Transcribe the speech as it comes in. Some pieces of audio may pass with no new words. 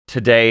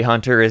today,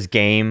 Hunter, is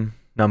game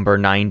number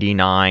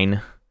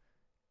 99.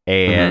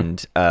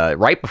 And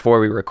right before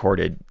we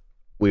recorded,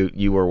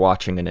 you were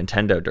watching a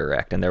Nintendo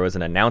Direct, and there was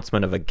an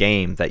announcement of a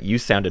game that you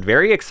sounded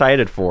very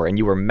excited for, and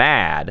you were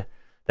mad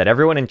that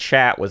everyone in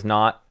chat was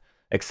not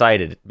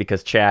excited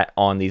because chat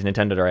on these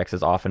Nintendo Directs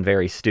is often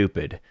very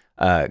stupid.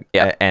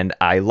 And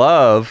I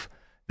love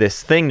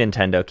this thing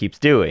Nintendo keeps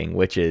doing,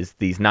 which is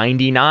these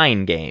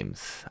 99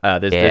 games.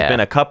 There's been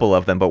a couple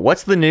of them, but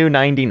what's the new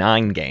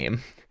 99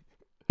 game?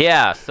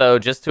 Yeah, so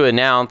just to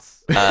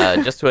announce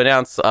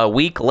a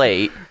week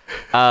late,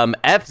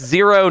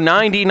 F-Zero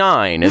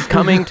 99 is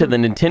coming to the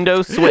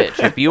Nintendo Switch.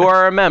 If you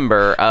are a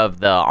member of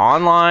the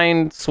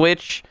online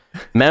Switch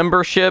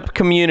membership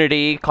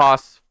community,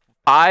 costs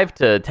 $5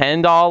 to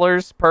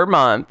 $10 per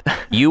month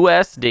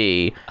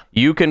USD.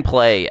 You can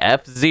play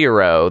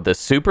F-Zero, the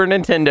Super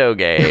Nintendo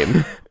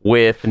game,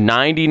 with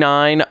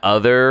 99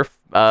 other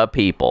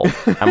people.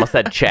 I almost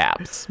said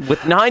chaps.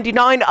 With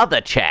 99 other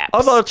chaps.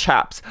 Other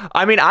chaps.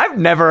 I mean, I've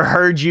never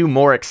heard you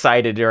more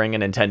excited during a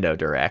Nintendo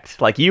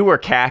Direct. Like, you were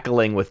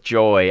cackling with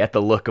joy at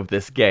the look of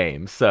this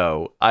game.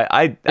 So,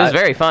 it was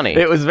very funny.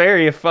 It was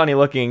very funny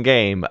looking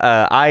game.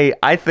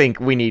 I think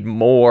we need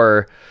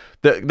more.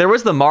 There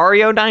was the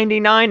Mario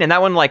 99, and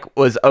that one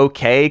was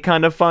okay,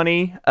 kind of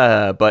funny,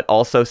 but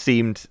also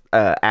seemed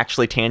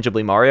actually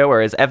tangibly Mario,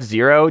 whereas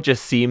F-Zero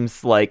just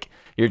seems like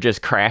you're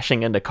just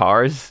crashing into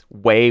cars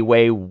way,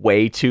 way,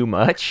 way too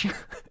much.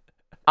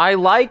 I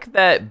like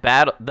that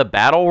the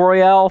Battle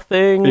Royale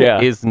thing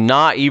is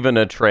not even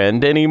a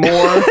trend anymore.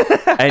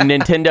 And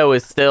Nintendo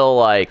is still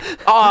like,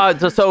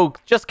 so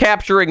just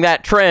capturing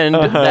that trend.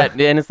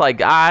 And it's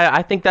like,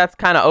 I think that's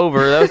kind of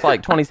over. That was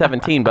like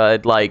 2017,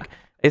 but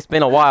it's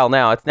been a while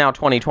now. It's now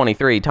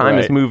 2023. Time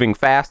is moving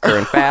faster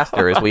and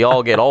faster as we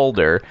all get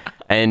older.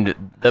 And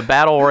the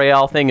Battle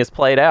Royale thing is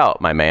played out,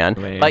 my man.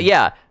 But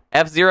yeah,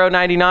 F-Zero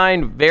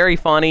 99, very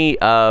funny,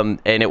 and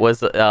it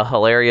was a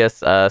hilarious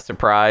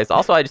surprise.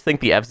 Also, I just think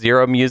the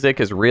F-Zero music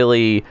is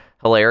really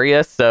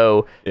hilarious,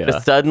 so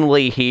to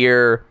suddenly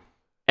hear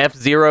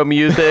F-Zero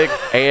music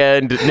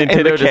and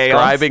Nintendo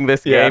describing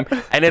this game,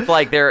 and it's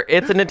like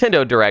it's a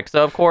Nintendo Direct,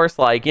 so of course,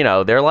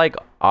 they're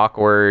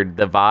awkward.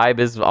 The vibe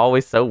is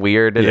always so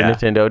weird in a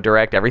Nintendo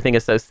Direct. Everything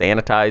is so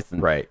sanitized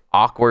and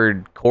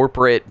awkward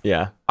corporate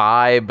vibe.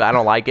 I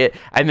don't like it.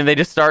 And then they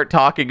just start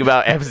talking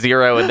about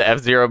F-Zero, and the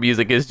F-Zero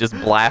music is just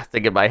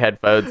blasting in my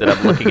headphones, and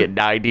I'm looking at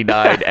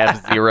 99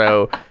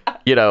 F-Zero,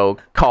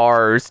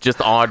 cars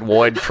just on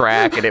one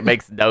track, and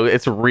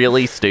it's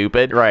really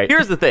stupid. Right.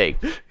 Here's the thing.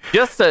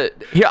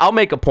 I'll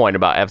make a point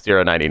about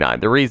F-Zero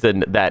 99. The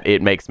reason that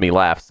it makes me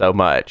laugh so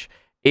much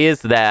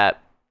is that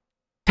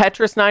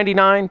Tetris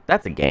 99,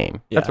 that's a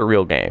game. That's a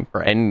real game.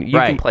 Right. And you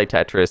can play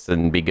Tetris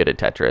and be good at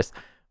Tetris.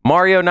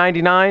 Mario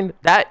 99,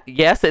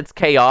 it's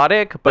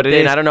chaotic, but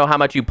then I don't know how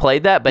much you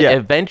played that, but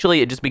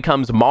eventually it just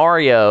becomes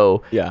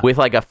Mario with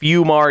a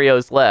few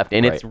Marios left,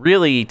 and it's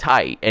really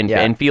tight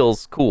and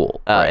feels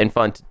cool and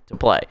fun to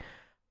play.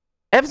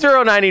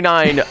 F-Zero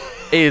 99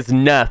 is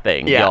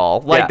nothing, y'all.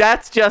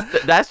 That's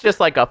just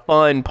like a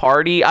fun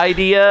party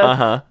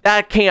idea.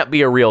 That can't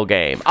be a real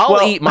game.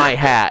 I'll eat my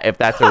hat if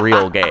that's a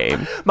real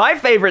game. My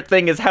favorite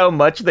thing is how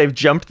much they've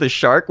jumped the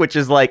shark, which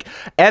is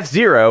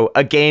F-Zero,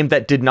 a game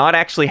that did not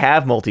actually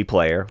have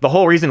multiplayer. The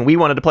whole reason we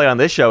wanted to play on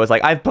this show is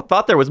I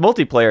thought there was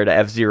multiplayer to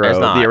F-Zero,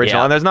 the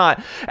original, and there's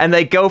not. And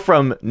they go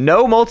from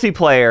no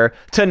multiplayer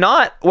to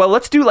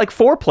let's do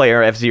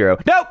 4-player F-Zero.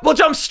 Nope, we'll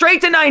jump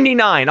straight to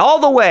 99 all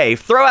the way.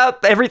 Throw out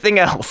everything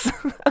else.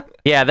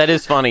 Yeah, that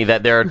is funny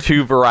that there are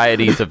two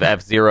varieties of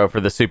F-Zero for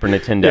the Super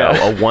Nintendo.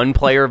 A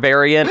 1-player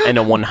variant and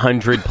a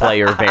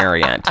 100-player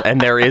variant. And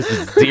there is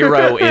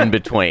 0 in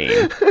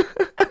between.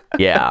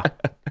 Yeah.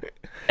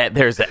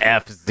 There's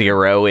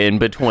F-Zero in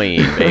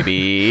between,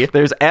 baby.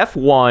 There's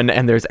F1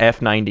 and there's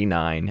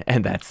F99,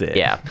 and that's it.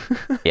 Yeah.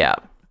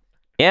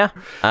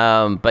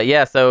 But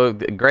yeah, so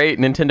great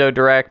Nintendo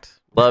Direct.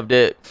 Loved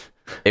it.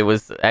 It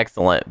was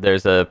excellent.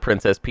 There's a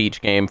Princess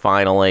Peach game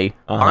finally.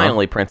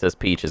 Finally, Princess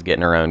Peach is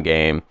getting her own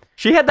game.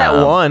 She had that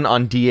one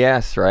on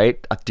DS,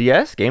 right? A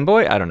DS? Game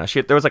Boy? I don't know.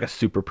 There was a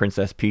Super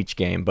Princess Peach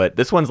game, but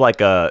this one's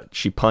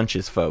she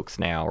punches folks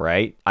now,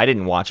 right? I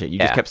didn't watch it. You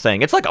just kept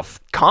saying, it's like a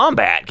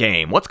combat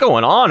game. What's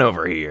going on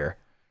over here?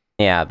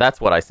 Yeah,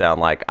 that's what I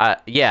sound like.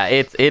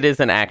 It is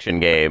an action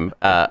game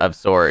of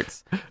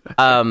sorts.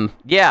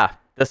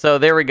 So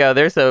there we go.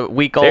 There's a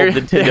week-old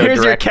Nintendo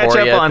Direct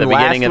for you at the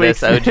beginning of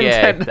this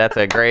OGA. That's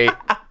a great...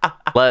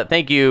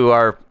 Thank you.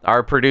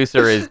 Our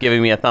producer is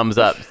giving me a thumbs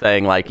up,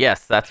 saying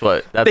yes, that's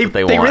what they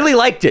want. They really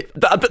liked it.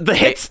 The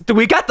hits.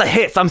 We got the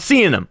hits. I'm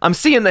seeing them. I'm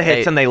seeing the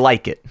hits, and they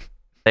like it.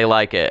 They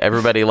like it.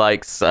 Everybody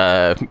likes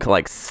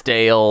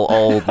stale,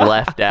 old,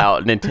 left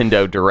out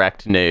Nintendo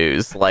Direct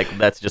news.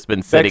 That's just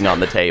been sitting on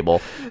the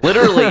table.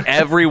 Literally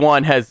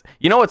everyone has.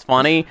 You know what's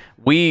funny?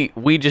 We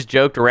just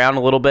joked around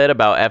a little bit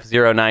about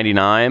F-Zero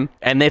 99,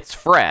 and it's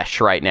fresh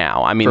right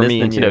now. I mean, this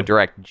Nintendo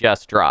Direct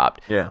just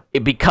dropped. Yeah.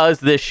 Because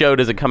this show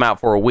doesn't come out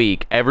for a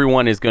week,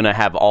 everyone is going to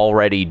have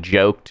already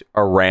joked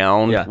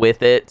around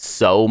with it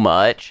so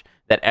much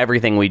that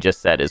everything we just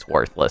said is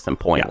worthless and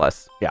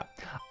pointless. Yeah.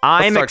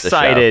 I'm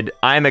excited.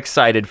 I'm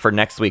excited for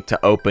next week to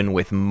open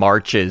with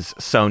March's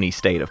Sony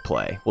State of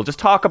Play. We'll just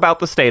talk about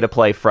the State of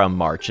Play from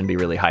March and be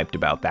really hyped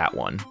about that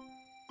one.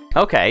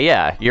 Okay,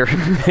 yeah.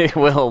 It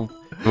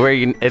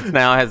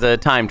now has a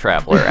time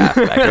traveler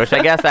aspect, which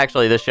I guess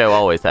actually this show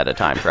always had a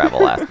time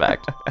travel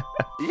aspect.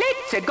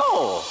 Let's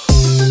go!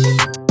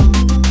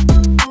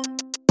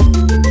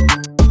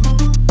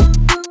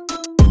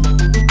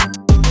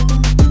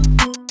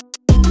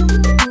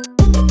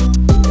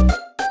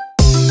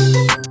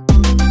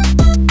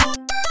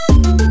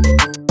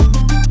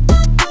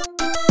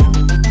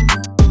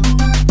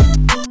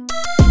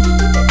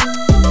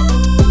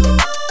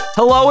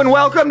 Hello and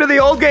welcome to the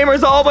Old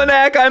Gamers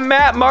Almanac. I'm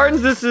Matt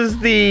Martins. This is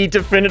the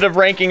definitive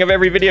ranking of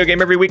every video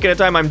game every week at a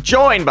time. I'm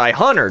joined by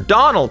Hunter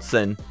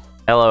Donaldson.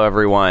 Hello,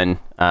 everyone.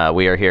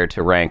 We are here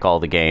to rank all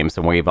the games,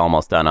 and we've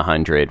almost done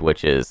 100,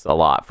 which is a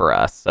lot for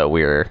us. So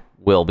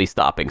we'll be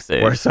stopping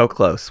soon. We're so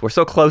close. We're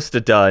so close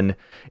to done.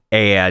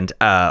 And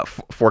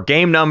for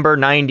game number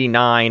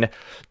 99,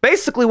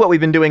 basically what we've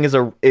been doing is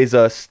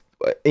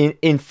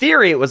in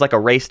theory, it was like a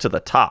race to the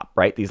top,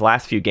 right? These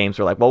last few games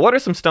were like, well, what are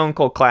some Stone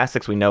Cold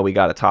classics we know we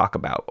got to talk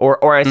about?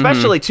 Or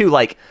especially, too,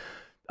 like,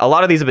 a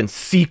lot of these have been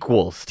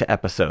sequels to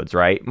episodes,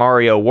 right?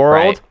 Mario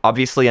World,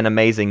 obviously an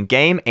amazing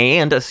game,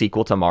 and a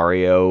sequel to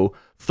Mario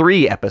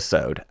 3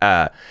 episode.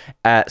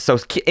 So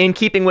in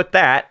keeping with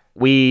that,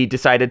 we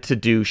decided to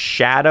do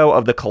Shadow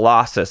of the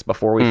Colossus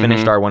before we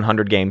finished our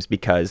 100 games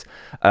because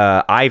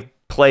I've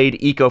played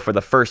Eco for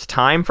the first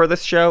time for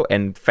this show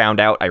and found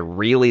out I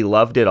really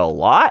loved it a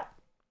lot.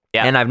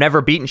 Yeah. And I've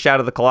never beaten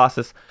Shadow of the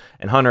Colossus.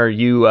 And Hunter,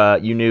 you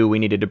knew we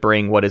needed to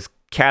bring what is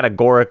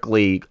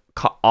categorically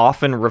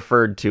often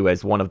referred to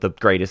as one of the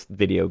greatest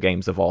video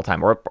games of all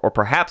time, or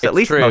perhaps at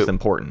least the most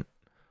important.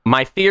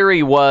 My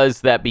theory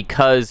was that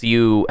because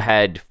you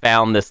had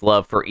found this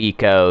love for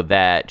Eco,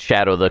 that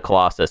Shadow of the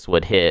Colossus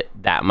would hit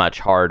that much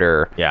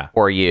harder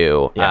for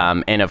you.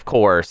 Yeah. And of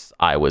course,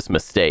 I was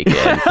mistaken.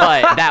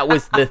 But that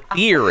was the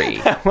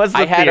theory.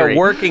 I had a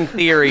working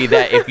theory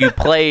that if you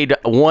played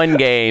one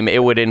game,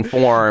 it would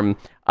inform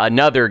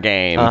another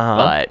game.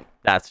 But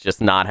that's just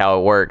not how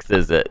it works,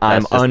 is it?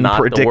 I'm unpredictable.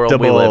 Not the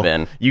world we live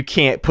in. You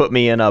can't put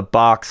me in a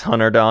box,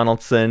 Hunter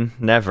Donaldson.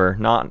 Never.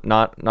 Not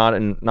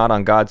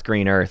on God's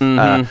green earth.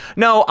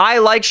 No, I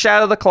like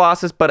Shadow of the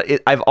Colossus, but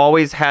I've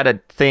always had a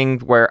thing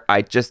where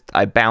I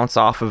bounce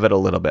off of it a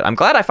little bit. I'm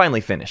glad I finally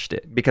finished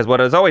it, because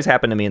what has always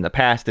happened to me in the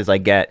past is I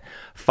get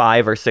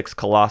 5 or 6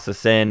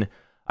 Colossus in.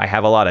 I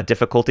have a lot of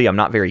difficulty. I'm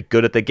not very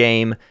good at the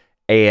game.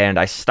 And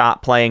I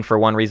stopped playing for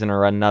one reason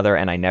or another,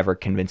 and I never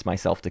convinced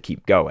myself to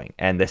keep going.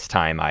 And this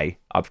time,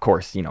 of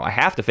course, I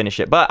have to finish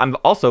it. But I'm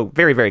also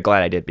very, very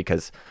glad I did,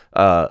 because,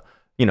 the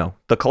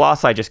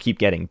Colossi just keep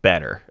getting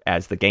better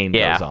as the game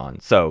goes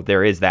on. So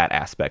there is that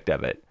aspect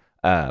of it.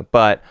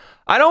 But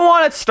I don't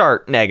want to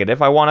start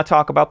negative. I want to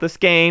talk about this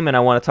game, and I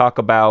want to talk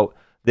about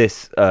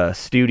this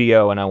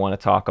studio, and I want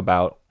to talk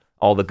about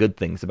all the good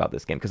things about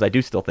this game, because I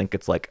do still think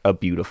it's like a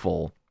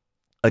beautiful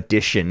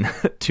addition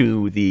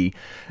to the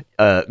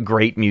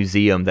great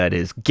museum that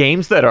is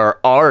games that are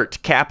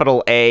art,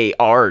 capital A,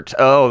 art.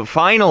 Oh,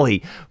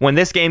 finally, when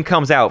this game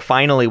comes out,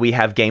 finally we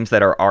have games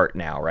that are art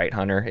now, right,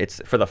 Hunter? It's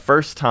for the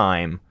first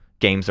time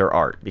games are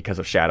art because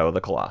of Shadow of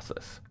the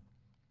Colossus.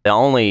 The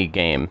only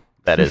game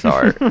that is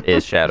art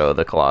is Shadow of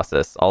the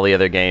Colossus. All the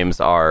other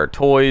games are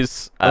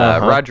toys.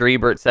 Roger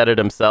Ebert said it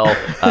himself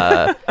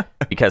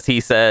because he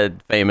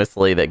said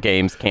famously that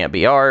games can't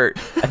be art.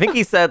 I think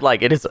he said,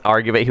 like, it is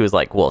argument. He was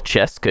like, well,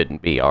 chess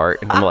couldn't be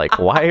art. And I'm like,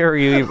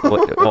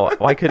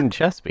 why couldn't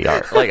chess be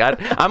art? Like,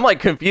 I'm like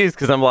confused,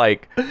 because I'm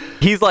like,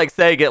 he's like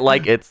saying it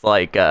like it's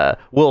like,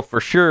 well,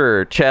 for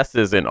sure, chess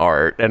isn't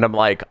art. And I'm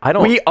like,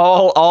 we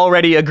all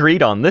already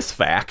agreed on this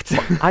fact.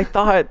 I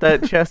thought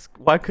that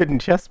why couldn't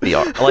chess be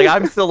art? Like,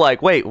 I'm still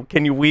like, wait,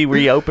 we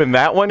reopen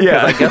that one?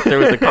 Because I guess there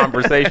was a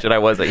conversation I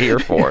wasn't here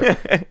for.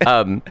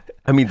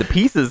 I mean, the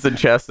pieces in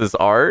chess is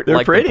art. They're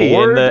like, pretty. The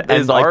board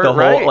and like art, the whole,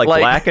 right? like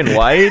black and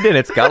white, and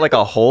it's got like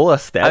a whole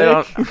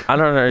aesthetic. I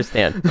don't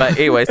understand. But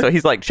anyway, so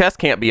he's like, chess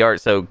can't be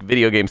art, so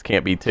video games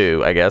can't be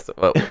too, I guess.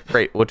 Well,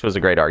 great, which was a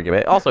great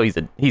argument. Also,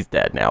 he's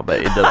dead now, but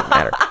it doesn't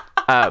matter.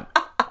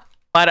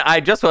 But I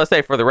just want to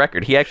say, for the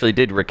record, he actually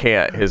did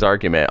recant his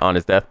argument on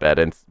his deathbed,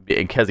 and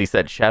because he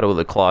said Shadow of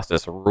the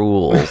Colossus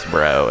rules,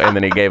 bro, and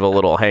then he gave a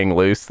little hang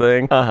loose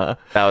thing. That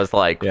was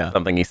like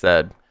something he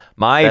said.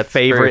 My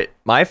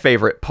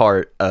favorite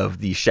part of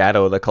the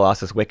Shadow of the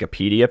Colossus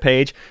Wikipedia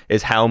page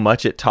is how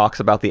much it talks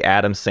about the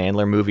Adam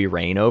Sandler movie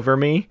Reign Over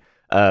Me.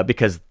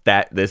 Because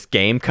this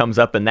game comes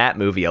up in that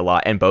movie a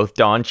lot, and both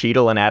Don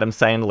Cheadle and Adam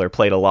Sandler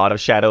played a lot of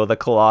Shadow of the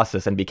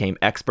Colossus and became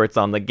experts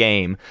on the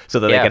game so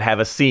that they could have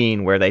a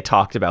scene where they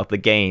talked about the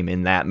game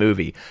in that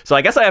movie. So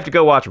I guess I have to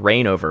go watch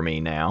Reign Over Me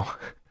now.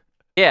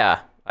 Yeah,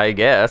 I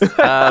guess.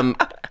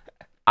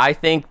 I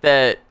think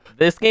that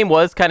this game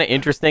was kind of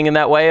interesting in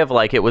that way of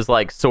like, it was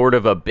like sort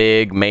of a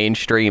big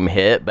mainstream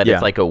hit, but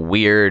it's like a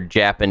weird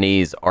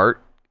Japanese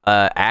art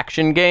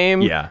action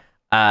game. Yeah.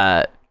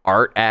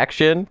 art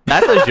action.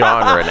 That's a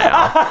genre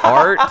now.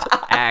 Art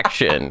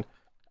action.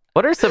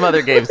 What are some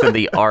other games in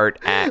the art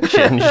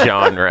action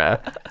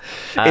genre?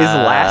 Is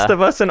Last of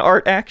Us an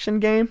art action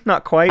game?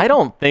 Not quite. I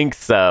don't think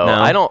so. No.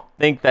 I don't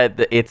think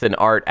that it's an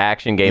art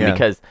action game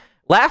because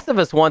Last of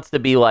Us wants to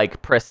be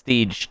like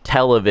prestige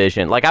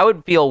television. Like, I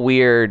would feel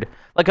weird.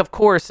 Like, of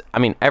course, I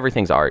mean,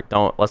 everything's art.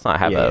 Let's not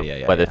have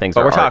whether things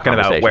but are we're art talking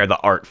about conversation. where the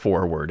art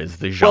forward is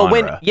the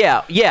genre.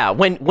 Well,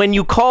 when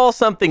you call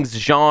something's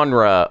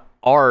genre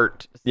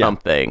art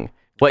something,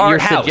 what art you're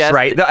house, suggesting,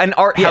 right? An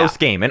art house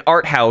game, an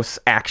art house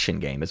action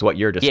game is what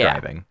you're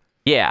describing.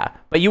 Yeah,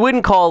 but you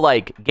wouldn't call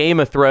like Game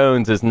of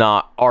Thrones is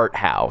not art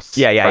house.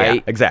 Yeah,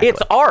 exactly.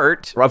 It's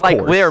art. Of like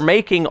course. they're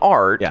making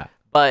art. Yeah.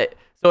 But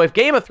so if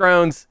Game of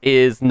Thrones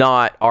is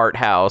not art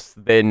house,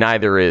 then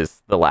neither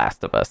is The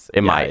Last of Us,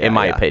 in my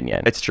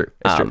opinion. It's true.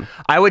 It's true.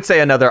 I would say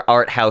another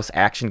art house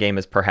action game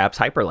is perhaps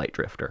Hyper Light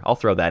Drifter. I'll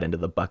throw that into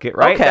the bucket,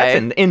 right? Okay.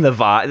 That's in the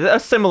vibe. A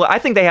similar. I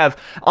think they have,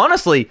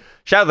 honestly,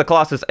 Shadow of the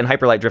Colossus and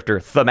Hyper Light Drifter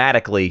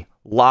thematically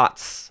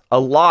a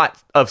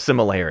lot of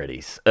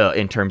similarities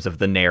in terms of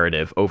the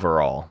narrative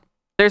overall.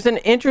 There's an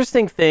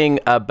interesting thing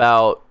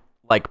about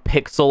like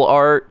pixel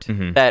art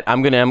that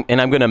I'm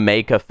gonna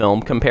make a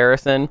film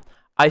comparison.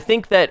 I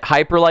think that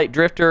Hyper Light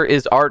Drifter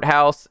is art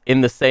house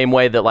in the same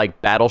way that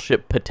like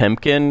Battleship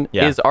Potemkin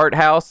is art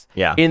house.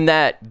 Yeah. In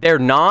that they're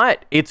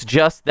not. It's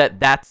just that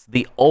that's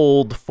the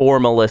old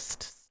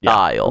formalist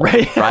style,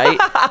 right?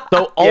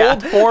 So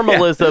old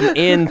formalism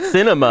in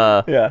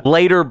cinema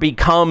later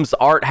becomes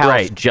art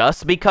house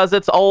just because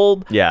it's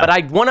old. Yeah. But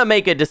I want to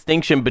make a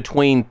distinction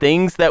between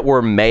things that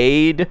were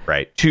made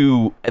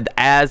to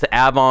as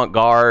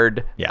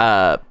avant-garde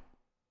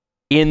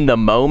in the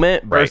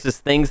moment versus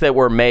things that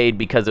were made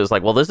because it was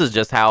like, well, this is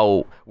just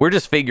how we're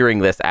just figuring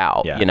this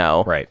out, you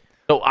know? Right.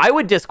 So I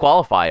would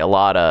disqualify a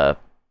lot of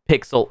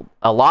pixel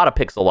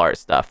art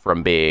stuff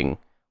from being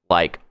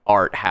like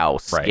art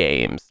house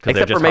games,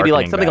 except for maybe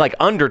like something like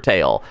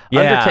Undertale.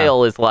 Yeah.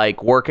 Undertale is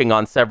like working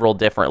on several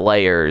different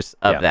layers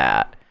of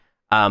that.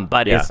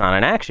 But it's not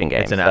an action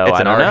game. It's an art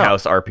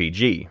house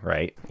RPG,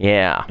 right?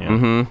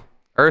 Yeah.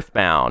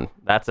 Earthbound,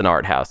 that's an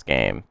art house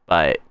game,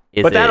 but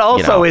that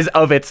also is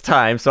of its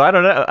time, so I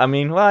don't know. I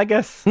mean, well, I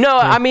guess no.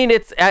 I mean,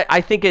 I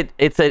think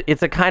it's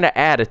a kind of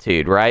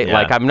attitude, right? Yeah,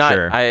 like I'm not.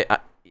 sure.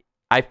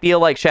 I feel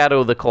like Shadow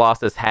of the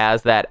Colossus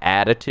has that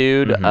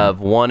attitude of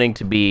wanting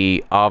to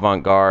be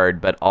avant-garde,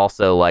 but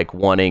also like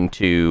wanting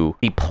to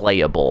be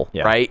playable,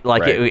 right?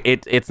 Like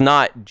it's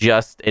not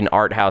just an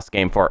art house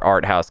game for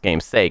art house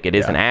game's sake. It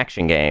is an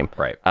action game,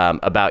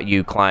 about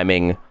you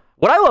climbing.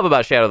 What I love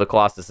about Shadow of the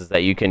Colossus is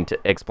that you can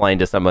explain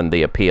to someone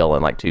the appeal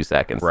in like 2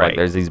 seconds. Like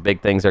there's these big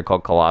things, they're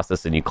called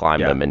Colossus, and you climb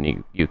them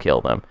and you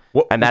kill them.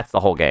 And that's the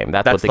whole game.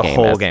 That's what the game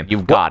whole is. Game.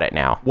 You've got it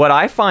now. What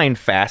I find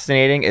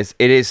fascinating is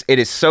it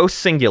is so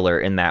singular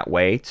in that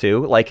way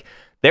too. Like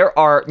there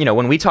are,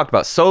 when we talked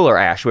about Solar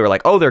Ash, we were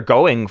like, oh, they're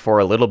going for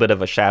a little bit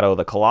of a Shadow of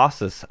the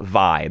Colossus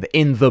vibe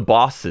in the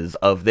bosses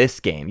of this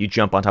game. You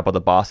jump on top of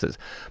the bosses.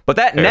 But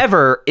that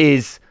never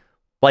is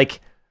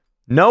like...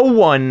 No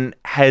one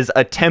has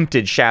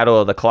attempted Shadow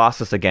of the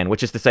Colossus again,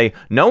 which is to say,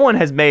 no one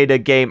has made a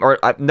game, or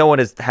no one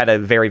has had a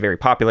very, very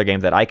popular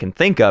game that I can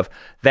think of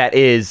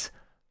that's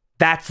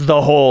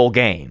the whole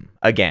game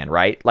again,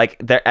 right?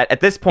 Like at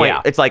this point,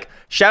 it's like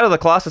Shadow of the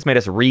Colossus made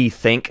us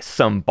rethink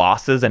some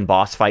bosses and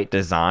boss fight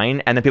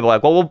design, and then people are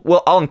like,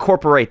 well, I'll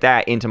incorporate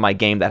that into my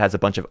game that has a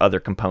bunch of other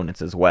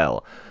components as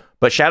well.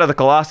 But Shadow of the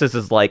Colossus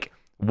is like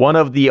one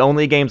of the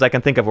only games I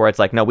can think of where it's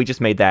like, no, we just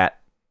made that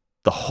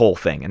the whole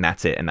thing, and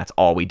that's it, and that's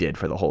all we did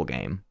for the whole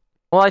game.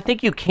 Well, I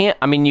think you can't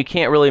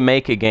really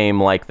make a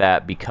game like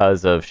that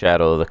because of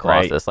Shadow of the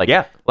Colossus.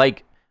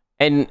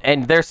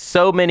 And there's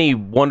so many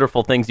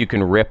wonderful things you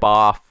can rip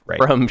off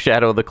from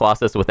Shadow of the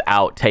Colossus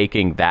without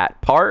taking that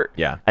part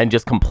and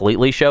just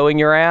completely showing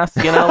your ass,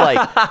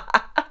 like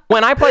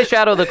when I play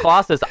Shadow of the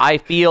Colossus, I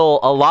feel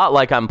a lot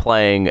like I'm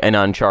playing an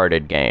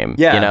Uncharted game.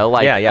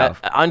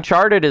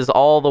 Uncharted is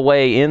all the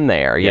way in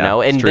there, you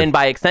know, and then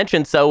by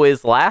extension, so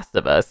is Last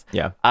of Us.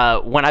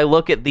 When I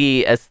look at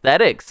the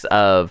aesthetics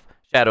of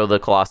Shadow of the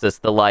Colossus,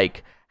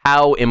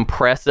 how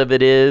impressive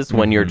it is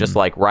when you're just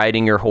like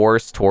riding your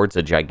horse towards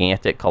a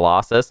gigantic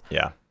Colossus.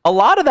 A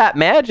lot of that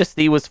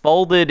majesty was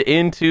folded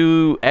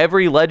into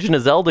every Legend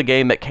of Zelda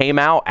game that came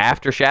out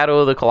after Shadow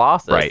of the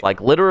Colossus.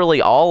 Like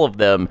literally all of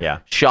them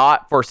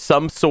shot for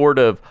some sort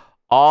of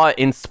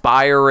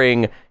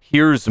awe-inspiring,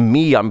 here's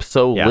me, I'm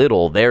so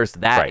little, there's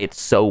that,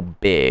 it's so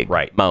big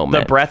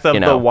moment. The Breath of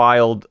the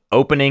Wild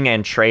opening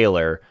and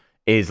trailer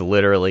is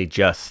literally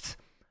just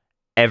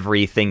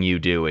everything you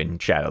do in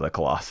Shadow of the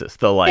Colossus.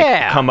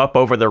 Come up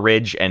over the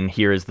ridge and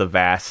here's the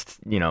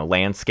vast,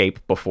 landscape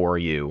before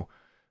you.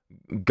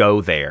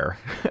 Go there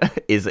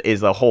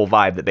is a whole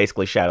vibe that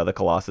basically Shadow of the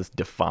Colossus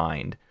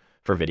defined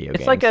for video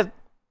games.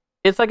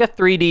 It's like a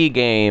 3D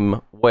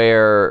game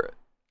where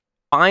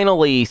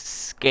finally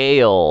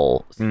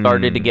scale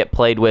started to get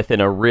played with in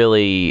a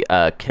really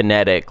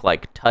kinetic,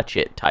 like touch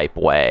it type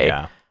way.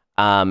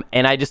 And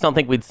I just don't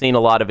think we'd seen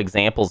a lot of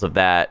examples of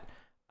that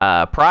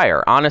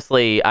prior.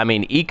 Honestly, I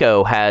mean,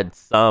 Eco had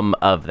some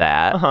of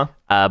that,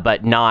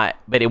 but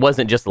it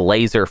wasn't just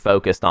laser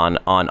focused on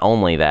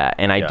only that.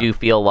 And I do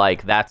feel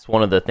like that's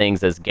one of the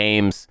things as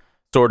games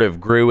sort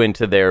of grew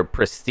into their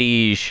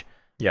prestige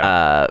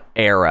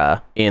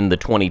era in the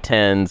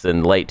 2010s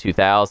and late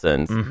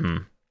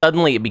 2000s.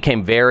 Suddenly it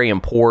became very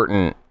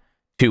important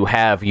to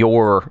have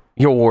your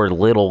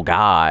little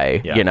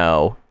guy,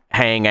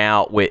 hang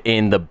out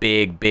in the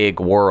big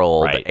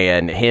world,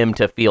 and him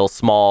to feel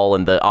small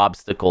and the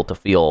obstacle to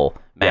feel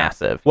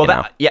massive.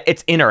 Well,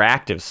 it's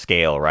interactive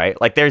scale, right?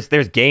 Like there's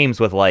games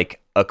with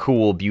like a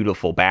cool,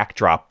 beautiful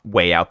backdrop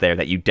way out there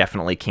that you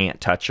definitely can't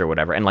touch or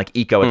whatever. And like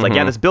Eco, it's like,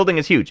 this building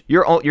is huge.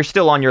 You're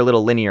still on your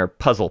little linear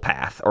puzzle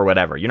path or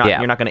whatever. You're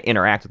not going to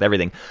interact with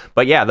everything.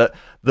 But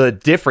the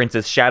difference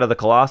is Shadow of the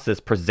Colossus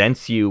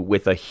presents you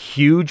with a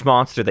huge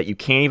monster that you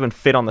can't even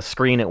fit on the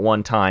screen at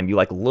one time. You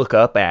like look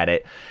up at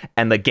it,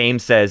 and the game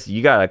says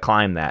you gotta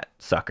climb that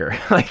sucker.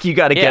 Like you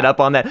gotta get up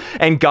on that.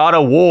 And God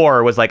of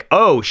War was like,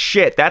 oh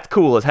shit, that's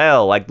cool as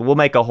hell. Like we'll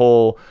make a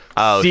whole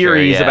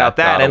series about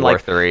that. God and of War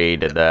like 3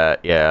 did that.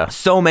 Yeah.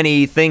 So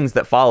many things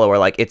that follow are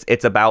like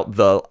it's about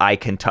the I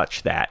can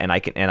touch that and I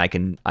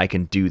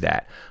can do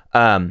that.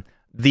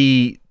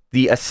 The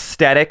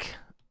aesthetic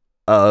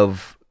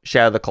of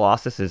Shadow of the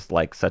Colossus is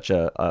like such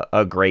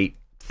a great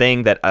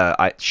thing that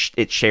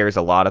it shares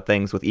a lot of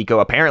things with Eco.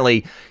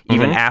 Apparently,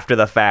 even after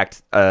the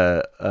fact,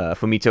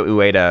 Fumito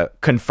Ueda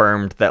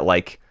confirmed that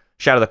like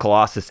Shadow of the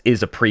Colossus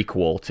is a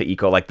prequel to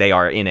Eco. Like they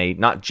are in a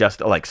not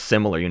just a like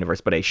similar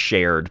universe, but a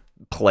shared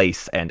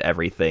place and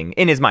everything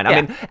in his mind.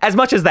 I mean, as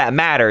much as that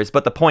matters,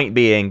 but the point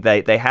being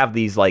they have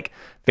these like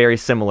very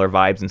similar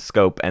vibes and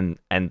scope, and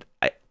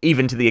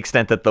even to the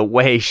extent that the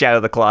way Shadow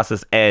of the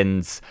Colossus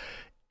ends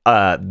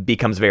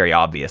becomes very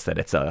obvious that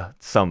it's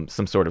some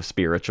sort of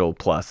spiritual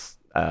plus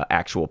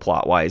actual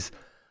plot wise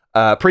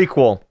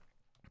prequel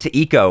to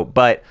Eco.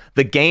 But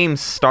the game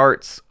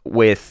starts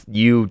with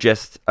you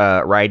just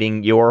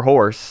riding your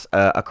horse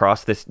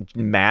across this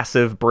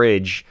massive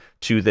bridge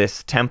to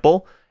this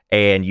temple,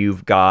 and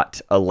you've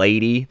got a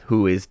lady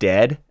who is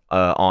dead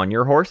on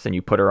your horse, and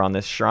you put her on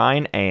this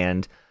shrine,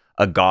 and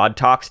a god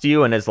talks to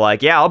you and is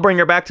like, yeah, I'll bring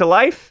her back to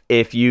life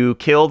if you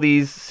kill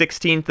these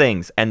 16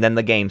 things. And then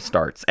the game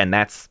starts, and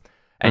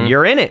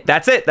you're in it.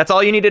 That's it. That's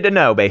all you needed to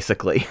know,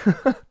 basically.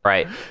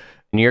 Right.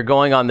 And you're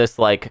going on this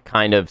like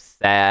kind of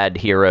sad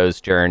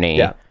hero's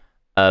journey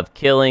of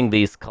killing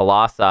these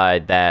colossi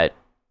that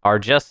are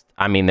just,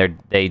 I mean,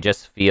 they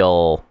just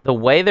feel, the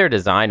way they're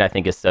designed, I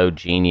think, is so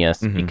genius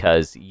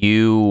because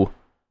you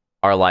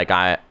are like,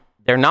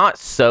 they're not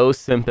so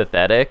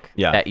sympathetic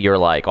that you're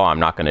like, oh, I'm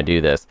not going to do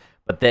this.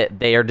 But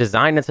they are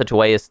designed in such a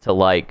way as to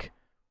like,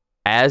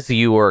 as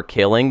you are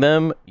killing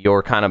them,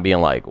 you're kind of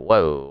being like,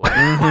 whoa.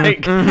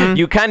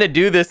 You kind of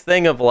do this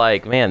thing of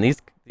like, man,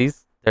 these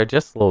they're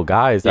just little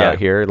guys out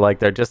here. Like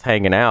they're just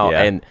hanging out.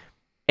 Yeah.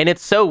 And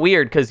it's so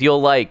weird because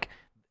you'll like,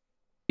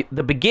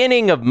 the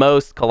beginning of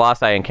most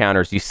Colossi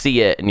encounters, you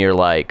see it and you're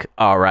like,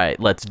 all right,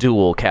 let's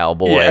duel,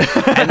 cowboy.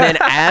 Yeah. And then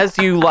as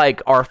you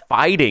like are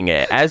fighting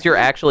it, as you're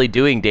actually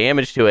doing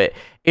damage to it,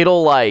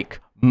 it'll like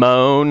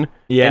moan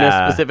in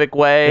a specific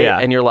way. Yeah.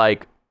 And you're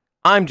like,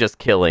 I'm just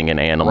killing an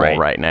animal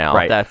right now.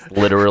 Right. That's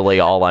literally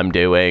all I'm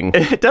doing.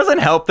 It doesn't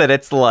help that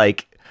it's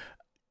like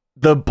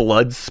the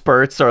blood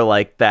spurts are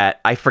like that.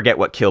 I forget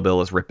what Kill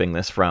Bill is ripping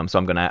this from, so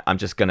I'm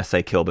just gonna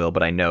say Kill Bill,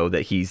 but I know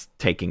that he's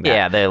taking that.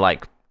 Yeah, they're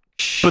like,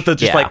 but the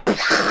just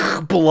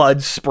like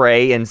blood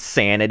spray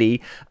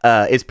insanity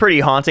is pretty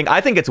haunting. I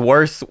think it's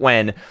worse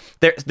when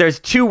there's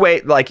two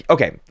ways. Like,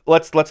 okay,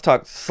 let's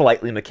talk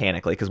slightly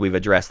mechanically because we've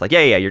addressed like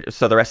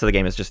so the rest of the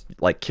game is just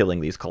like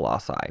killing these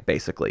colossi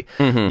basically.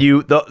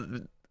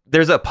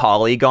 There's a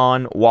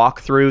polygon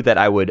walkthrough that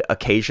I would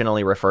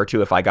occasionally refer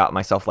to if I got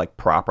myself like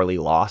properly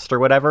lost or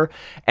whatever,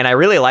 and I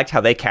really liked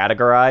how they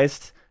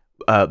categorized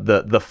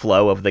the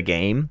flow of the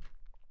game,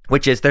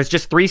 which is there's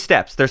just 3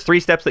 steps. There's 3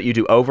 steps that you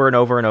do over and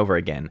over and over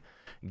again.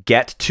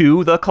 Get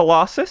to the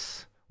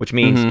Colossus, which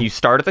means you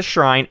start at the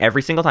shrine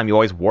every single time. You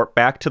always warp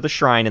back to the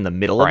shrine in the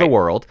middle of the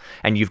world,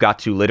 and you've got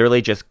to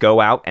literally just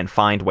go out and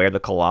find where the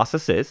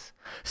Colossus is.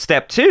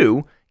 Step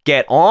 2,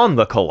 get on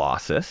the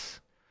Colossus.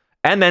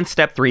 And then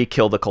step 3,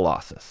 kill the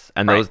Colossus.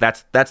 And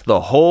that's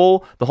the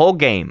whole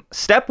game.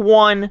 Step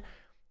 1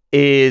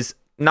 is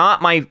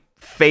not my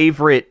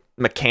favorite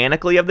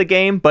mechanically of the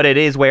game, but it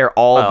is where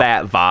all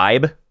that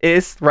vibe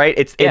is, right?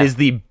 It is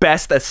the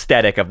best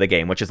aesthetic of the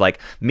game, which is like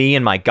me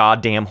and my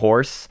goddamn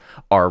horse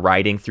are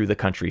riding through the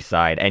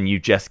countryside, and you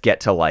just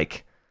get to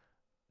like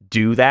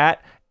do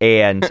that.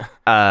 And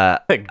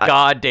the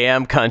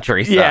goddamn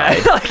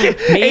countryside.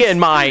 Me and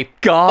my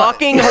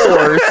fucking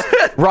horse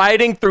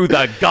riding through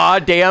the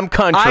goddamn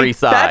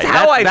countryside. That's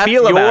how I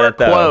feel about it,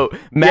 though. Quote,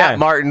 Matt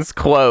Martin's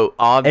quote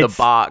on the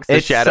box.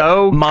 It's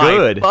so good.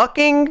 My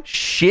fucking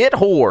shit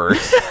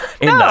horse.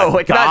 No,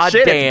 it's not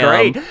shit. It's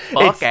great.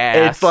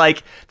 It's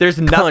like there's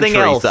nothing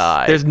else.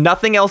 There's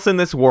nothing else in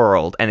this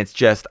world, and it's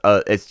just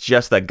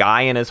a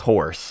guy and his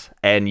horse,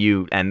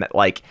 and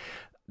like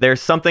there's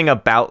something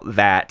about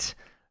that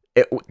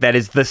that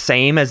is the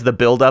same as the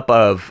buildup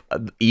of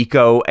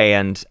Eco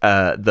and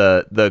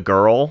the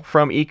girl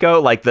from Eco.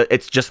 Like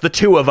it's just the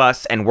two of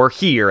us, and we're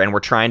here, and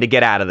we're trying to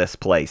get out of this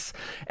place.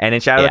 And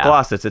in Shadow of the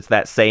Colossus, it's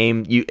that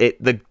same.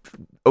 The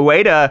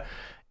Ueda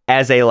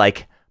as a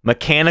like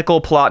mechanical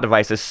plot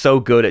device is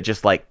so good at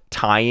just like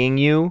tying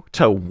you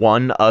to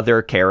one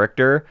other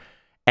character.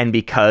 And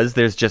because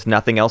there's just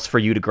nothing else for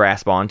you to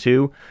grasp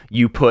onto,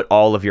 you put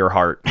all of your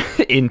heart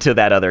into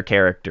that other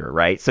character,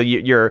 right? So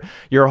your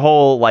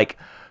whole like.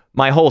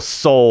 My whole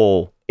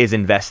soul is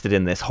invested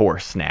in this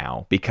horse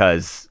now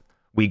because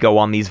we go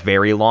on these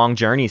very long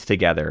journeys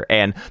together.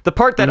 And the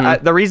part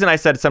that the reason I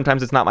said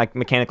sometimes it's not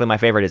mechanically my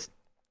favorite is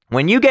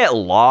when you get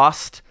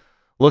lost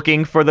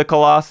looking for the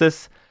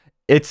Colossus,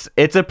 it's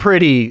a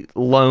pretty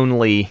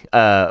lonely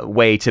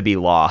way to be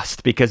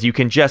lost because you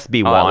can just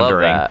be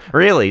wandering. I love that.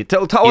 Really?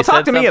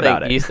 Talk to me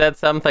about it. You said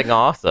something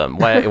awesome.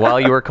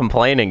 While you were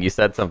complaining, you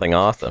said something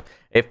awesome.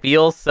 It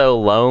feels so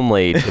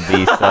lonely to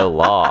be so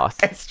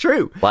lost. It's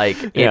true. Like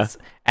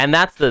and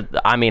that's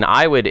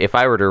I would, if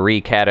I were to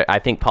recap it, I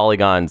think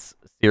Polygon's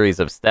series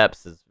of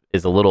steps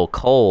is a little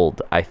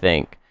cold, I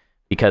think,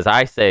 because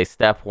I say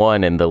step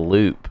 1 in the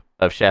loop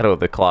of Shadow of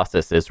the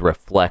Colossus is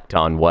reflect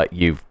on what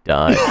you've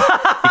done.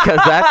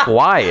 Because that's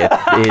why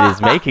it is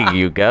making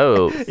you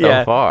go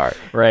so far.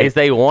 Right. Is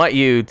they want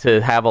you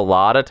to have a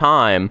lot of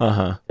time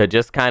to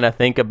just kind of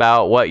think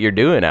about what you're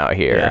doing out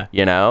here,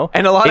 you know?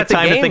 And a lot of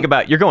time to think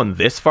about, you're going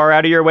this far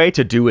out of your way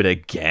to do it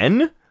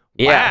again?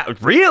 Yeah. Wow,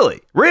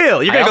 really?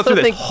 You're going to go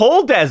through this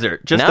whole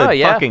desert just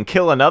to fucking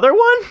kill another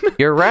one?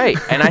 You're right.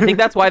 And I think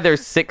that's why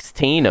there's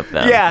 16 of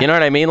them. Yeah. You know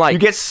what I mean? Like, you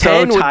get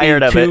so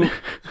tired of it.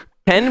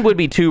 10 would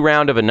be too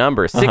round of a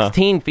number.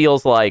 16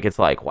 feels like, it's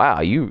like,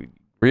 wow, you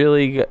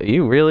really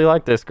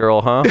like this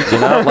girl, huh? You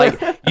know, like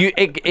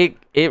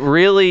it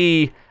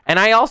really. And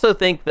I also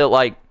think that,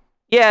 like,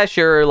 yeah,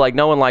 sure, like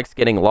no one likes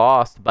getting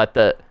lost, but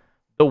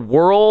the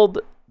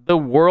world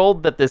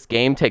that this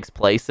game takes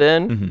place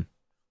in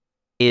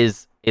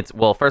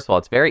well, first of all,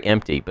 it's very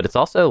empty, but it's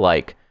also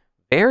like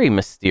very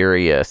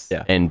mysterious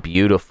and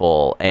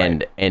beautiful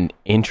and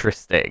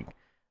interesting.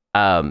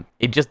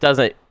 It just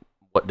doesn't.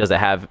 What does it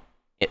have?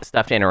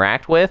 Stuff to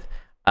interact with?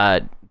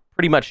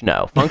 Pretty much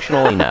no.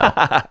 Functionally no.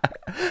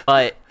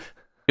 But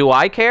do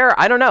I care?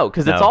 I don't know,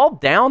 because it's all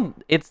down.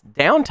 It's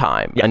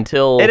downtime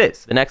until it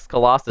is the next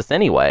Colossus,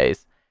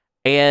 anyways.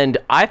 And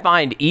I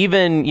find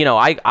even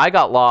I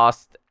got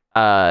lost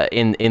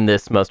in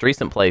this most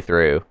recent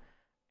playthrough,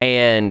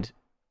 and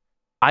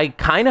I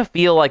kind of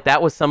feel like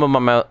that was some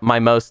of my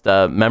most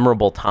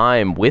memorable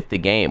time with the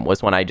game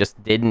was when I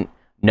just didn't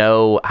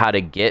know how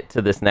to get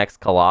to this next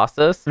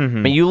Colossus. I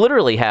mean, you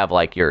literally have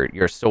like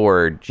your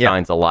sword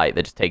shines a light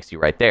that just takes you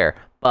right there,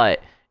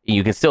 but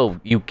you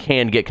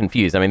can get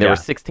confused. I mean, there were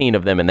 16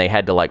 of them, and they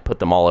had to like put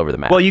them all over the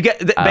map. Well, you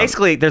get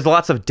basically there's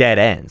lots of dead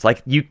ends.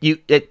 Like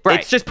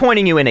it's just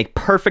pointing you in a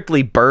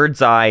perfectly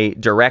bird's eye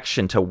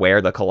direction to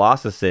where the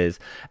Colossus is,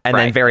 and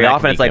then very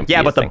often it's like,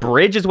 but the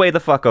bridge is way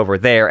the fuck over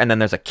there, and then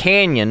there's a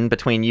canyon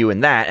between you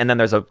and that, and then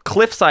there's a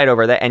cliffside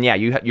over there, and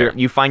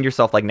you find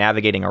yourself like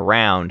navigating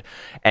around,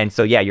 and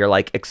so you're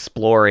like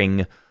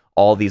exploring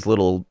all these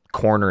little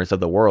corners of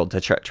the world to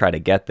try to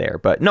get there.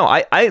 But no,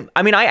 I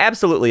mean I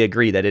absolutely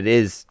agree that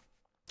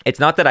it's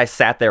not that I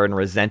sat there and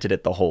resented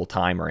it the whole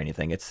time or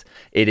anything. It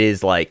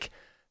is like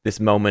this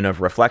moment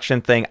of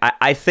reflection thing.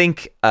 I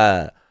think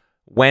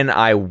when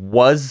I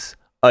was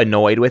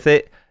annoyed with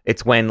it,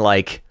 it's when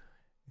like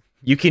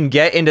you can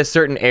get into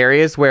certain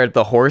areas where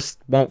the horse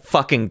won't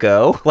fucking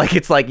go. Like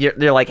it's like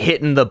you're like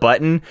hitting the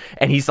button,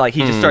 and he's like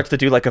he just starts to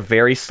do like a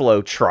very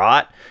slow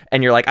trot,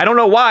 and you're like, I don't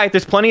know why.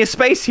 There's plenty of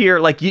space here.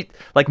 Like you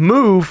like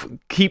move,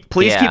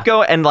 please keep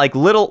going, and like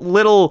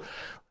little.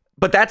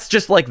 But that's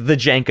just like the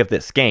jank of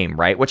this game,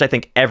 right? Which I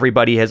think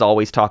everybody has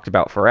always talked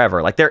about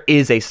forever. Like there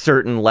is a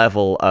certain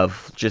level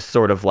of just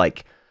sort of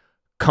like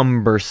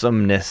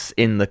cumbersomeness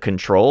in the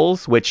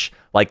controls, which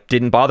like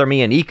didn't bother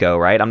me in Eco,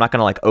 right? I'm not going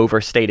to like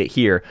overstate it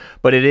here,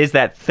 but it is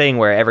that thing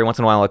where every once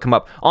in a while it'll come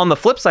up. On the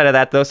flip side of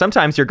that though,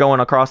 sometimes you're going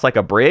across like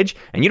a bridge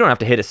and you don't have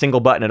to hit a single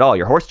button at all.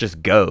 Your horse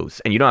just goes,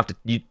 and you don't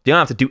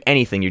have to do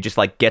anything. You just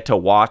like get to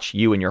watch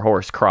you and your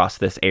horse cross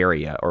this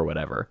area or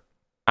whatever.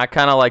 I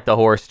kind of like the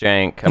horse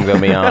jank. I'm going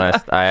to be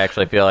honest. I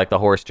actually feel like the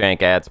horse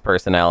jank adds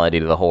personality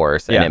to the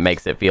horse, and it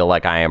makes it feel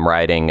like I am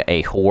riding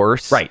a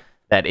horse. Right.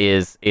 That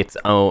is its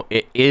own.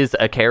 It is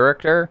a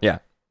character. Yeah.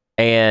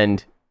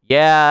 And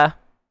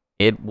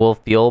it will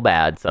feel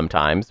bad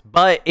sometimes,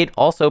 but it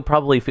also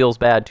probably feels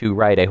bad to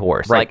ride a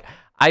horse. Right. Like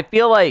I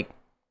feel like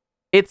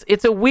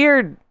it's a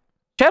weird.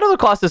 Shadow of the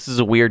Colossus is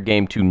a weird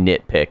game to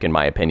nitpick, in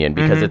my opinion,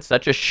 because it's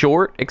such a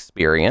short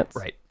experience.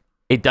 Right.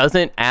 It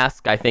doesn't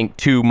ask, I think,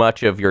 too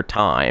much of your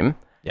time.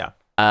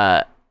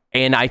 Yeah.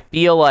 And I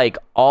feel like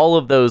all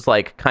of those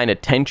like kind of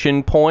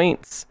tension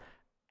points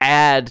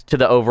add to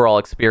the overall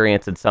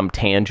experience in some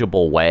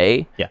tangible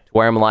way. Yeah.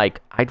 Where I'm like,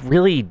 I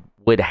really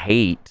would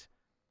hate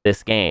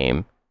this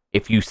game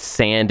if you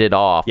sanded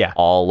off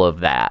all of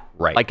that.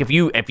 Right. Like if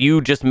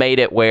you just made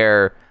it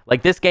where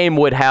like this game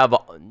would have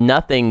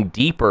nothing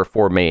deeper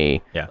for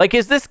me. Yeah. Like,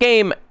 is this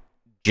game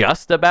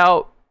just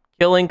about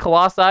killing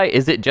Colossi?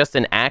 Is it just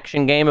an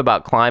action game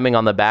about climbing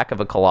on the back of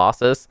a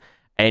Colossus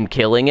and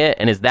killing it?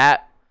 And is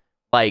that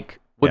like,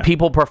 would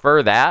people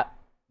prefer that?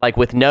 Like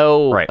with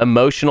no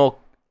emotional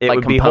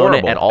would be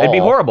component horrible at all? It'd be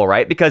horrible,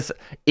 right? Because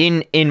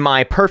in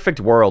my perfect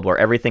world where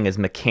everything is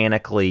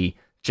mechanically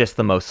just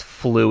the most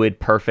fluid,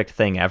 perfect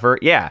thing ever,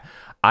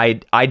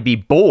 I'd be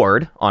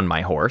bored on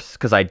my horse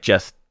because I'd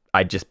just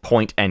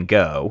point and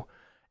go.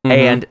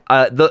 And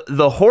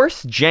the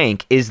horse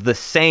jank is the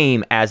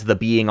same as the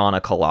being on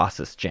a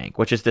Colossus jank,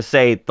 which is to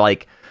say,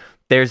 like,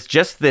 there's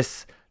just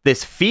this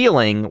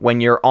feeling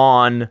when you're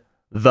on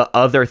the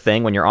other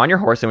thing, when you're on your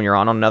horse and when you're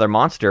on another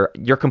monster,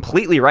 you're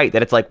completely right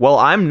that it's like, well,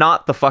 I'm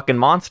not the fucking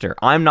monster.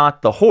 I'm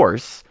not the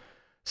horse.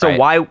 So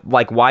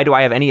why do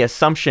I have any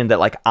assumption that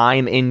like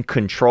I'm in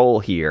control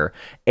here?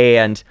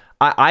 And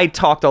I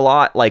talked a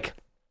lot like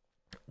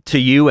to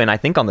you and I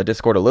think on the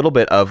Discord a little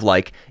bit of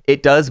like,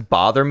 it does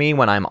bother me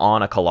when I'm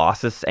on a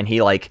Colossus and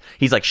he's like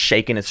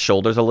shaking his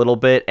shoulders a little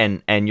bit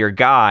and your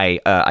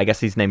guy, I guess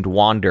he's named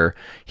Wander,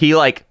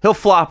 he'll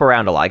flop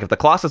around a lot. Like if the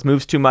Colossus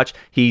moves too much,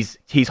 he's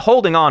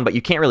holding on, but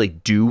you can't really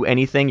do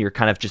anything. You're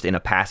kind of just in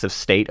a passive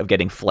state of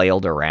getting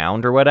flailed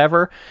around or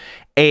whatever.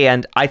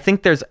 And I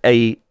think there's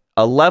a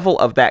level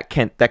of that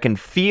can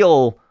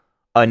feel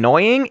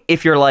annoying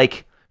if you're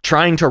like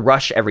trying to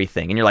rush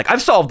everything and you're like,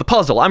 I've solved the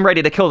puzzle, I'm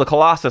ready to kill the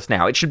Colossus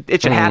now, it should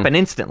happen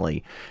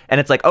instantly. And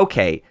it's like,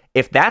 okay,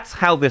 if that's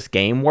how this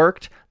game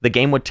worked, the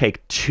game would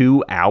take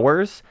 2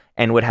 hours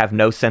and would have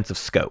no sense of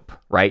scope,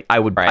 right?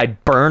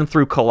 I'd burn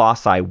through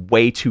Colossi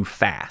way too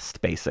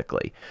fast,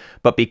 basically.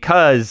 But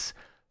because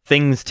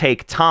things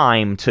take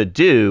time to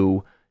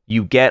do,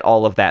 you get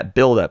all of that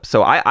buildup.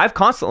 So I've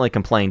constantly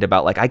complained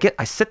about like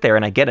I sit there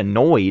and I get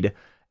annoyed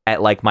at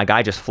like my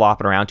guy just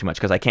flopping around too much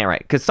because I can't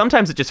write. Because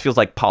sometimes it just feels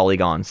like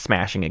polygons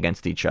smashing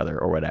against each other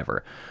or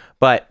whatever.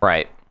 But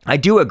I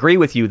do agree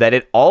with you that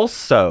it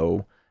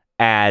also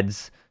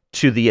adds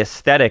to the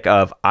aesthetic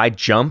of I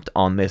jumped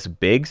on this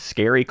big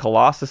scary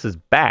Colossus's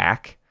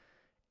back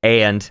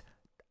and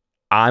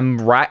I'm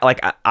right. Like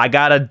I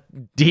gotta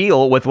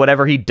deal with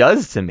whatever he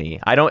does to me.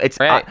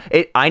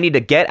 I need to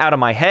get out of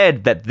my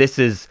head that this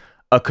is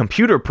a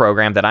computer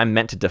program that I'm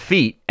meant to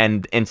defeat,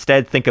 and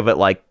instead think of it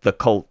like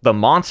the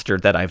monster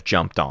that I've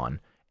jumped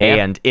on.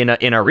 Yeah. And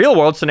in a real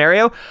world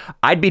scenario,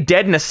 I'd be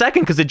dead in a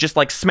second because it just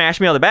like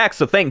smashed me on the back.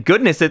 So thank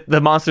goodness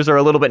the monsters are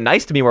a little bit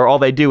nice to me, where all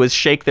they do is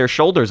shake their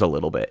shoulders a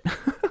little bit.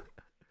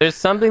 There's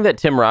something that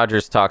Tim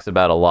Rogers talks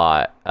about a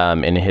lot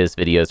in his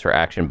videos for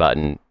Action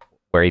Button,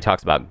 where he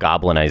talks about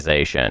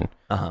goblinization,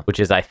 which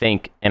is I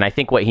think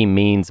what he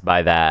means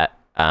by that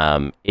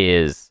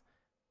is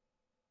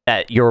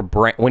that your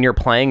brain, when you're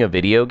playing a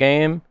video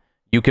game,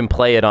 you can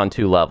play it on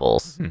two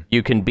levels. Mm-hmm.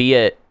 You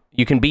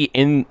can be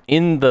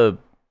in the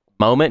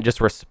moment, just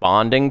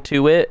responding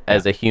to it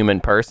as a human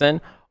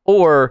person,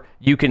 or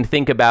you can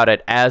think about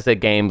it as a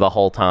game the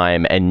whole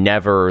time and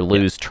never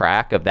lose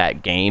track of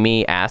that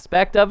gamey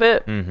aspect of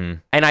it. Mm-hmm.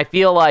 And I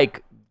feel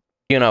like,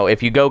 you know,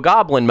 if you go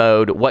goblin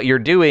mode, what you're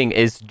doing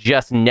is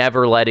just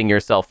never letting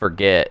yourself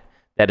forget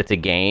that it's a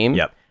game.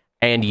 Yep.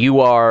 And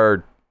you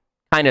are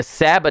kind of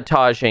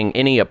sabotaging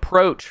any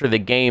approach for the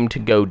game to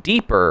go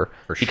deeper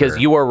because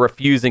you are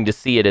refusing to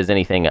see it as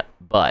anything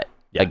but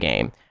a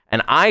game.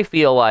 And I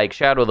feel like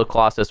Shadow of the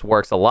Colossus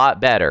works a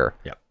lot better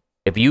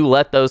if you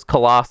let those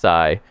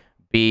colossi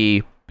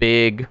be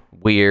big,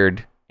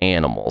 weird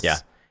animals. Yeah.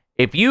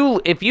 If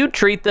you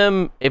treat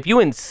them, if you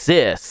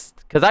insist,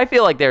 because I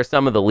feel like they're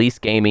some of the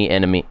least gamey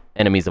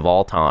enemies of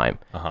all time.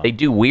 They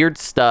do weird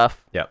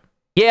stuff. Yep.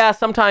 Yeah,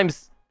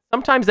 sometimes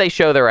they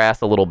show their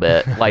ass a little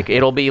bit. Like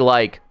it'll be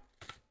like,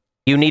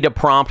 you need to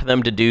prompt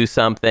them to do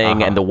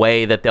something, and the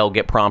way that they'll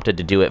get prompted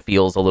to do it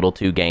feels a little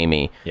too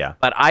gamey. Yeah.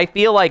 But I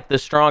feel like the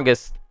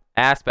strongest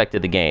aspect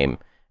of the game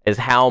is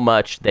how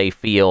much they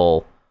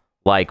feel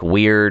like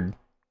weird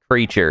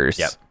creatures.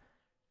 Yep.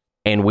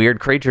 And weird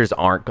creatures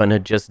aren't going to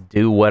just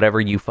do whatever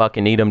you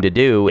fucking need them to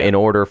do in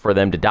order for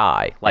them to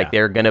die. Like,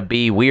 they're going to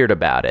be weird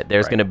about it.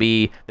 There's going to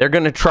be... They're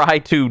going to try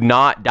to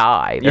not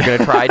die. They're going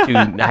to try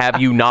to have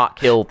you not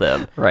kill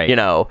them. Right. You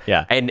know?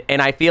 Yeah. And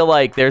I feel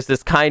like there's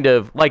this kind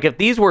of... Like, if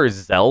these were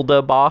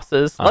Zelda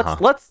bosses...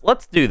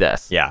 Let's do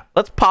this. Yeah.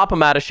 Let's pop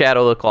them out of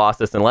Shadow of the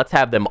Colossus and let's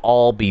have them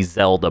all be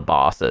Zelda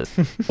bosses.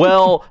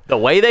 Well, the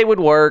way they would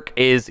work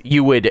is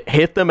you would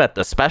hit them at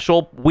the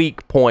special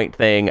weak point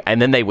thing,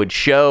 and then they would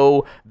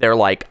show their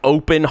like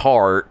open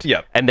heart,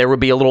 and there would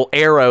be a little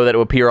arrow that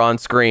would appear on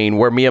screen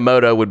where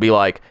Miyamoto would be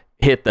like,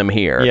 hit them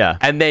here,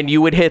 and then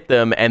you would hit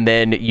them, and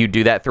then you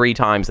do that 3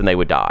 times and they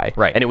would die,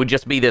 right? And it would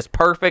just be this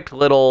perfect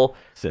little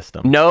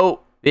system.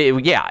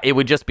 It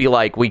would just be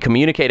like, we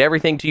communicate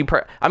everything to you.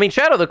 I mean,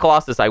 Shadow of the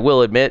Colossus, I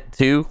will admit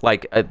too,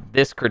 like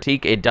this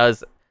critique, it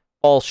does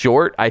fall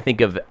short, I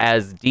think, of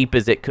as deep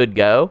as it could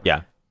go.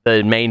 Yeah,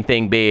 the main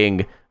thing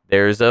being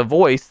there's a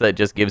voice that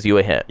just gives you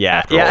a hit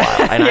after a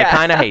while. And I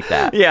kind of hate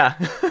that. Yeah.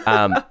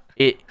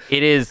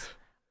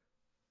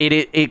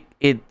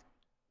 it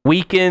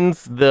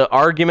weakens the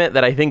argument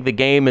that I think the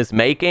game is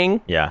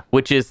making. Yeah.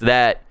 Which is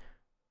that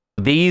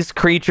these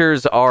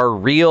creatures are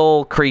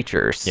real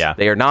creatures. Yeah.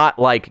 They are not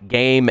like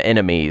game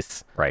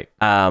enemies. Right.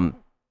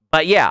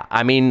 But yeah,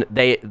 I mean,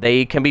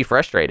 they can be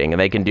frustrating, and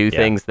they can do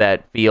things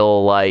that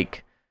feel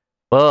like,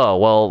 oh,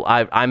 well,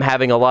 I'm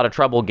having a lot of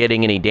trouble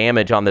getting any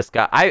damage on this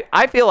guy.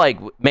 I feel like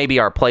maybe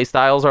our play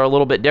styles are a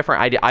little bit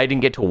different. I didn't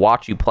get to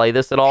watch you play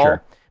this at all.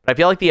 Sure. But I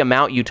feel like the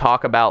amount you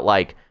talk about,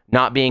 like,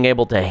 not being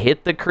able to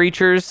hit the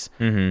creatures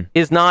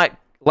is not,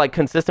 like,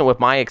 consistent with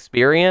my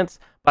experience.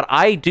 But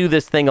I do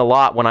this thing a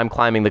lot when I'm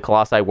climbing the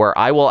Colossi where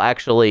I will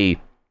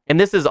actually... And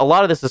a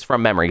lot of this is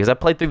from memory, because I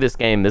played through this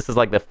game. This is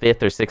like the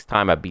 5th or 6th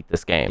time I beat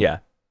this game. Yeah.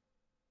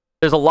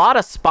 There's a lot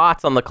of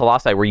spots on the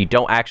Colossi where you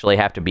don't actually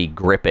have to be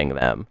gripping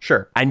them.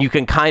 Sure. And you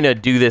can kind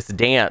of do this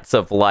dance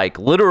of like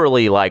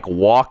literally like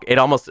walk.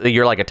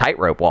 You're like a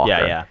tightrope walker.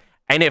 Yeah.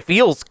 And it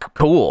feels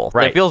cool.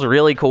 Right. It feels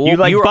really cool. You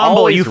like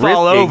bumble, you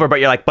fall risking. over, but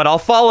you're like, but I'll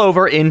fall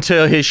over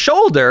into his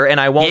shoulder and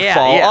I won't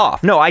fall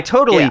off. No, I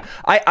totally,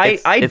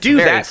 I do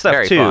that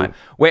stuff too. Fun.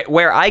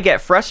 Where I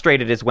get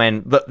frustrated is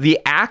when the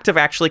act of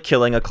actually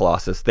killing a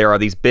Colossus, there are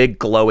these big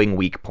glowing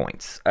weak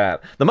points. The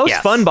most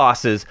fun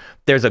bosses,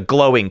 there's a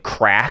glowing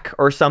crack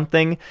or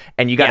something,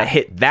 and you got to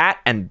hit that,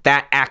 and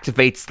that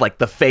activates like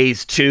the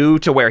phase 2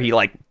 to where he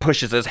like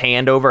pushes his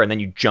hand over, and then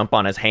you jump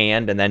on his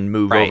hand and then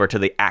move over to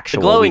the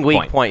actual glowing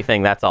weak point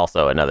thing. That's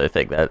also another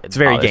thing that it's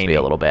very gamey me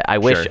a little bit. I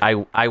wish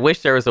I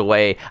wish there was a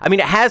way. I mean,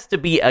 it has to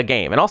be a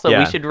game, and also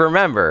we should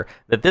remember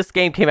that this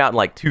game came out in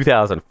like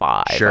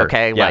 2005. Sure.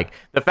 Okay, like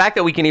the fact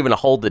that we can even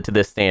hold it to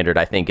this standard,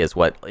 I think, is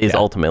what is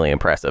ultimately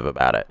impressive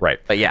about it. Right.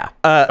 But yeah.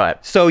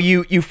 So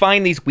you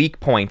find these weak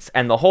points,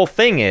 and the whole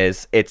thing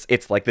is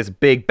it's like this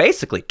big,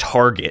 basically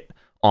target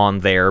on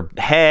their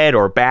head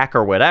or back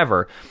or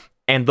whatever,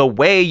 and the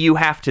way you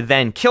have to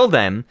then kill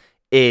them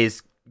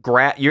is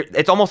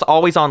it's almost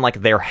always on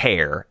like their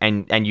hair,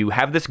 and you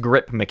have this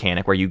grip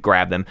mechanic where you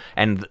grab them,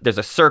 and there's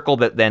a circle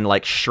that then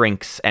like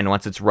shrinks, and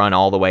once it's run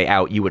all the way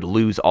out, you would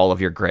lose all of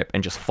your grip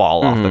and just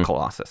fall off the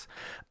Colossus.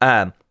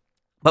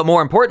 But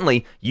more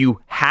importantly, you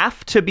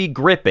have to be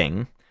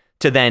gripping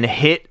to then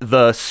hit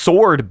the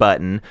sword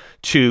button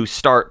to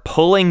start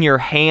pulling your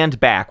hand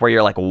back, where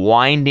you're like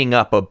winding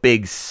up a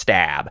big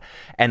stab.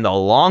 And the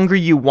longer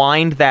you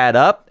wind that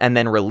up and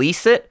then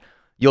release it,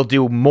 you'll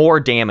do more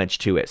damage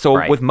to it.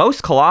 So with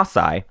most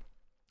Colossi,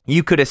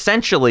 you could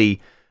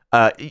essentially,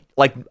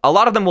 like a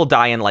lot of them will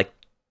die in like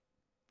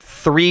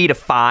 3 to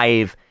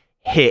 5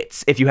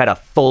 hits if you had a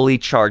fully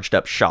charged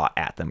up shot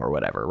at them or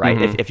whatever, right?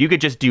 If you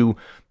could just do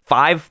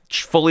 5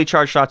 fully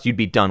charged shots, you'd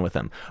be done with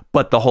them.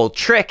 But the whole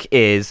trick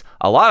is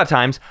a lot of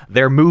times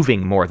they're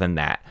moving more than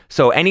that.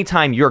 So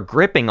anytime you're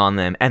gripping on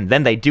them and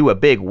then they do a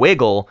big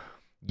wiggle,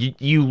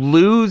 you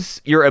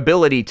lose your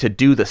ability to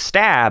do the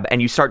stab,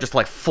 and you start just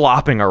like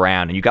flopping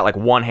around, and you got like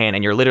one hand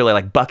and you're literally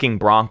like bucking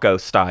bronco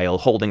style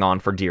holding on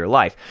for dear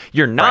life.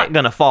 You're not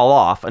going to fall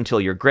off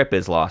until your grip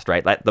is lost,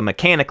 right? Like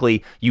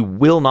mechanically, you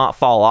will not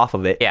fall off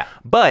of it. Yeah.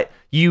 But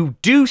you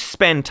do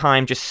spend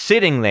time just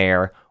sitting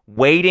there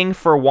waiting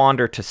for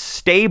Wander to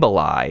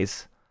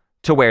stabilize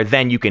to where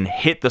then you can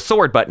hit the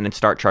sword button and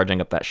start charging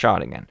up that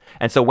shot again.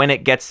 And so when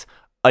it gets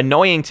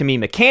annoying to me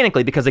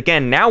mechanically, because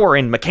again, now we're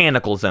in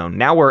mechanical zone.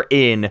 Now we're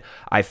in,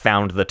 I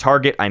found the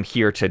target, I'm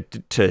here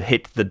to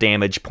hit the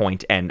damage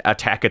point and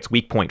attack its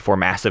weak point for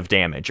massive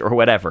damage or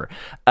whatever.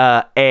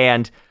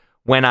 And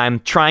when I'm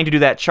trying to do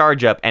that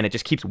charge up and it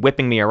just keeps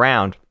whipping me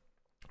around,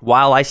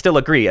 while I still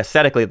agree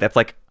aesthetically that's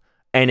like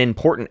an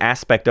important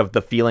aspect of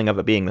the feeling of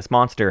it being this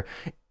monster,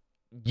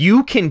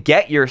 you can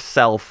get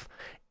yourself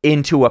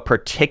into a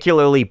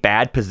particularly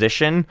bad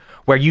position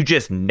where you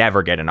just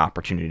never get an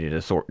opportunity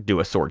to do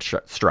a sword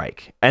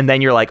strike. And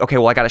then you're like, okay,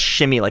 well, I got to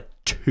shimmy like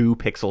 2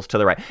 pixels to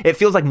the right. It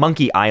feels like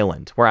Monkey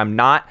Island, where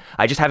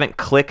I just haven't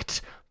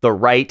clicked the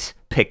right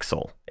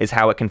pixel, is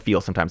how it can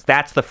feel sometimes.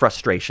 That's the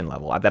frustration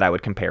level that I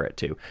would compare it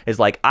to. Is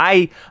like,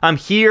 I'm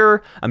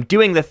here, I'm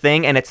doing the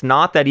thing, and it's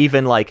not that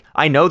even like,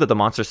 I know that the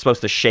monster's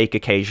supposed to shake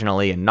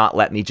occasionally and not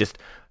let me just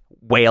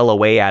wail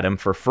away at him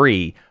for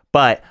free,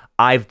 but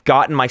I've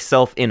gotten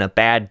myself in a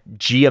bad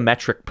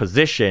geometric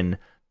position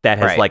that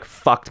has like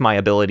fucked my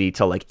ability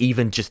to like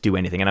even just do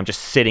anything, and I'm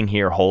just sitting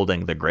here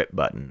holding the grip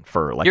button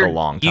for like a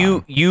long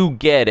time. You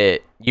get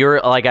it.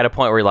 You're like at a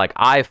point where you're like,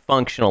 I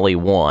functionally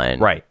won.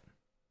 Right.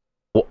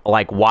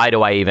 Like, why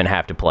do I even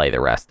have to play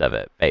the rest of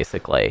it,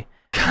 basically?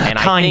 And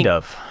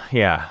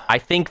yeah. I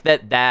think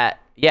that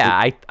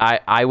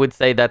I would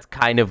say that's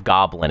kind of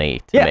goblin-y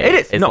to me. It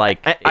is. It's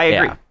like I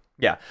agree.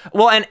 Yeah.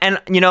 Well,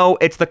 and you know,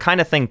 it's the kind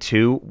of thing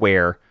too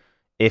where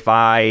if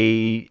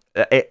I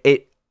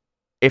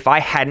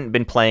hadn't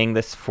been playing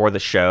this for the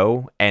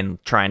show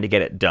and trying to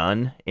get it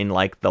done in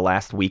like the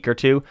last week or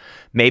two,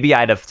 maybe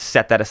I'd have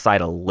set that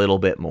aside a little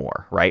bit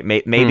more, right?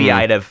 Maybe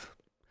I'd have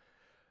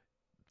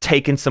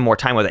taken some more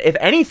time with it. If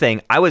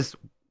anything, I was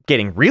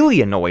getting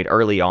really annoyed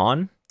early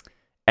on,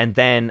 and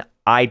then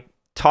I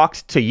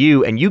talked to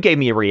you and you gave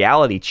me a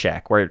reality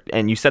check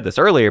and you said this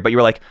earlier, but you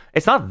were like,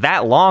 it's not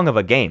that long of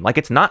a game. Like,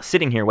 it's not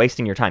sitting here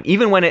wasting your time.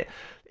 Even when it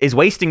is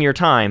wasting your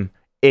time,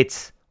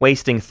 it's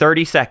wasting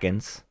 30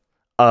 seconds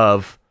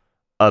of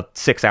a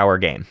 6-hour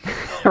game,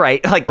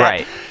 right? Like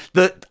that,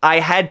 right. I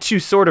had to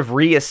sort of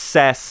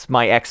reassess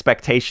my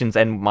expectations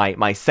and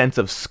my sense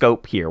of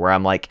scope here, where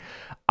I'm like,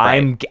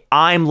 right.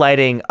 I'm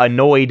letting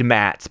annoyed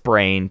Matt's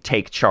brain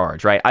take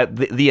charge, right?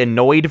 The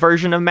annoyed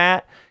version of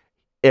Matt,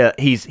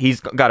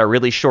 he's got a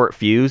really short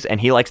fuse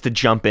and he likes to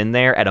jump in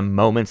there at a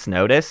moment's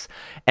notice,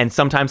 and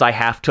sometimes I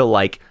have to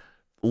like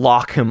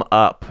lock him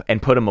up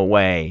and put him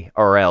away,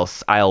 or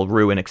else I'll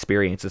ruin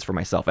experiences for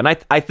myself. And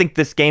I think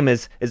this game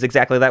is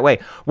exactly that way.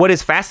 What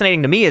is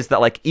fascinating to me is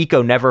that like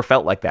Eco never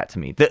felt like that to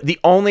me. The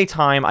only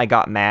time I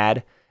got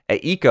mad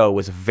at Eco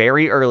was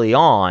very early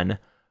on.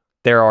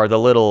 There's the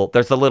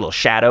little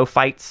shadow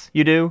fights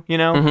you do, you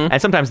know? Mm-hmm.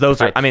 And sometimes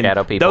those are, I mean,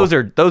 those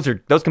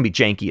can be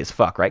janky as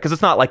fuck, right? Because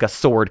it's not like a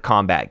sword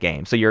combat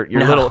game. So your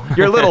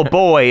little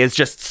boy is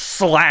just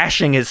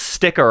slashing his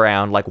stick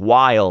around like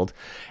wild.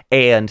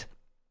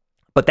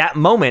 But that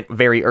moment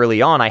very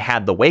early on, I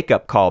had the wake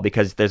up call,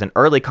 because there's an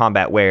early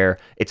combat where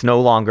it's no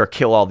longer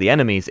kill all the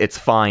enemies. It's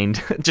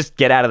find, just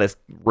get out of this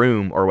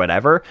room or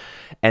whatever.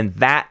 And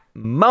that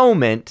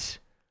moment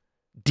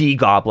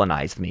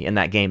de-goblinized me in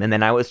that game, and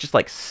then I was just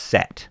like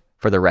set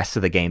for the rest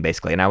of the game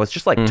basically, and I was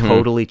just like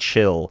totally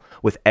chill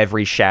with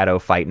every shadow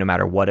fight no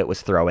matter what it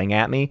was throwing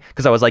at me,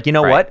 because I was like, you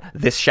know what,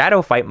 this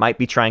shadow fight might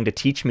be trying to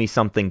teach me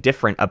something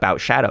different about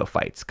shadow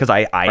fights, because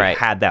I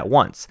had that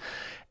once.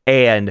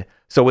 And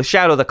so with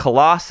Shadow of the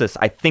Colossus,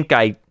 I think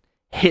I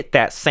hit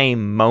that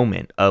same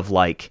moment of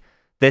like,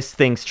 this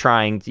thing's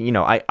trying to,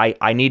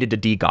 I needed to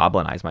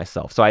de-goblinize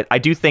myself. So I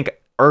do think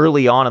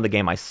early on in the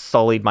game, I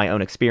sullied my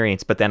own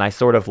experience, but then I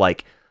sort of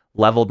like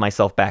leveled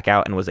myself back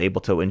out and was able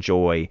to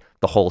enjoy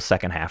the whole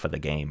second half of the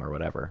game or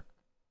whatever.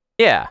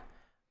 Yeah.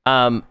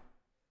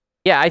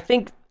 I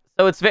think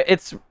so.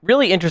 It's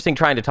really interesting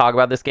trying to talk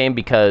about this game,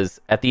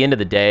 because at the end of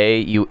the day,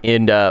 you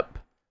end up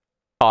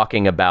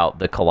talking about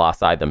the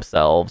Colossi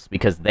themselves,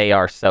 because they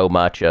are so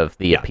much of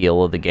the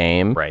appeal of the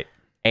game. Right.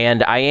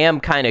 And I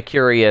am kind of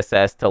curious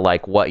as to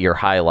like what your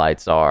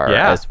highlights are,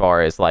 as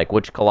far as like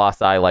which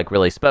Colossi like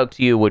really spoke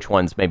to you, which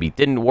ones maybe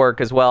didn't work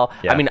as well.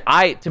 Yeah. I mean,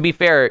 to be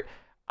fair,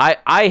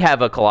 I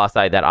have a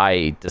Colossi that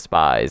I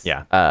despise.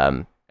 Yeah.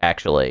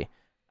 Actually,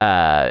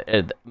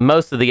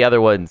 most of the other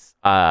ones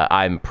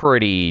I'm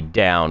pretty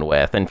down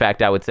with. In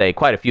fact, I would say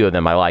quite a few of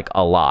them I like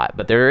a lot,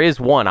 but there is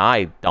one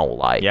I don't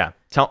like. Yeah.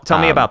 Tell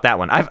me about that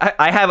one. I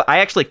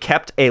actually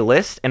kept a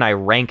list and I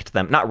ranked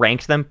them, not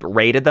ranked them, but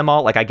rated them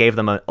all. Like I gave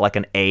them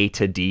an A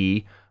to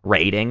D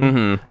rating.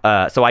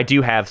 Mm-hmm. So I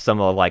do have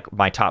some of like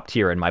my top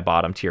tier and my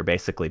bottom tier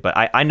basically. But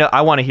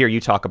I want to hear you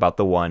talk about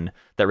the one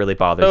that really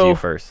bothers you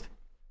first.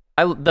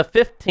 The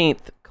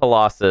 15th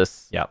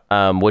Colossus,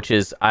 which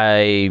is,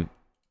 I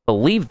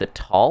believe, the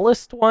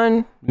tallest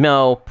one.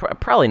 No,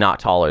 probably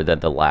not taller than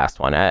the last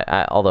one,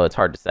 although it's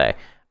hard to say.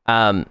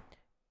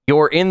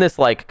 You're in this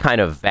like kind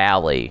of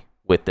valley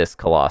with this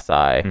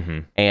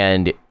Colossi,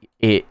 and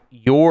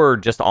you're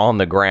just on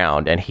the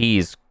ground, and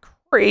he's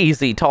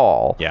crazy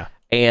tall. Yeah.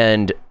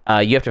 And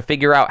you have to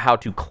figure out how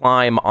to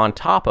climb on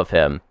top of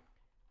him.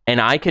 And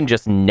I can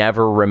just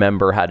never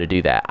remember how to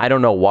do that. I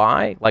don't know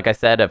why. Like I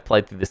said, I've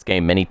played through this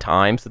game many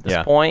times at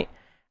this point,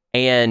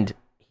 and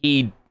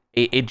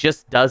it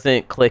just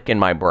doesn't click in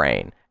my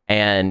brain.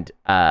 And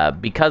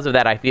because of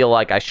that, I feel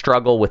like I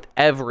struggle with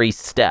every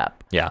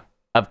step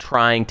of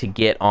trying to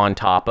get on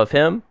top of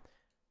him,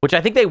 which I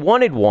think they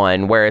wanted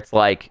one where it's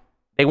like,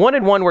 they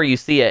wanted one where you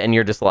see it and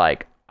you're just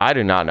like, I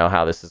do not know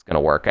how this is going to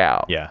work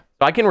out. Yeah.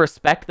 So I can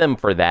respect them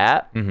for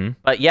that. Mm-hmm.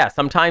 But yeah,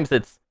 sometimes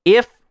it's,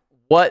 if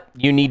what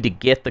you need to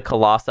get the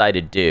Colossi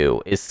to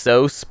do is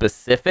so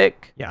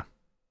specific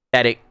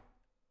that it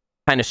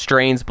kind of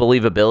strains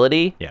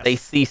believability, they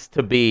cease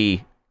to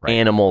be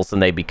animals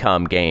and they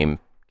become game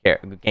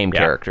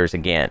characters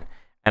again.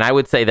 And I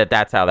would say that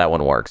that's how that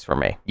one works for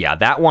me. Yeah,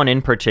 that one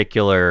in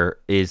particular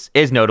is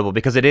notable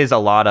because it is a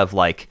lot of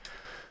like,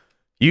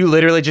 you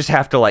literally just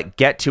have to like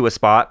get to a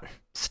spot,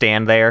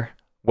 stand there,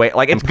 wait.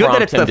 Like it's good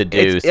that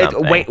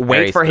it's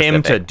wait for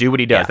him to do what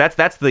he does.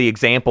 That's the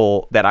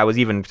example that I was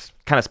even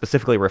kind of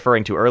specifically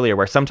referring to earlier,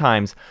 where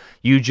sometimes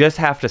you just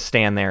have to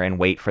stand there and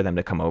wait for them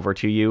to come over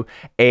to you.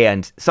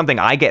 And something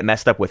I get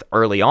messed up with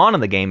early on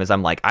in the game is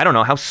I'm like, I don't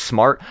know how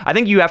smart. I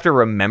think you have to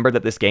remember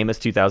that this game is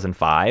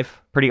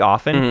 2005 pretty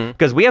often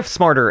because we have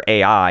smarter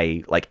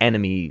AI like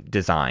enemy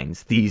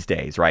designs these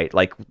days, right?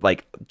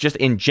 Like just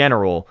in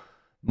general,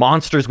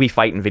 monsters we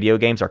fight in video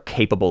games are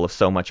capable of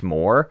so much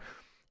more.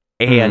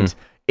 And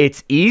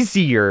it's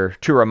easier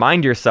to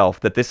remind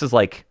yourself that this is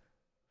like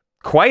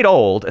quite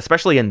old,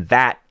 especially in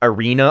that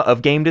arena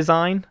of game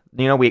design.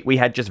 You know, we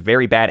had just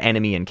very bad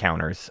enemy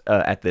encounters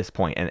at this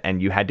point,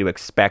 and you had to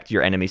expect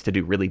your enemies to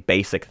do really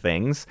basic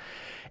things.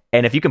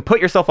 And if you can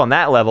put yourself on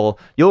that level,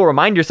 you'll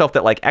remind yourself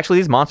that like, actually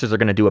these monsters are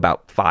going to do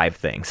about 5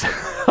 things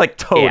like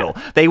total.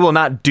 They will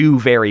not do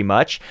very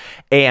much.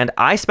 And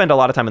I spend a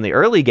lot of time in the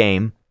early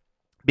game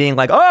being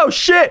like, oh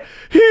shit,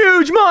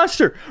 huge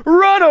monster,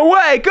 run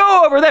away,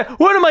 go over there,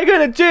 what am I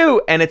gonna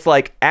do? And it's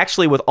like,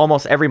 actually with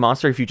almost every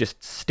monster, if you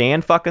just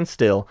stand fucking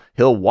still,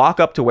 he'll walk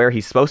up to where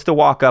he's supposed to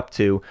walk up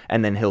to,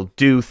 and then he'll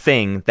do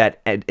thing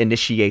that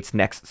initiates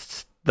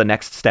the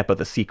next step of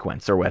the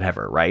sequence or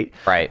whatever, right?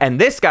 Right. And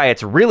this guy,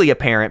 it's really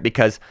apparent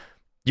because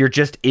you're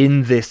just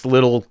in this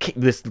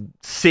this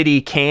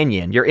city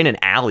canyon. You're in an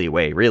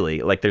alleyway,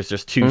 really. Like there's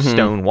just two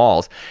stone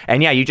walls.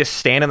 And yeah, you just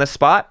stand in the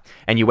spot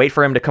and you wait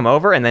for him to come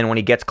over. And then when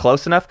he gets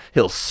close enough,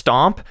 he'll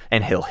stomp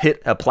and he'll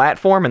hit a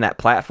platform, and that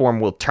platform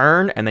will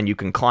turn, and then you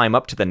can climb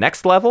up to the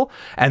next level.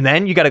 And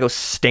then you got to go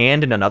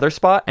stand in another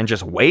spot and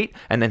just wait.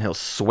 And then he'll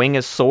swing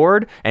his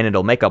sword and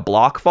it'll make a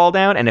block fall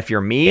down. And if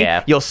you're me,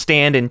 you'll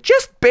stand in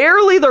just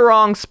barely the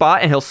wrong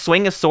spot and he'll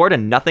swing his sword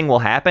and nothing will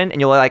happen. And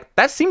you're like,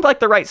 that seemed like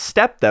the right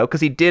step though,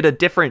 because he did a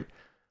different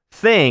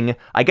thing.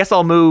 I guess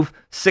I'll move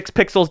 6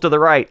 pixels to the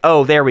right.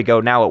 Oh, there we go.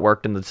 Now it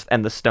worked, and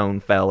the stone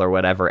fell or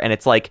whatever. And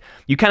it's like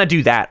you kind of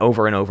do that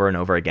over and over and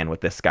over again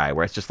with this guy,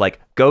 where it's just like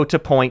go to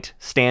point,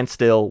 stand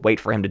still, wait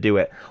for him to do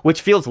it,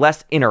 which feels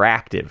less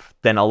interactive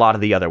than a lot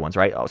of the other ones,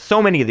 right? Oh,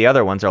 so many of the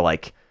other ones are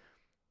like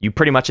you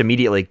pretty much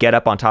immediately get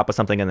up on top of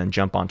something and then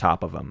jump on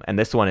top of them. And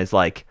this one is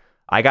like,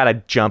 I gotta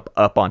jump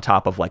up on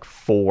top of like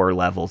 4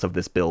 levels of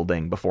this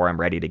building before I'm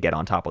ready to get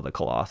on top of the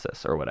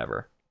Colossus or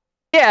whatever.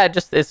 Yeah,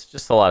 it's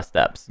just a lot of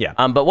steps. Yeah.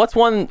 But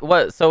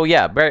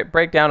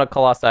break down a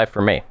Colossi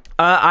for me.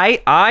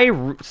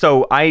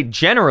 I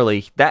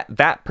generally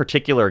that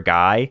particular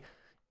guy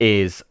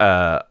is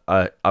a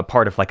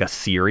part of like a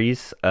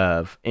series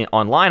of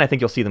online. I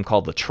think you'll see them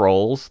called the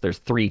Trolls. There's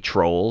 3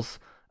 Trolls.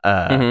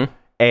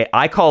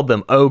 I called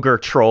them Ogre,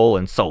 Troll,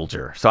 and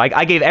Soldier. So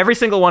I gave every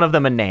single one of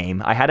them a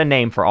name. I had a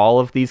name for all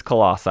of these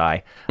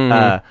Colossi.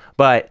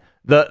 But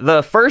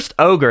the first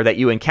ogre that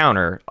you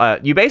encounter,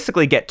 you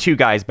basically get 2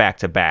 guys back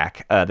to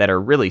back that are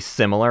really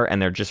similar,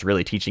 and they're just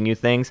really teaching you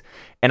things.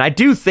 And I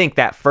do think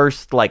that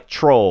first like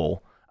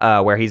troll,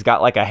 where he's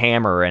got like a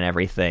hammer and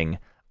everything,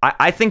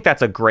 I think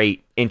that's a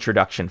great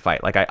introduction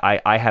fight. Like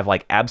I have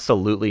like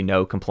absolutely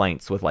no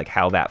complaints with like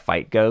how that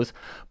fight goes.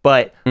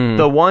 But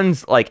the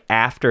ones like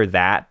after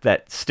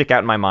that stick out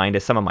in my mind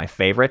as some of my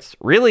favorites,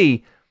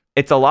 really,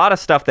 it's a lot of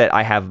stuff that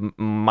I have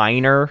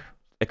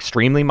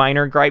extremely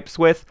minor gripes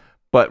with.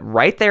 But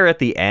right there at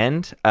the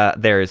end,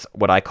 there's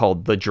what I call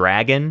the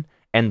dragon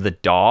and the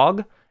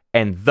dog.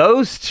 And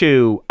those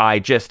 2 I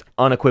just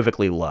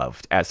unequivocally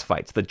loved as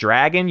fights. The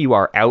dragon, you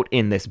are out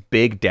in this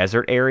big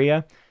desert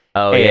area.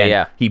 Oh,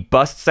 yeah. He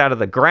busts out of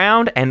the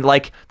ground. And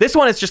like, this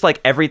one is just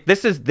like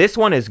this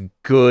one is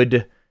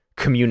good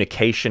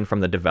communication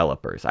from the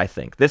developers, I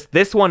think.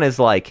 This one is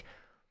like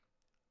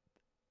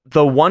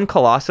the one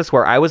Colossus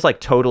where I was like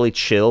totally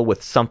chill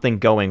with something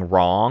going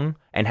wrong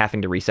and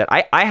having to reset.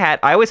 I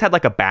always had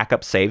like a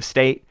backup save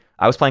state.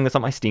 I was playing this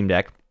on my Steam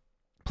Deck,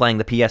 playing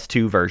the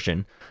PS2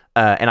 version.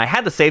 And I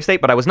had the save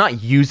state, but I was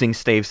not using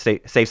save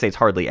states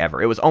hardly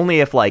ever. It was only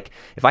if I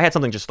had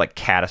something just like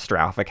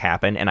catastrophic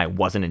happen and I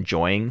wasn't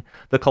enjoying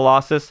the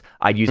Colossus,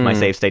 I'd use my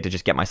save state to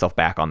just get myself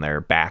back on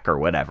their back or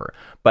whatever.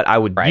 But I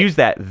would use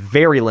that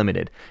very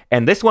limited.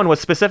 And this one was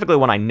specifically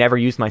one I never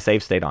used my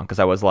save state on, because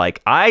I was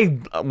like,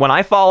 when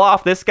I fall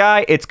off this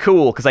guy, it's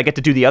cool because I get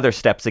to do the other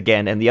steps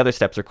again, and the other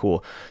steps are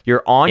cool.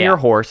 You're on your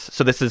horse.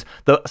 So this is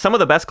some of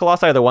the best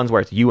Colossi are the ones where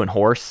it's you and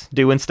horse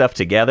doing stuff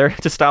together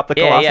to stop the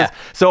Colossus. Yeah.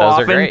 So Those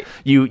often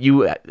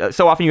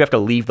so often you have to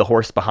leave the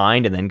horse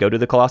behind and then go to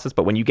the Colossus,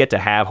 but when you get to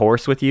have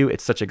horse with you,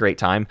 it's such a great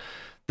time.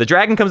 The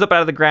dragon comes up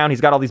out of the ground. He's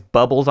got all these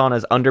bubbles on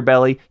his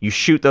underbelly. You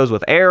shoot those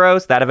with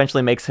arrows. That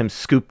eventually makes him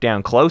scoop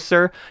down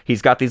closer.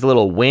 He's got these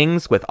little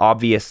wings with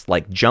obvious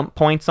like jump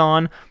points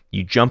on.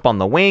 You jump on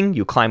the wing,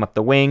 you climb up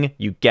the wing,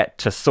 you get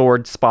to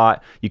sword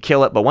spot, you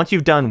kill it. But once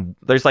you've done,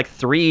 there's like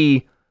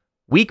 3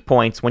 weak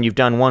points. When you've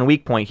done 1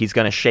 weak point, he's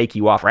going to shake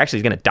you off, or actually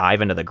he's going to dive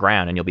into the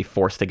ground and you'll be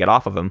forced to get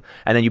off of him.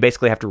 And then you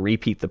basically have to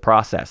repeat the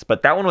process.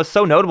 But that one was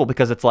so notable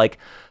because it's like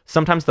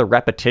sometimes the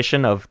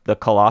repetition of the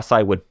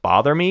Colossi would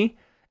bother me.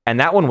 And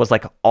that one was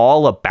like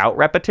all about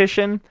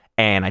repetition.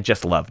 And I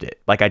just loved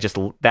it. Like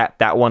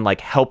that one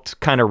like helped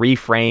kind of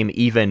reframe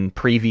even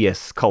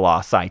previous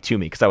Colossi to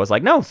me. Cause I was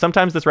like, no,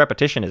 sometimes this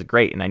repetition is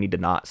great. And I need to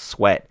not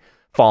sweat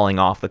falling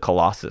off the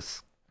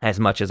Colossus as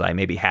much as I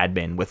maybe had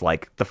been with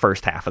like the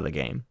first half of the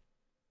game.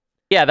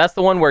 Yeah, that's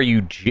the one where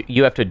you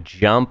have to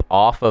jump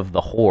off of the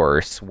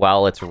horse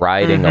while it's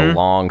riding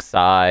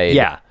alongside.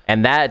 Yeah.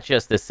 And that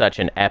just is such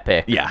an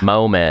epic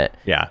moment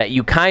that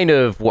you kind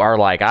of are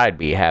like, I'd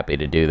be happy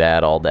to do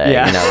that all day.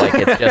 Yeah. You know,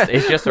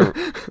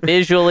 like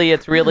visually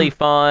it's really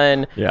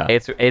fun. Yeah.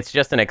 It's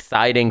just an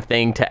exciting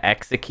thing to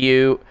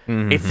execute.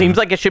 It seems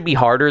like it should be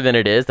harder than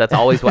it is. That's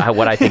always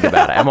what I think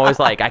about it. I'm always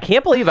like, I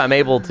can't believe I'm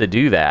able to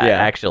do that,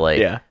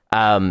 actually. Yeah.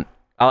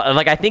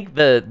 I think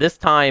this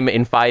time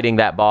in fighting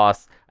that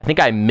boss, I think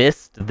I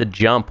missed the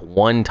jump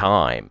one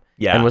time.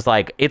 Yeah. And was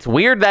like, it's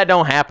weird that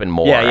don't happen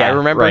more. Yeah, I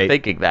remember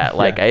thinking that.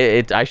 Like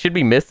I should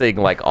be missing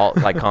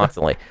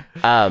constantly.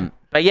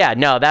 But yeah,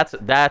 no,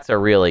 that's a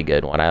really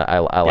good one. I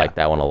like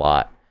that one a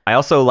lot. I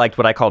also liked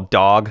what I call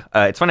dog.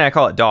 It's funny I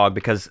call it dog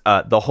because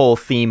the whole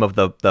theme of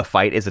the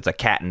fight is it's a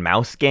cat and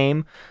mouse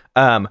game.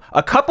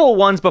 A couple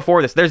ones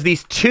before this, there's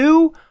these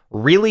two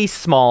really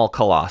small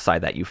colossi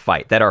that you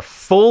fight that are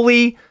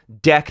fully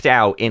decked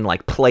out in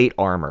like plate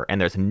armor, and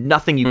there's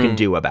nothing you can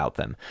do about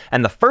them.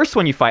 And the first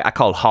one you fight, I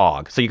called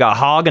Hog. So you got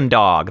Hog and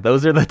Dog.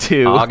 Those are the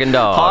two. Hog and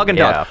Dog. Hog and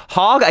Dog.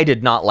 Hog, I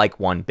did not like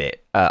one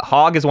bit.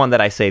 Hog is one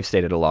that I save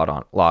stated a lot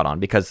on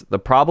because the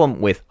problem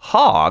with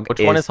Hog.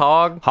 Which one is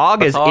Hog?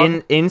 Hog is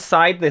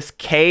inside this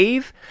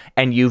cave,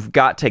 and you've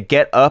got to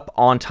get up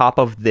on top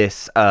of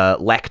this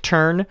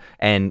lectern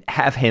and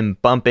have him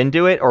bump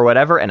into it or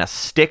whatever, and a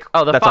stick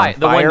that's on fire.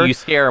 The one you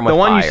scare him with fire. The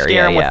one you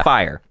scare him with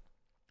fire.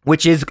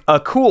 Which is a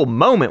cool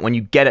moment when you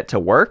get it to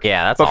work.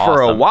 Yeah, that's awesome. But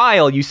for a awesome.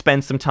 while, you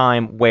spend some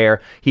time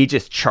where he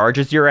just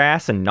charges your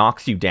ass and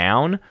knocks you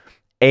down.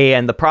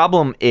 And the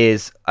problem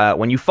is,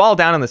 when you fall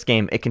down in this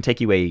game, it can take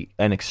you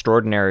an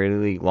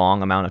extraordinarily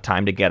long amount of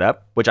time to get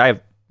up, which I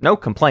have no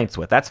complaints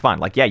with. That's fine.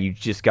 Like, yeah, you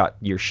just got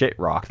your shit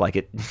rocked. Like,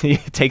 it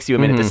takes you a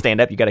minute to stand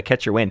up. You got to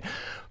catch your wind.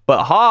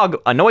 But Hog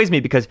annoys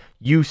me because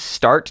you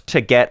start to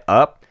get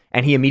up,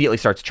 and he immediately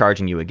starts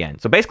charging you again.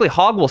 So basically,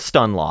 Hog will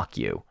stun lock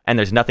you, and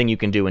there's nothing you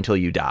can do until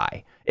you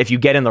die. If you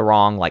get in the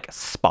wrong, like,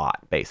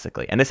 spot,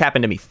 basically. And this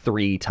happened to me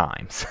 3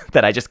 times,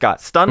 that I just got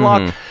stun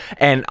locked.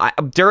 And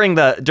during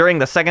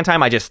the second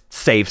time, I just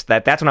saved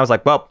that. That's when I was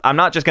like, well, I'm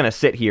not just going to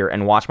sit here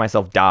and watch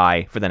myself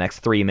die for the next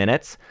 3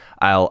 minutes.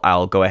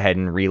 I'll go ahead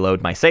and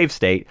reload my save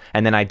state.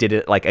 And then I did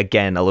it, like,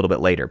 again a little bit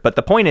later. But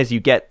the point is, you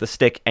get the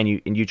stick, and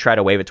you try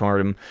to wave it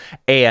toward him,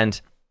 and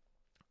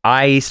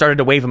I started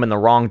to wave him in the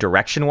wrong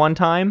direction one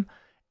time,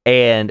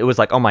 and it was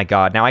like, oh my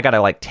god, now I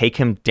gotta like take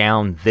him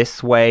down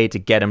this way to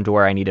get him to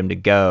where I need him to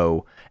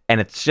go,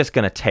 and it's just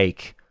gonna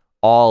take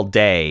all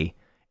day.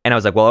 And I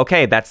was like, well,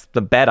 okay, that's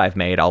the bet I've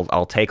made.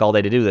 I'll take all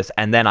day to do this.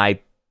 And then I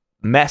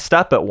messed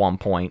up at one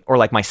point, or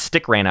like my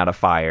stick ran out of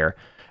fire,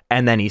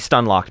 and then he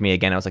stun locked me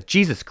again. I was like,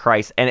 Jesus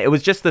Christ. And it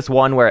was just this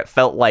one where it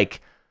felt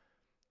like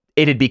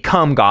it had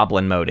become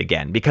goblin mode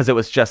again, because it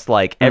was just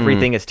like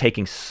everything is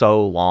taking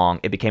so long.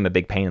 It became a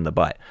big pain in the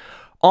butt.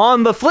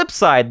 On the flip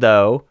side,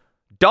 though,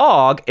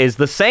 Dog is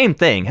the same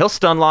thing. He'll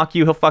stun lock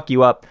you, he'll fuck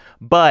you up,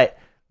 but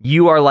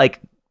you are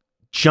like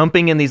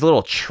jumping in these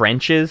little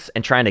trenches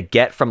and trying to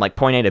get from like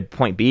point A to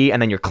point B,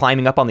 and then you're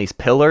climbing up on these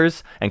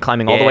pillars and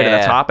climbing all the way to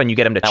the top, and you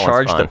get him to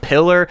charge the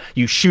pillar.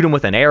 You shoot him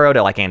with an arrow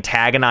to like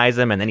antagonize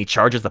him, and then he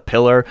charges the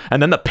pillar,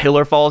 and then the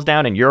pillar falls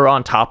down and you're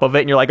on top of it,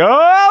 and you're like,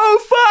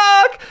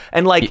 oh fuck,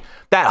 and like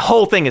that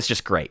whole thing is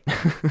just great.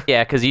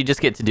 Yeah, because you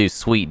just get to do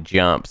sweet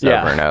jumps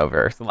over and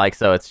over.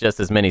 So it's just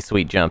as many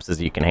sweet jumps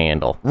as you can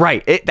handle.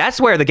 Right.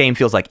 That's where the game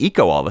feels like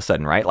Eco all of a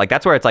sudden, right? Like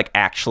that's where it's like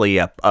actually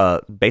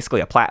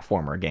basically a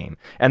platformer game.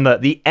 And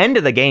the end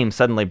of the game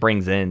suddenly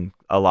brings in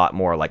a lot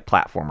more like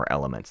platformer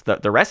elements.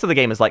 The rest of the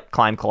game is like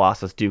climb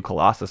Colossus, do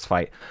Colossus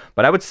fight.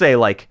 But I would say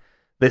like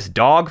this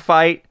dog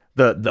fight,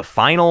 the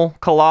final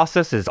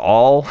Colossus is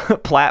all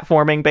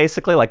platforming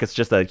basically. Like it's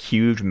just a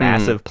huge,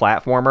 massive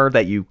platformer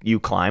that you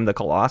climb the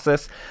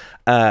Colossus.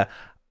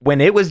 When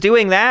it was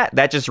doing that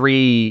just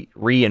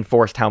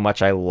reinforced how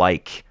much I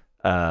like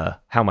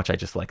how much I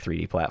just like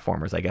 3D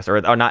platformers, I guess,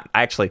 or not.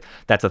 Actually,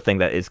 that's a thing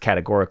that is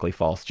categorically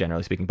false,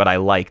 generally speaking. But I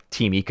like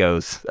Team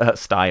Eco's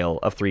style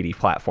of 3D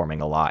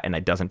platforming a lot, and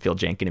it doesn't feel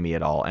janky to me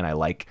at all. And I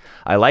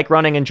like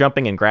running and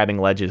jumping and grabbing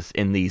ledges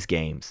in these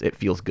games. It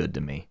feels good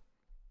to me.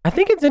 I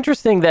think it's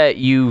interesting that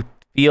you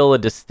feel a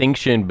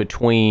distinction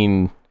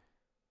between,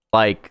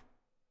 like,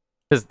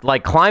 because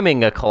like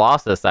climbing a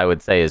Colossus, I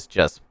would say is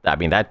just, I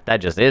mean, that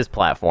just is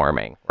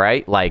platforming,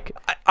 right? Like,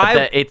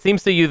 it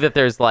seems to you that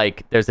there's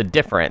a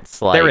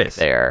difference, like, there is.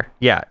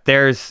 Yeah,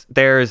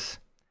 there's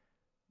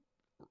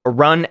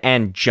run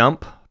and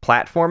jump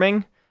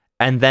platforming,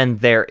 and then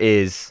there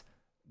is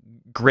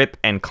grip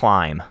and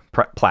climb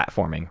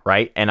platforming,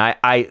 right? And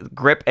I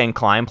grip and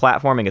climb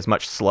platforming is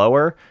much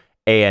slower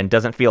and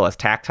doesn't feel as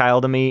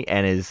tactile to me,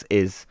 and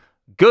is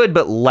good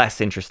but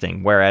less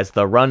interesting, whereas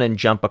the run and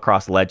jump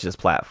across ledges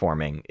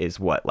platforming is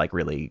what like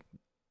really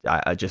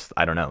I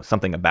don't know,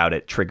 something about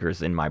it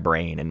triggers in my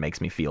brain and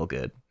makes me feel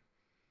good.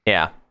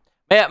 Yeah,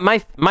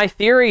 my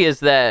theory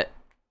is that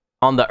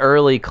on the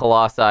early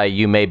Colossi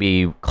you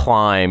maybe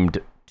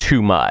climbed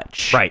too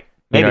much, right?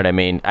 Maybe. You know what I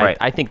mean? Right.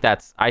 I think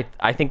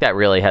I think that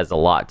really has a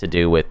lot to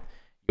do with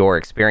your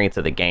experience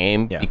of the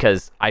game,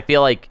 because I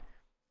feel like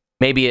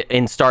maybe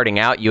in starting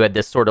out, you had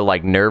this sort of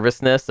like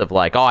nervousness of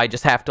like, oh, I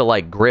just have to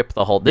like grip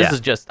the whole. This is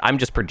just, I'm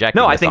just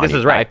projecting. No, I think this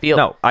is right.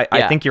 I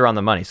I think you're on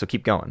the money. So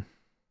keep going.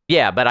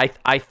 Yeah, but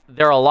I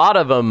there are a lot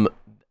of them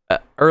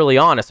early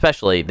on,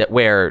 especially that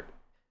where it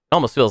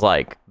almost feels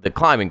like the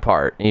climbing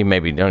part. You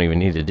maybe don't even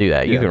need to do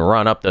that. You can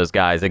run up those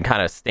guys and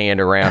kind of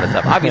stand around and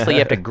stuff. Obviously, you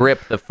have to grip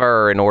the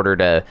fur in order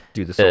to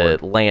do the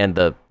sword. To land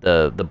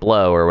the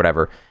blow or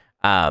whatever.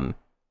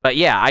 But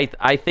yeah,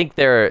 I think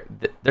there's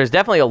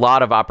definitely a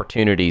lot of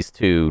opportunities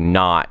to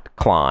not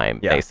climb,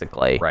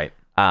 basically. Right.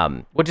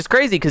 Which is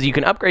crazy because you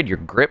can upgrade your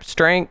grip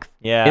strength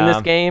Yeah. in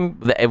this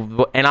game,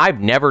 and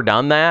I've never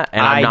done that,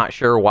 and I'm not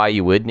sure why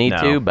you would need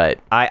to, but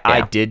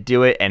I did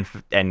do it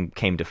and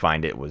came to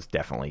find it was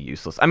definitely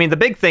useless. I mean, the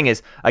big thing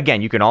is,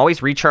 again, you can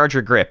always recharge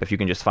your grip if you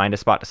can just find a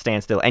spot to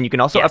stand still, and you can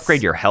also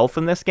upgrade your health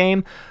in this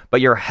game,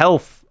 but your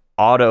health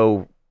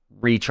auto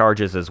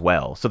recharges as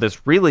well. So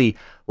there's really,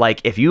 like,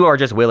 if you are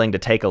just willing to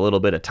take a little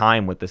bit of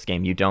time with this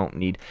game, you don't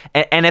need,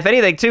 and if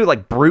anything too,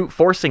 like, brute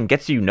forcing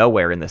gets you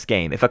nowhere in this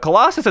game. If a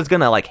Colossus is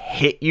gonna like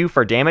hit you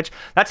for damage,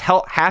 that's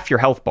half your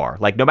health bar.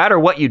 Like, no matter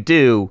what you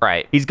do,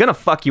 right, he's gonna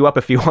fuck you up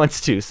if he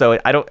wants to. So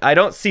I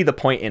don't see the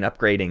point in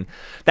upgrading.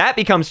 That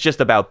becomes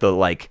just about the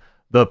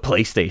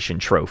PlayStation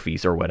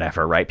trophies or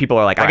whatever, right? People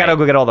are like, I gotta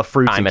go get all the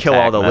fruits and kill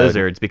all the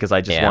lizards because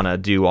I just want to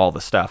do all the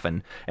stuff.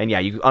 And yeah,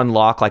 you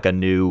unlock like a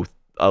new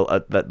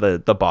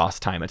the boss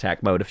time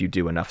attack mode if you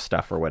do enough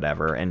stuff or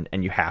whatever, and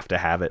you have to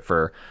have it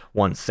for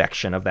one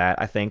section of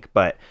that, I think.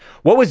 But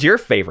what was your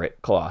favorite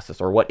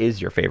Colossus, or what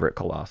is your favorite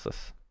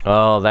Colossus?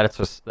 Oh,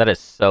 that is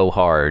so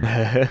hard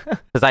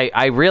because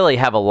I really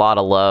have a lot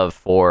of love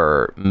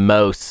for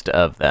most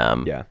of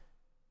them. Yeah.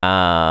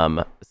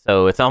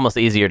 So it's almost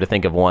easier to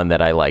think of one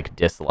that I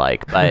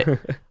dislike, but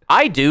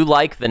I do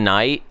like the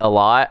Knight a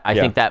lot. I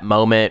think that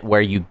moment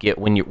where you get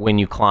when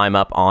you climb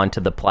up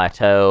onto the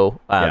plateau,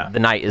 the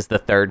Knight is the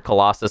third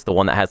Colossus, the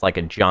one that has like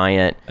a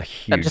giant,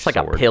 just like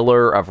sword. A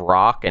pillar of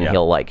rock, and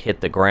he'll like hit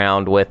the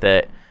ground with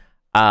it.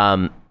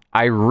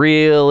 I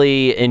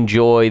really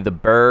enjoy the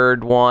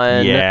bird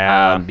one,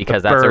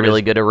 because that's a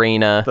really good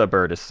arena. The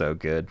bird is so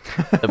good.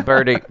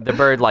 the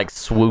bird like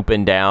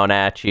swooping down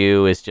at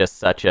you is just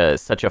such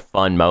a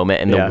fun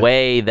moment, and the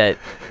way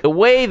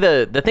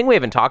the thing we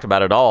haven't talked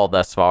about at all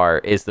thus far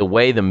is the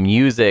way the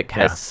music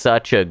has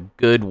such a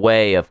good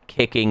way of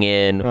kicking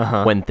in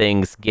when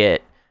things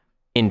get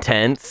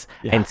intense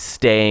and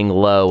staying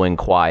low and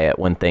quiet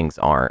when things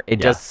aren't.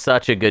 It does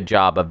such a good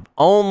job of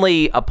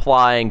only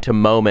applying to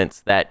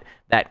moments that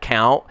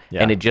count,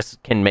 and it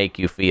just can make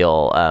you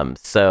feel I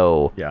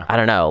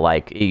don't know,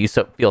 like you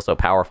feel so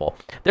powerful.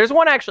 There's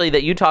one actually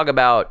that you talk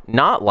about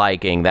not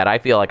liking that I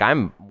feel like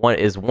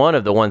one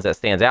of the ones that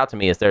stands out to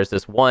me. Is there's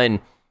this one,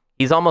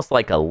 he's almost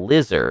like a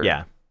lizard,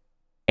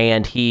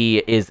 and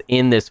he is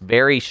in this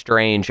very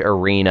strange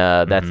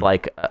arena that's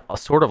like a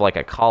sort of like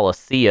a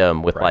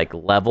Colosseum with like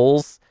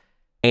levels,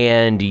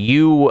 and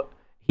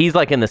he's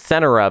like in the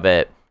center of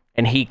it,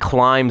 and he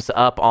climbs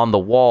up on the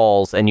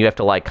walls, and you have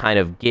to like kind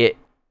of get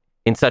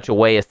in such a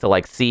way as to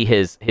like see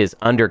his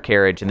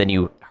undercarriage, and then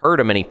you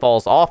hurt him and he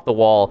falls off the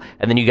wall,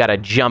 and then you got to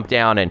jump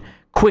down and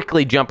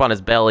quickly jump on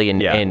his belly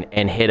and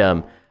hit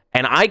him.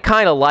 And I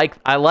kind of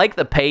like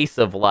the pace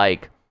of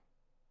like,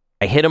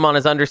 I hit him on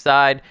his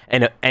underside,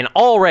 and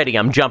already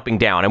I'm jumping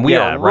down, and we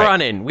are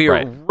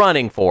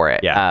running for it.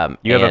 Yeah,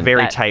 you have a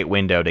very tight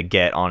window to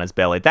get on his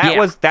belly.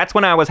 That's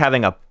when I was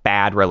having a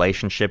bad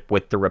relationship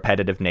with the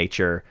repetitive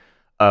nature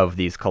of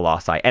these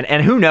Colossi.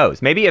 And who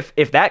knows, maybe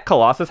if that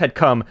Colossus had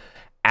come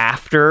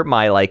after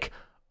my like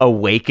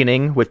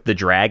awakening with the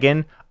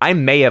dragon, I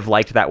may have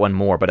liked that one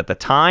more. But at the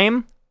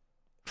time,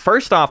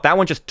 first off, that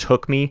one just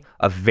took me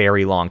a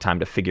very long time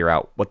to figure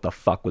out what the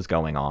fuck was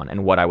going on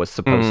and what I was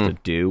supposed to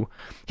do.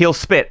 He'll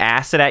spit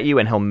acid at you,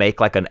 and he'll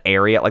make like an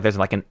area, like there's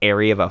like an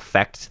area of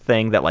effect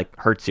thing that like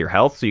hurts your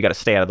health, so you got to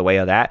stay out of the way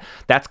of that.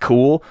 That's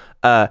cool.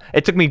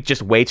 It took me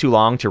just way too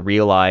long to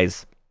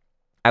realize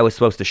I was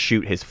supposed to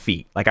shoot his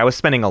feet. Like, I was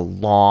spending a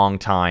long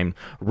time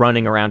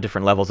running around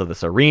different levels of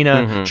this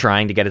arena,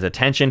 trying to get his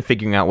attention,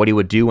 figuring out what he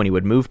would do when he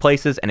would move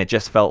places, and it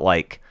just felt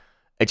like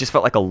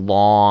a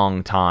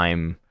long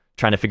time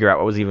trying to figure out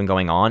what was even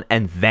going on.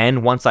 And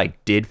then once I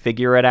did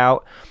figure it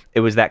out,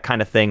 it was that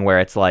kind of thing where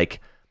it's like,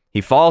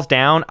 he falls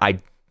down, I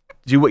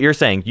do what you're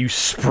saying, you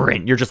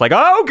sprint. You're just like,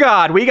 oh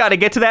god, we got to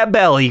get to that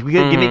belly.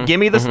 Give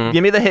me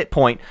the hit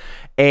point,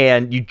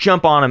 and you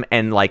jump on him,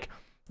 and like,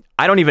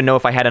 I don't even know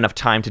if I had enough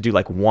time to do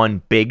like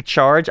one big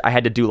charge. I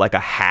had to do like a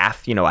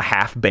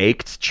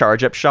half-baked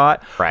charge up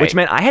shot, which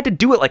meant I had to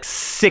do it like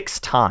 6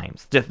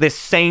 times. Just this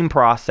same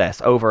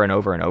process over and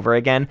over and over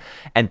again.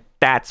 And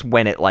that's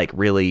when it like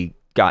really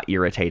got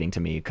irritating to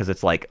me, because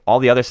it's like all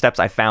the other steps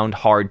I found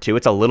hard too.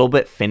 It's a little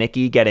bit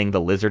finicky getting the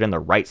lizard in the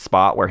right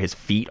spot where his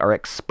feet are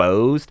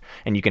exposed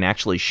and you can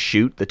actually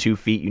shoot the 2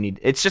 feet you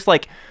need. It's just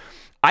like,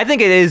 I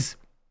think it is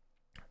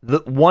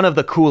one of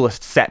the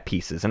coolest set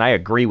pieces, and I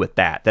agree with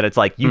that it's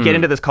like you get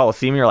into this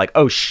Coliseum, you're like,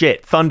 oh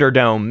shit,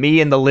 Thunderdome,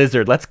 me and the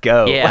lizard, let's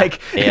go.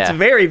 It's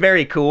very,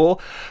 very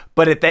cool,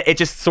 but it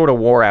just sort of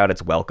wore out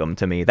its welcome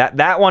to me.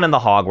 That one and the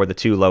Hog were the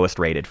 2 lowest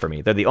rated for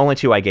me. They're the only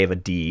 2 I gave a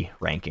D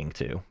ranking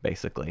to,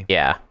 basically.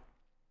 Yeah,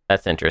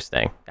 that's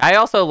interesting. I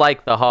also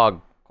like the Hog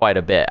quite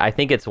a bit. I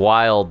think it's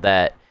wild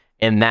that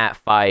in that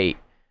fight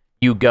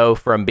you go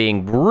from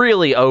being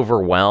really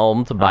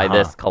overwhelmed by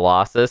this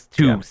Colossus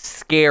to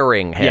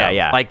scaring him.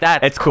 Yeah. Like,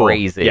 it's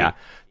crazy. Cool.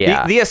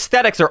 Yeah. The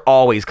aesthetics are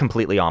always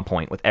completely on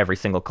point with every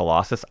single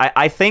Colossus.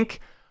 I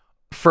think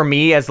for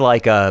me, as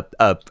like a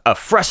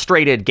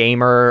frustrated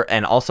gamer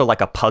and also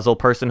like a puzzle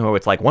person who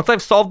it's like, once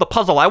I've solved the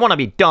puzzle, I want to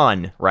be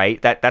done,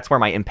 right? That's where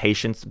my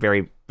impatience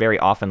very, very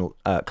often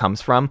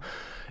comes from.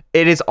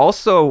 It is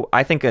also,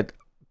 I think,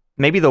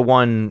 maybe the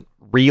one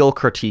real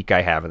critique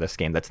I have of this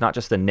game that's not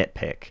just a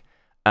nitpick.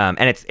 And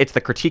it's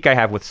the critique I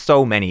have with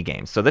so many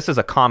games. So this is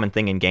a common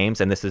thing in games,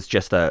 and this is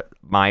just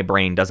my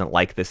brain doesn't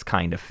like this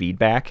kind of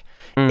feedback,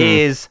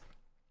 is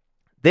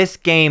this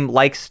game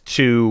likes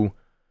to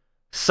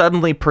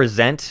suddenly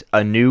present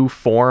a new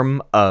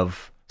form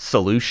of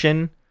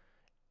solution,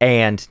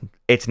 and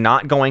it's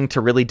not going to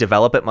really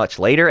develop it much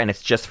later, and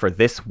it's just for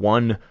this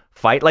one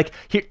fight. Like,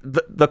 here,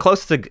 the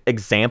closest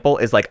example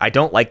is, like, I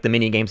don't like the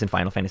mini games in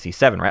Final Fantasy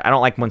VII, right? I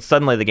don't like when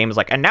suddenly the game is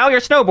like, and now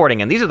you're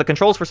snowboarding, and these are the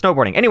controls for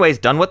snowboarding. Anyways,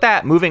 done with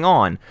that, moving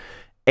on.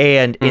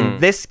 And in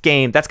this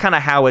game, that's kind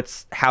of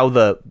how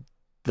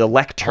the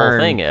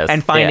lectern is.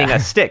 And finding a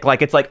stick.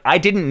 Like, it's like, I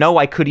didn't know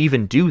I could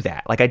even do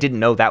that. Like, I didn't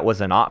know that was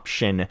an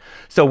option.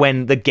 So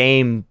when the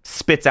game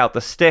spits out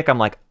the stick, I'm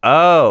like,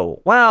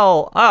 oh,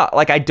 well,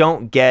 like, I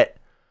don't get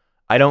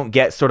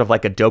sort of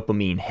like a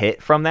dopamine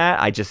hit from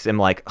that. I just am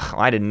like,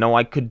 I didn't know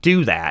I could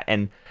do that.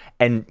 And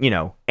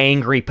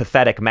angry,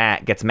 pathetic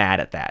Matt gets mad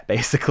at that,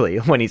 basically,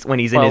 when he's in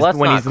his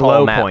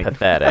low point.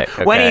 Pathetic.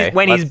 Okay?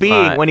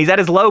 when he's at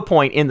his low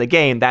point in the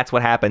game, that's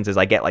what happens. Is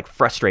I get like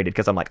frustrated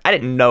because I'm like, I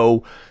didn't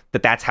know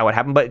that's how it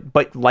happened.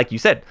 But like you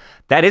said,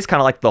 that is kind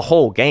of like the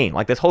whole game.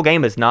 Like, this whole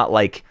game is not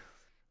like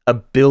a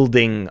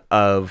building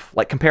of,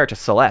 like, compare it to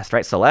Celeste,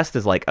 right? Celeste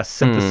is like a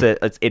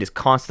synthesis. It is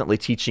constantly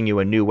teaching you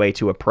a new way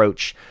to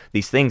approach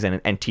these things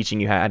and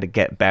teaching you how to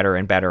get better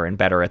and better and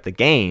better at the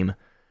game.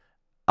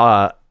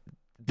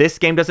 This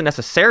game doesn't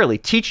necessarily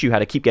teach you how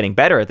to keep getting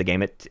better at the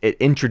game. It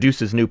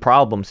introduces new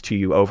problems to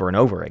you over and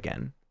over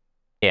again.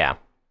 Yeah.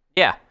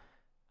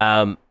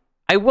 I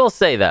will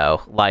say,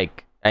 though,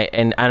 like,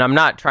 and I'm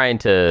not trying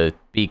to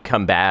be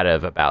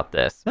combative about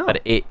this,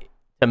 but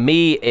to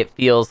me, it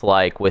feels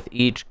like with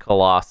each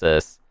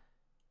Colossus,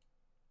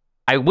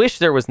 I wish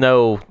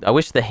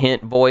the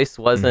hint voice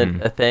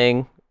wasn't a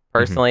thing.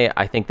 Personally,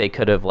 I think they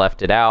could have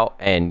left it out,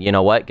 and you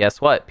know what?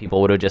 Guess what?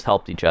 People would have just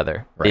helped each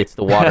other. Right. It's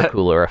the water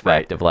cooler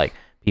effect of, like,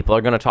 people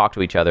are going to talk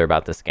to each other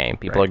about this game.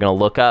 People are going to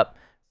look up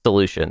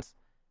solutions.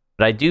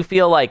 But I do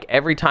feel like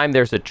every time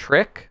there's a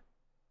trick,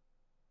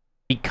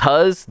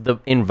 because the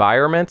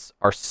environments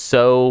are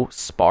so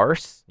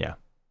sparse,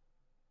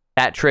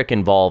 that trick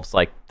involves,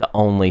 like, the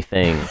only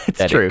thing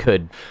that it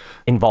could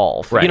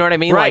involve. Right. You know what I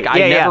mean? Right.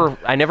 Like,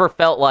 I never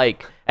felt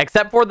like,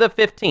 except for the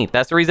 15th.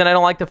 That's the reason I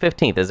don't like the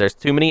 15th, is there's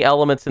too many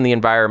elements in the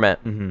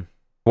environment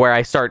where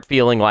I start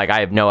feeling like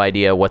I have no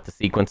idea what the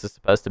sequence is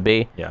supposed to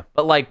be. Yeah.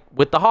 But, like,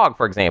 with the hog,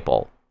 for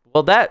example,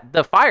 well,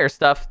 the fire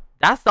stuff,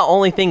 that's the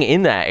only thing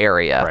in that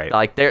area. Right.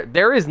 Like,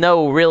 there is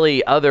no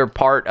really other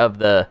part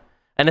of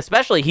and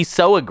especially he's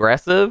so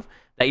aggressive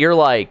that you're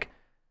like,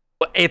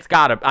 it's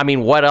gotta, I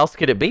mean, what else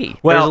could it be?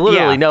 Well, there's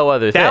literally no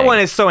other thing. That one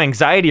is so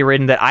anxiety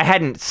ridden that I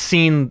hadn't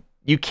seen.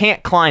 You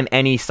can't climb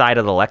any side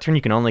of the lectern.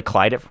 You can only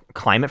climb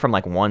it from,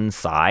 like, one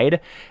side.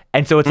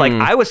 And so it's like,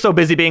 I was so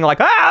busy being like,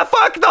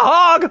 fuck the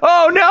hog,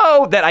 oh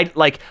no, that I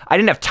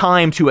didn't have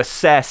time to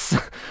assess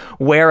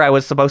where I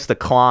was supposed to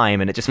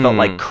climb, and it just felt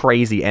like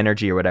crazy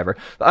energy or whatever.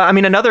 I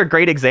mean, another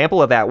great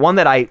example of that, one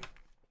that I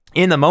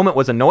in the moment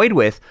was annoyed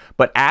with,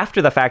 but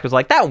after the fact was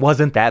like, that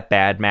wasn't that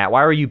bad, Matt.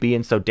 Why are you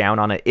being so down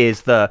on it?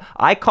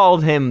 I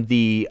called him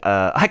the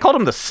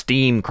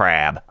steam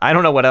crab. I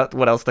don't know what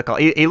else to call.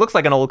 He looks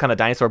like an old kind of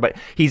dinosaur, but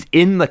he's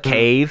in the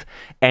cave,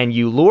 and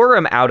you lure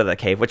him out of the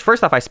cave. Which,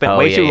 first off, I spent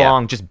way too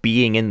long just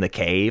being in the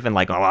cave and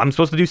like, oh, I'm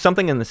supposed to do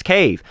something in this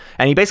cave,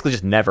 and he basically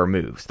just never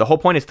moves. The whole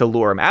point is to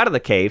lure him out of the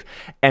cave,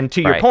 and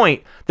to your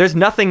point, there's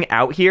nothing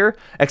out here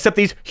except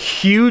these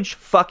huge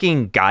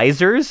fucking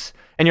geysers.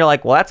 And you're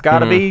like, well, that's got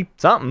to be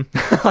something.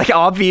 Like,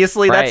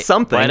 obviously, that's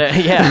something. There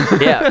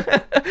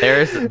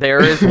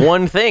is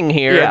one thing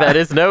here that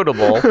is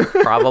notable.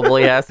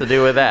 Probably has to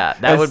do with that.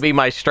 That would be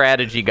my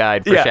strategy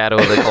guide for Shadow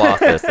of the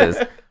Colossus.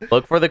 Is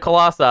look for the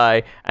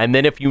Colossi, and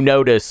then if you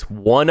notice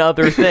one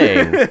other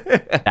thing,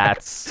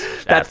 that's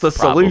the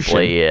solution.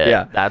 It.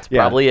 Yeah, that's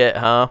probably it,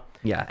 huh?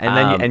 Yeah,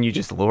 and then you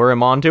just lure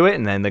him onto it,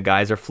 and then the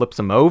geyser flips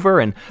him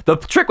over. And the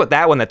trick with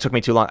that one that took me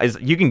too long is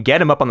you can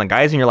get him up on the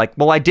geyser, and you're like,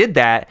 well, I did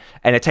that,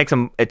 and it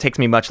takes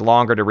me much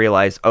longer to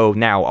realize, oh,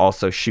 now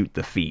also shoot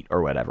the feet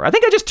or whatever. I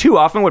think I just too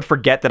often would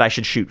forget that I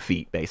should shoot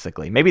feet,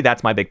 basically. Maybe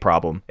that's my big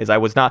problem, is I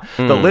was not...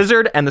 The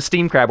lizard and the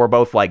steam crab were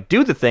both like,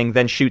 do the thing,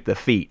 then shoot the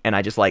feet, and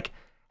I just like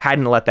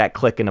hadn't let that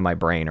click into my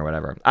brain or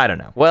whatever. I don't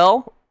know.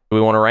 Well... Do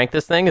we want to rank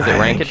this thing? Is it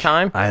ranking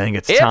time? I think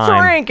it's time. It's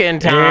ranking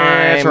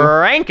time. It's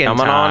ranking time.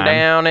 Coming on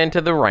down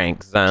into the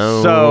rank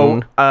zone.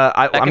 So,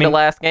 second to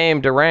last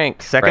game to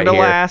rank. Second to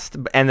last,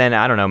 and then,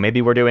 I don't know,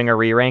 maybe we're doing a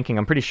re-ranking.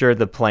 I'm pretty sure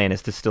the plan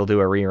is to still do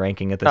a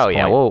re-ranking at this point. Oh,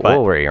 yeah,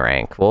 we'll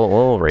re-rank.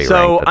 We'll re-rank.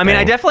 So, I mean,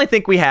 I definitely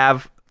think we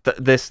have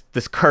this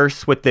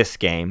curse with this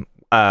game,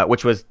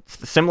 which was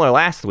similar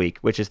last week,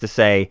 which is to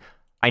say,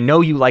 I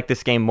know you like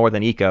this game more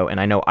than Eco, and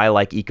I know I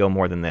like Eco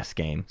more than this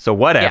game. So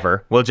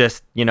whatever. We'll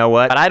just, you know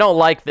what? But I don't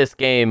like this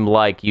game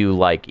like you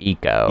like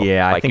Eco.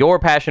 Yeah, I think your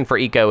passion for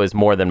Eco is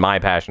more than my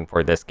passion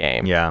for this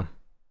game. Yeah.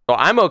 So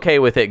I'm okay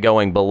with it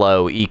going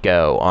below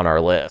Eco on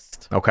our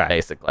list. Okay.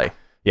 Basically.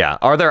 Yeah.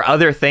 Are there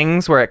other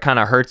things where it kind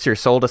of hurts your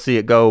soul to see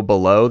it go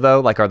below, though?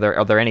 Like, are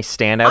there any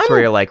standouts where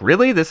you're like,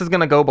 really, this is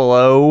going to go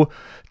below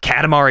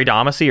Katamari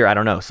Damacy, or I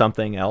don't know,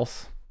 something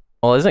else?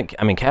 Well,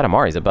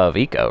 Katamari's above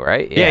Eco,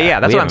 right? Yeah,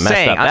 that's what I'm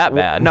saying. That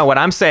bad. No, what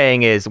I'm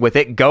saying is, with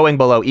it going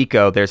below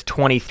Eco, there's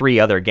 23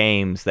 other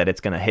games that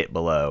it's going to hit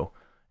below.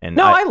 And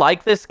I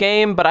like this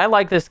game, but I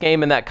like this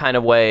game in that kind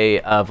of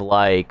way of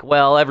like,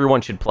 well,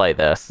 everyone should play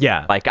this.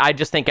 Yeah. Like, I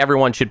just think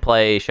everyone should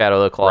play Shadow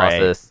of the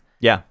Colossus. Right.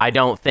 Yeah. I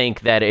don't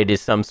think that it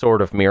is some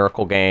sort of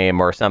miracle game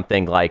or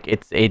something like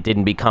it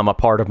didn't become a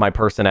part of my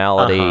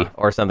personality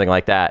or something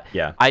like that.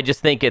 Yeah. I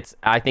just think it's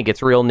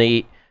real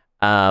neat.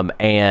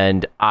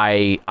 And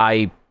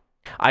I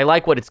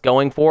like what it's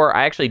going for.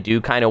 I actually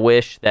do kind of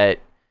wish that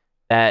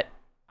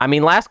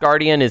Last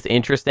Guardian is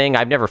interesting.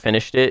 I've never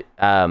finished it.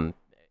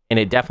 And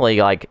it definitely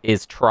like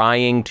is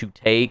trying to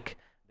take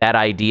that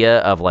idea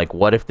of like,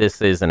 what if this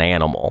is an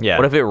animal? Yeah.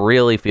 What if it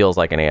really feels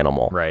like an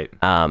animal? Right.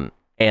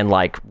 And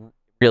like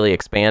really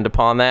expand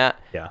upon that.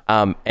 Yeah.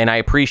 And I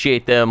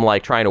appreciate them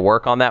like trying to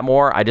work on that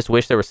more. I just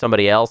wish there was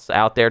somebody else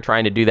out there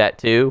trying to do that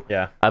too.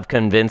 Yeah. Of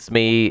convince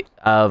me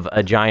of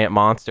a giant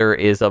monster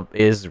is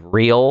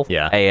real.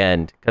 Yeah.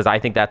 And because I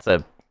think that's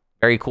a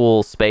very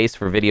cool space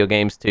for video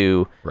games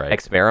to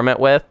experiment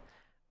with.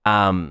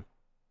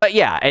 But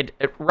yeah,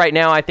 right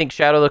now I think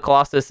Shadow of the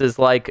Colossus is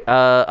like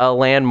a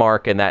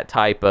landmark in that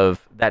type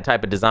of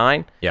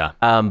design. Yeah.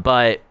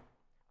 But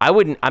I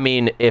wouldn't. I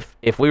mean, if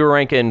we were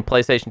ranking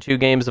PlayStation 2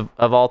 games of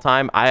all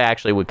time, I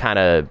actually would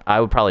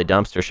probably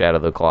dumpster Shadow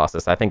of the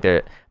Colossus. I think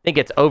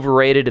it's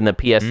overrated in the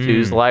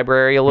PS2's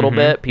library a little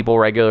bit. People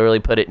regularly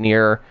put it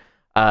near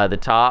the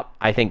top.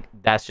 I think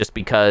that's just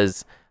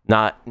because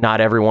not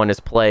everyone has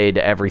played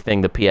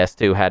everything the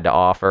PS2 had to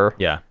offer.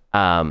 Yeah.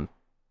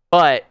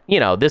 But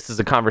this is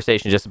a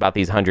conversation just about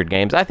these 100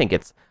 games. I think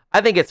it's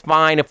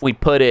fine if we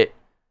put it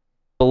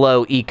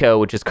below Eco,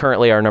 which is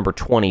currently our number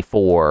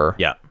 24.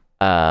 Yeah.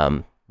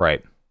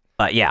 Right.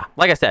 But yeah,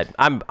 like I said,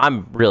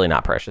 I'm really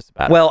not precious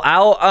about it. Well,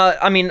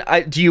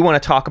 do you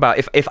want to talk about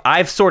if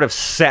I've sort of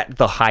set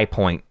the high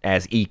point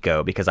as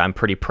Eco because I'm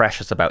pretty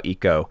precious about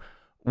Eco?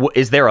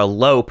 Is there a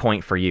low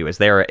point for you? Is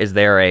there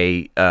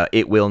a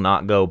it will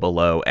not go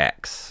below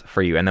X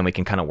for you, and then we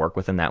can kind of work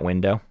within that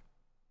window?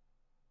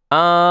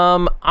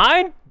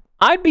 I'd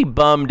be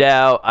bummed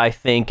out, I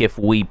think, if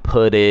we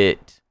put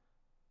it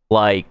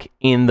like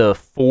in the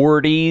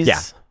 40s.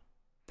 Yeah.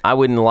 I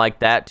wouldn't like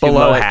that too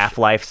below much.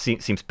 Half-Life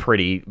seems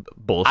pretty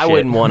bullshit. I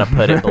wouldn't want to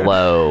put it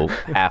below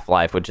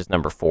Half-Life, which is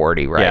number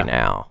 40 right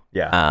now.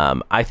 Yeah.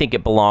 I think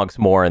it belongs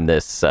more in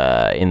this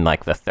in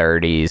like the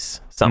 30s,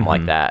 something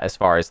like that, as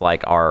far as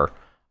like our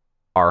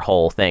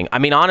whole thing. I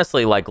mean,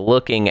 honestly, like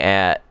looking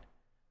at,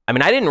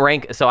 I didn't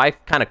rank, so I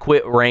kind of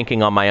quit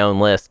ranking on my own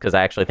list because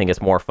I actually think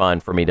it's more fun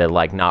for me to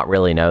like not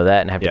really know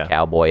that and have to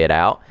cowboy it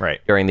out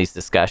during these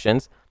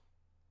discussions.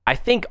 I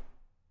think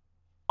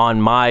on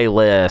my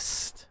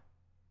list,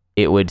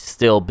 it would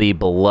still be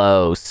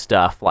below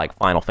stuff like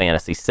Final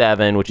Fantasy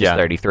VII, which is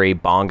 33.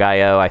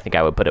 Bongayo, I think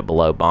I would put it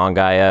below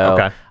Bongayo.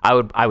 Okay.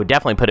 I would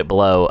definitely put it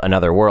below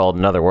Another World.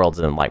 Another World's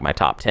in like my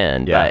top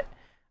 10. Yeah.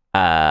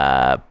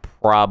 But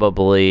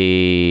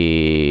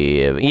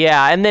probably,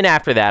 and then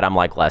after that, I'm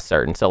like less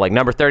certain. So like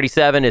number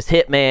 37 is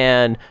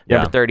Hitman.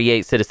 Number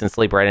 38, Citizen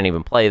Sleeper. I didn't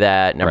even play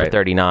that. Number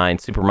 39,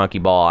 Super Monkey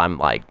Ball. I'm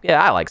like,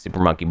 I like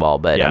Super Monkey Ball,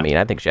 but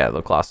I think Shadow of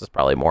the Colossus is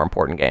probably a more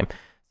important game.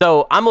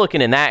 So I'm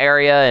looking in that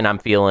area, and I'm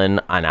feeling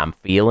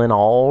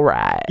all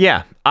right.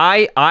 Yeah,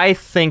 I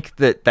think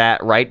that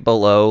right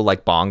below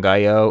like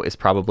Bongayo is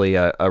probably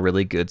a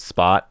really good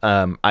spot.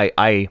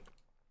 I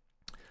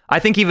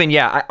think even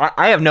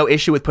I have no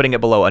issue with putting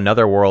it below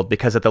Another World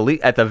because at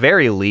the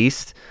very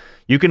least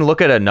you can look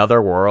at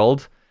Another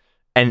World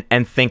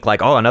and think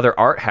like, oh, another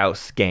art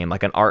house game,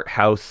 like an art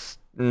house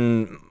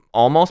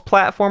almost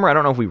platformer. I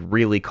don't know if we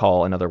really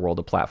call Another World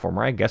a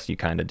platformer. I guess you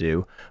kind of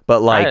do,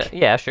 but like,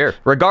 yeah, sure.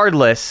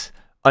 Regardless,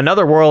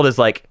 Another World is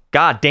like,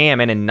 god damn,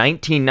 and in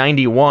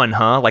 1991,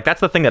 huh? Like that's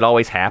the thing that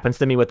always happens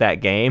to me with that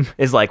game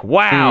is like,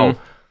 wow,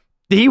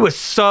 he was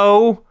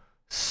so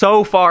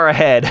far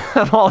ahead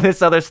of all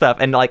this other stuff,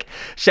 and like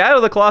Shadow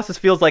of the Colossus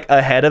feels like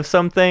ahead of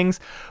some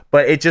things,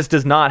 but it just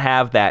does not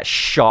have that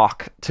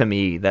shock to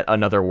me that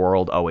Another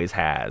World always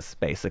has,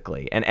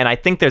 basically. And I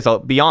think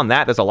beyond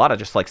that, there's a lot of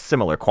just like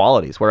similar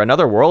qualities where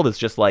Another World is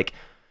just like,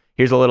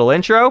 here's a little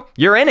intro,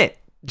 you're in it.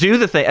 Do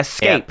the thing,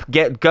 escape,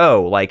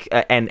 go, like,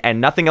 and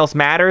nothing else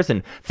matters,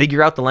 and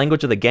figure out the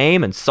language of the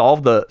game and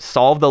solve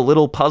the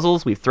little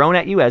puzzles we've thrown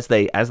at you as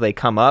they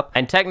come up.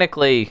 And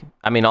technically,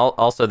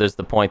 also there's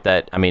the point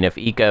that if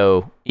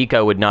Eco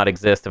would not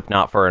exist if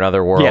not for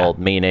Another World,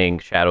 meaning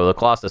Shadow of the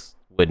Colossus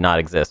would not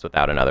exist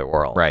without Another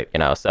World, right?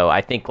 So I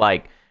think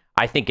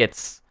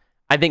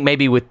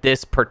maybe with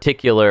this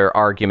particular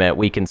argument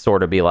we can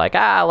sort of be like,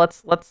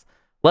 let's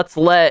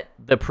let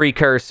the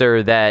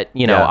precursor that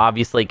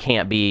obviously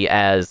can't be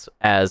as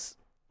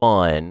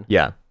fun.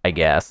 Yeah. I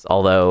guess.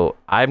 Although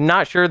I'm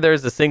not sure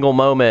there's a single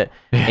moment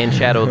in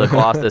Shadow of the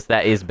Colossus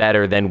that is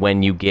better than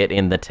when you get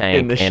in the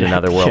tank in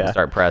Another World and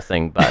start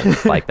pressing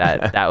buttons like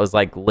that. That was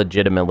like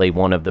legitimately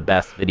one of the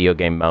best video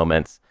game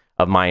moments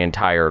of my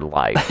entire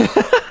life.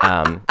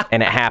 And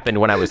it happened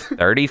when I was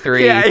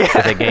 33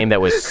 with a game that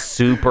was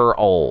super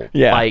old.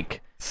 Yeah.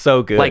 Like,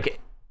 so good. Like,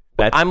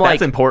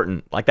 that's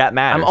important. Like, that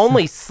matters. I'm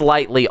only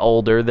slightly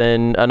older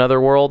than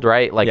Another World,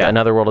 right? Like,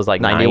 Another World is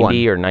like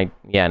 90 or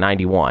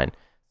 91.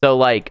 So,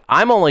 like,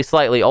 I'm only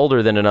slightly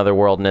older than Another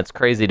World, and it's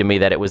crazy to me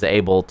that it was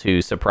able to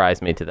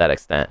surprise me to that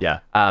extent. Yeah.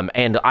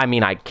 And, I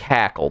mean, I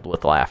cackled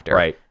with laughter.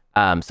 Right.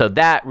 So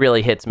that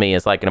really hits me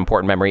as, like, an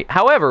important memory.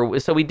 However,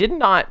 so we didn't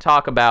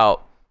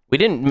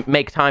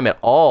make time at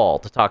all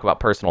to talk about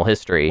personal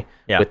history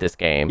with this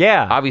game.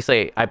 Yeah.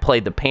 Obviously, I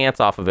played the pants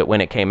off of it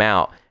when it came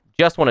out.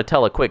 Just want to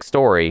tell a quick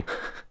story.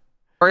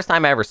 First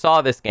time I ever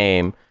saw this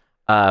game,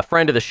 a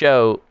friend of the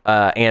show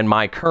and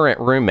my current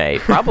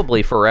roommate,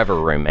 probably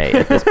forever roommate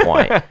at this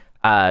point,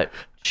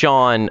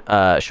 Sean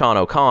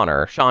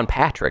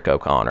Patrick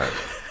O'Connor,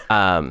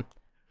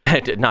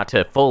 not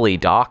to fully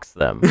dox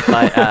them,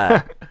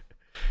 but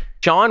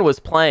Sean was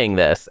playing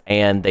this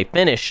and they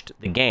finished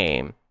the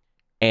game,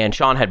 and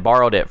Sean had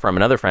borrowed it from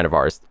another friend of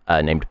ours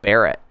named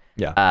Barrett.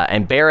 Yeah.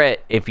 And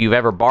Barrett, if you've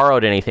ever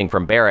borrowed anything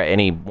from Barrett,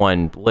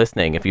 anyone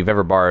listening, if you've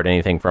ever borrowed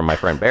anything from my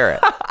friend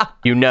Barrett,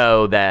 you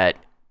know that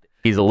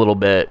he's a little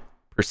bit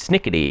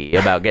persnickety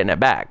about getting it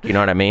back. You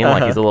know what I mean?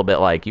 Like, he's a little bit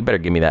like, you better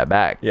give me that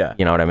back. Yeah.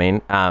 You know what I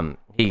mean?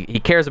 He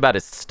cares about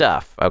his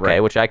stuff, okay,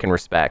 which I can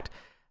respect.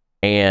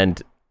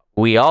 And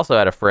we also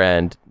had a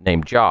friend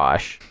named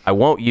Josh. I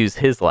won't use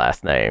his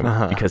last name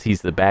because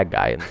he's the bad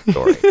guy in the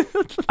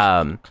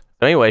story.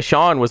 So anyway,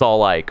 Sean was all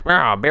like,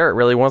 Barrett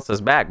really wants this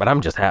back, but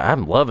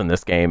I'm loving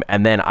this game.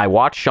 And then I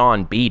watched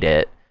Sean beat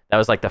it. That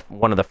was like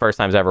one of the first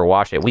times I ever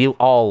watched it.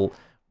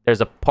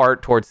 There's a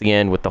part towards the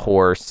end with the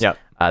horse that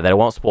I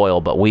won't spoil,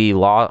 but we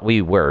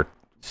were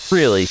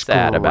really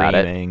sad about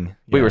it.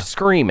 We were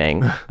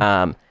screaming.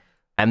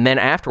 And then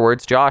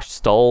afterwards, Josh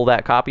stole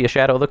that copy of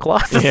Shadow of the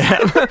Colossus.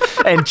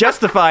 And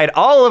justified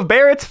all of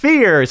Barrett's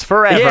fears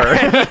forever.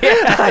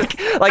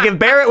 Like if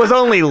Barrett was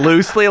only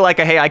loosely like,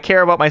 hey, I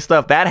care about my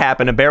stuff, that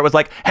happened, and Barrett was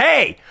like,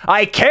 hey,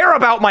 I care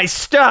about my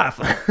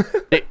stuff.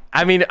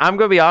 I mean, I'm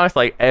going to be honest,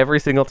 like every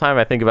single time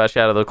I think about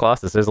Shadow of the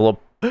Colossus, there's a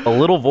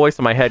little voice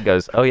in my head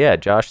goes, oh yeah,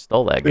 Josh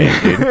stole that game,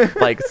 dude.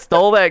 Like,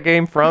 stole that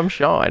game from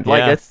Sean.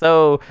 Like, it's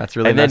so... That's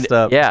really messed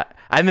up. Yeah.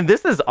 And then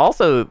this is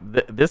also,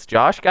 this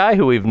Josh guy,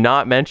 who we've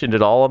not mentioned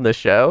at all on the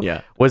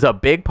show, was a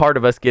big part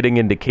of us getting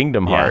into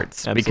Kingdom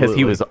Hearts because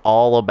he was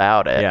all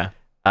about it. Yeah.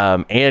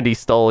 And he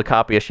stole a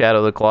copy of Shadow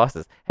of the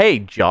Colossus. Hey,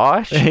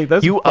 Josh,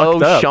 you owe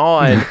up.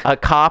 Sean a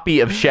copy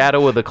of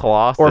Shadow of the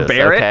Colossus. Or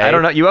Barrett. Okay? I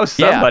don't know. You owe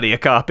somebody a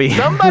copy.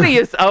 Somebody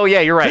is... Oh,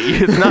 yeah, you're right.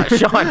 It's not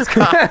Sean's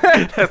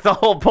copy. That's the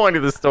whole point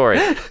of the story.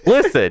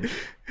 Listen,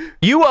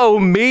 you owe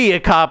me a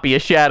copy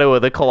of Shadow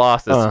of the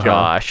Colossus,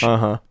 Josh.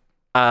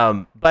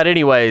 But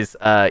anyways,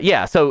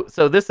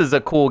 so this is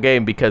a cool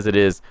game because it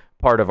is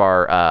part of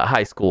our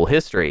high school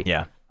history.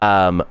 Yeah.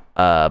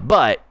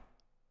 But...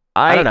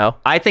 I don't know.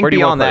 I think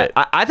beyond that,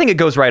 I think it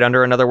goes right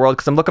under Another World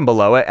because I'm looking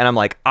below it and I'm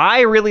like,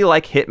 I really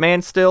like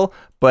Hitman still,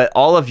 but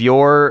all of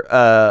your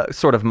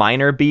sort of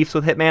minor beefs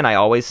with Hitman, I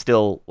always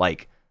still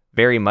like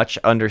very much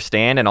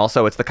understand. And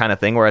also it's the kind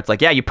of thing where it's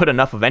like, yeah, you put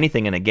enough of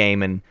anything in a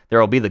game and there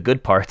will be the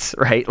good parts,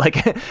 right? Like,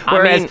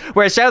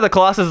 whereas Shadow of the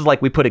Colossus is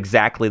like, we put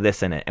exactly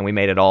this in it and we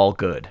made it all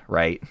good,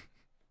 right?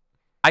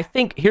 I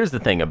think here's the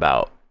thing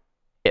about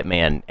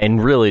Hitman,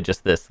 and really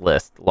just this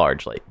list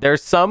largely.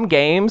 There's some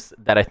games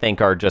that I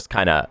think are just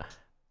kind of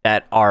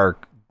that are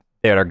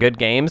good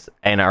games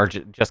and are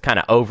just kind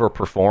of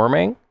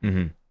overperforming.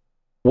 Mm-hmm.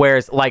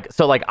 Whereas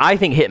I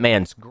think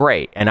Hitman's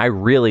great and I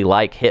really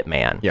like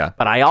Hitman. Yeah.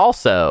 But I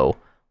also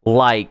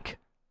like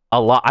a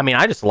lot. I mean,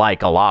 I just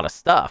like a lot of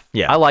stuff.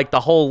 Yeah. I like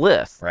the whole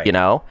list, right. You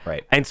know?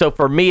 Right. And so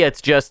for me,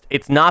 it's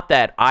not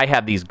that I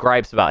have these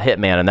gripes about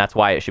Hitman and that's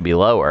why it should be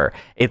lower.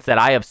 It's that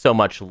I have so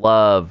much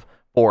love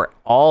for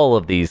all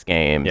of these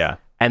games. Yeah.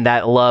 And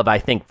that love, I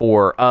think,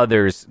 for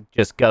others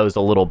just goes a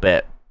little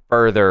bit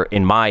further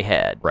in my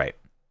head. Right.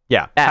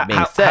 Yeah. That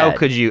being said,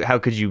 how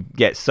could you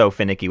get so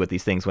finicky with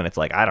these things when it's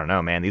like, I don't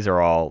know, man, these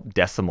are all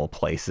decimal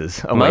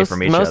places away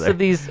from each other. Most of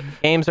these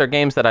games are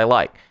games that I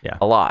like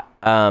a lot.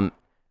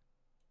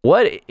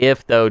 What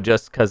if, though,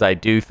 just because I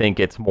do think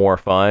it's more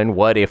fun,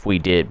 what if we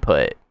did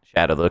put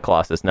Shadow of the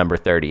Colossus number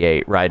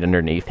 38 right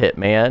underneath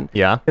Hitman?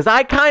 Yeah. Because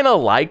I kind of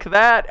like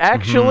that,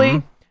 actually.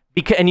 Mm-hmm.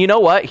 And you know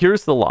what?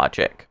 Here's the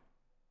logic.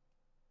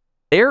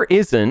 There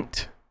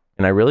isn't,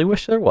 and I really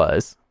wish there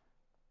was,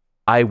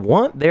 I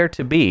want there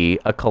to be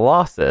a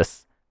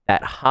Colossus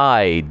that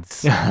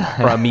hides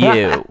from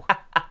you.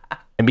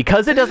 And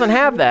because it doesn't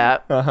have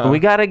that, we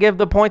got to give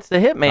the points to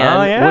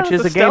Hitman, which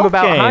is a game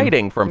about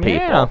hiding from people.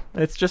 Yeah,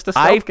 it's just a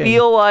stealth game. I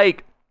feel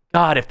like,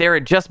 God, if there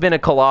had just been a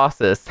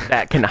Colossus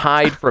that can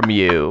hide from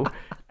you,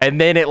 and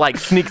then it like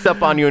sneaks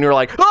up on you and you're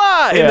like,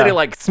 ah! And then it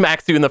like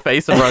smacks you in the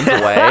face and runs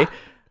away.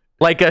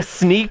 Like a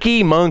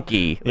sneaky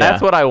monkey.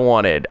 That's what I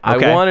wanted.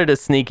 Okay. I wanted a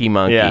sneaky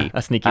monkey. Yeah,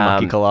 a sneaky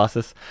monkey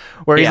Colossus.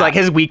 Where he's like,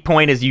 his weak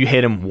point is you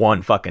hit him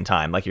one fucking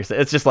time. Like you're saying.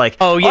 It's just like,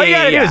 all you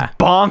gotta do is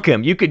bonk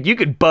him. You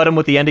could butt him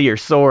with the end of your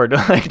sword,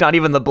 like not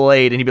even the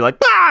blade, and you'd be like,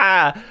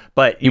 ah!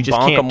 But you just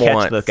can't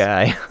catch the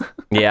guy.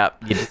 Yeah,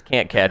 you just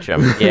can't catch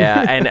him.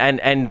 Yeah,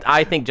 and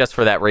I think just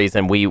for that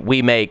reason,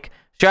 we make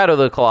Shadow of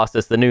the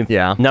Colossus, the new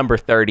number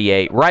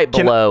 38, right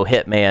below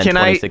Hitman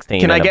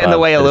 2016. Can I get in the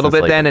way a little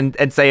bit then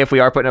and say if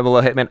we are putting it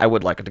below Hitman, I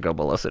would like it to go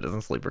below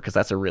Citizen Sleeper because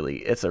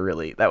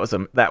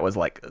that was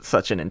like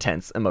such an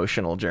intense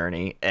emotional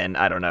journey, and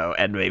I don't know,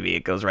 and maybe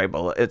it goes right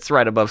below. It's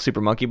right above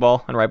Super Monkey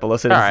Ball and right below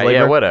Citizen Sleeper.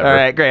 Yeah, whatever. All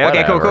right, great.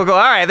 Whatever. Okay, cool. All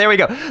right, there we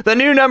go. The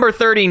new number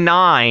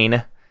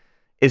 39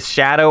 is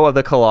Shadow of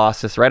the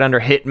Colossus, right under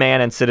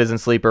Hitman and Citizen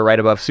Sleeper, right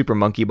above Super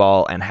Monkey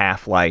Ball and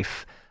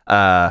Half-Life.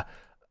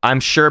 I'm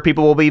sure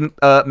people will be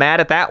mad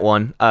at that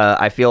one.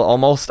 I feel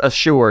almost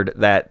assured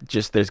that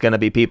just there's going to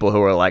be people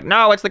who are like,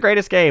 no, it's the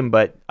greatest game,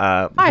 but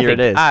it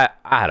is. I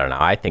don't know.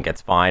 I think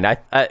it's fine.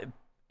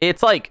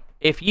 It's like,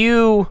 if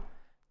you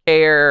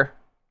care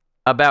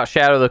about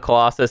Shadow of the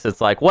Colossus,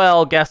 it's like,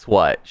 well, guess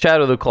what?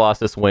 Shadow of the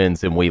Colossus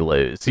wins and we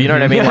lose. You know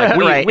what I mean?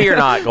 Like we are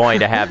not going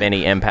to have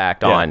any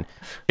impact on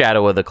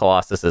Shadow of the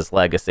Colossus's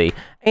legacy.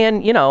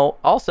 And,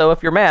 also,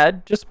 if you're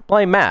mad, just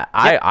blame Matt.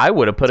 I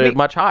would have put it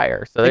much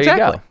higher. So there you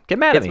go. Get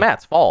mad at me. It's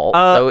Matt's fault.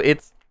 So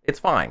it's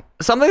fine.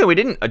 Something that we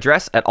didn't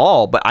address at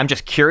all, but I'm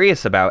just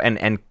curious about,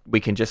 and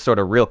we can just sort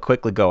of real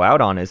quickly go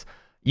out on, is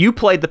you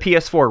played the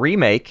PS4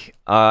 remake,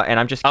 and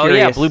I'm just curious.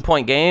 Oh, yeah, Blue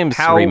Point Games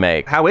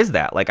remake. How is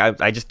that? Like,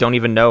 I just don't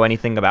even know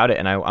anything about it,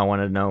 and I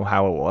want to know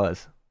how it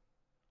was.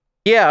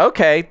 Yeah,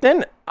 okay.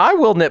 Then I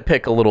will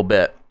nitpick a little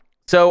bit.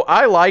 So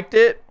I liked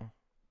it,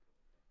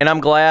 and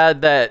I'm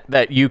glad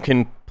that you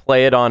can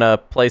play it on a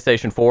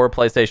PlayStation 4,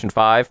 PlayStation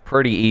 5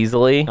 pretty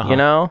easily,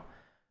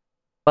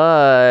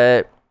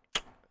 But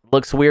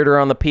looks weirder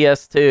on the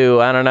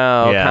PS2. I don't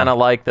know. Kind of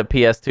like the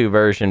PS2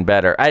 version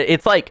better.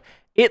 It's like...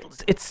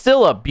 It's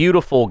still a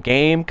beautiful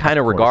game, kind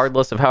of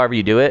regardless of however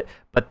you do it,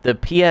 but the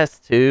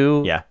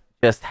PS2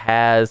 just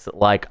has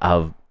like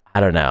I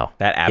don't know.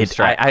 That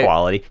abstract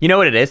quality. You know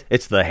what it is?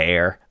 It's the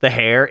hair. The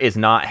hair is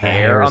not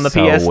hair on the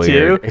PS2.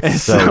 Weird.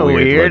 It's so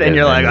weird. And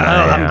you're like,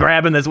 I'm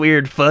grabbing this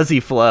weird fuzzy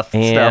fluff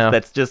stuff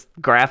that's just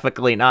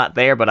graphically not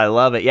there, but I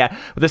love it. Yeah.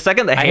 But the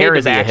second the hair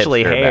is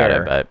actually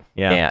hair. But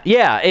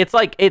yeah. It's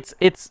like, it's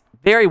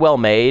very well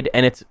made,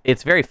 and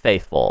it's very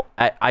faithful.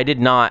 I did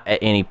not at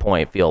any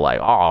point feel like,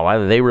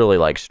 oh, they really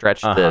like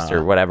stretched this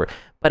or whatever.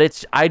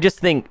 But I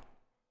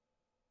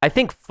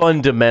think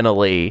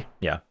fundamentally,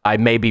 I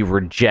maybe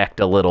reject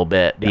a little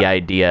bit the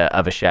idea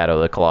of a Shadow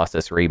of the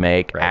Colossus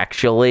remake,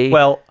 actually.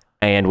 Well,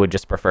 and would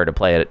just prefer to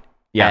play it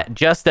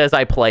just as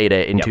I played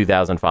it in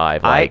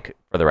 2005,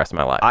 for the rest of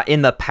my life.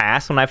 In the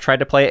past, when I've tried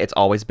to play it, it's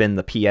always been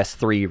the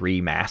PS3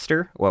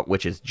 remaster,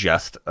 which is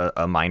just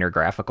a minor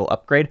graphical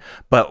upgrade.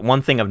 But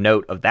one thing of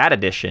note of that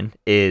edition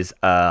is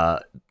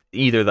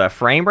either the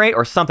frame rate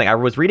or something. I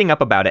was reading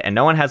up about it, and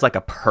no one has like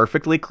a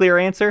perfectly clear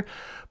answer.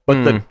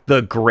 But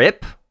the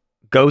grip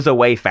goes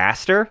away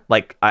faster,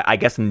 like I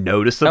guess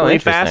noticeably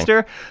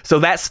faster. So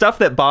that stuff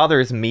that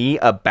bothers me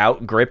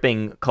about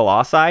gripping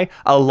Colossi,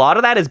 a lot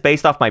of that is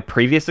based off my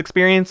previous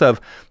experience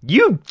of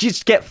you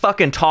just get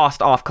fucking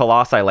tossed off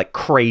Colossi like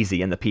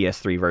crazy in the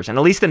PS3 version,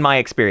 at least in my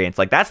experience.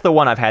 Like that's the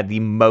one I've had the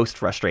most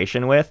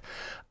frustration with.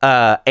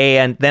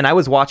 And then I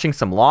was watching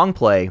some long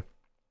play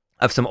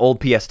of some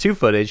old PS2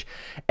 footage,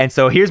 and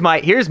so here's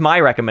my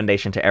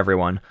recommendation to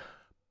everyone: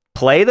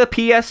 play the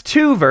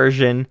PS2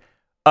 version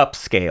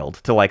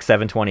upscaled to like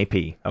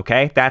 720p.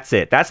 Okay, that's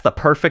it. That's the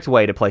perfect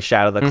way to play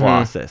Shadow of the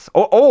Colossus.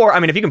 Or I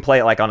mean, if you can play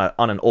it like on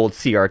an old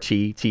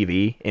CRT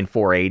TV in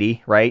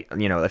 480, right?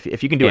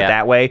 If you can do it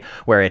that way,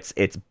 where it's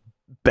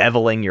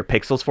beveling your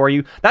pixels for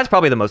you, that's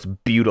probably the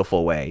most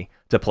beautiful way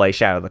to play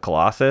Shadow of the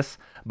Colossus.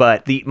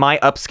 But my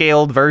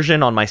upscaled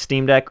version on my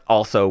Steam Deck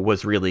also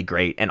was really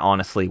great, and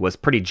honestly was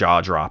pretty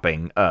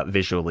jaw-dropping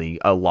visually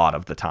a lot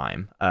of the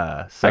time.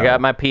 So I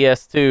got my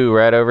PS2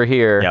 right over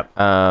here. Yep.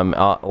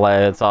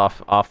 It's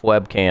off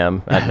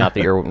webcam.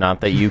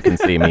 Not that you can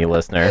see me,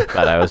 listener,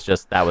 but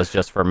that was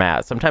just for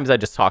Matt. Sometimes I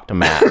just talk to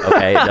Matt.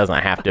 Okay, it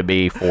doesn't have to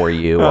be for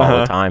you all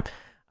the time.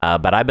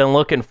 But I've been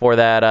looking for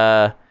that.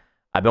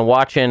 I've been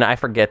watching. I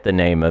forget the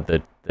name of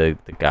the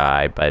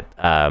guy, but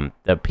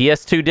the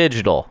PS2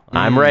 digital.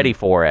 I'm ready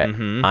for it.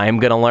 I'm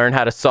gonna learn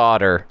how to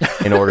solder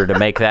in order to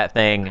make that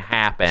thing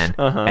happen,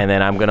 and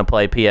then I'm gonna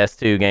play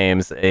PS2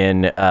 games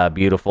in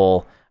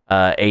beautiful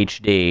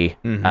HD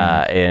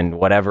in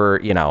whatever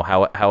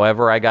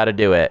however I got to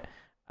do it.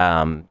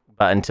 But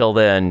until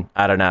then,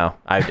 I don't know.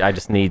 I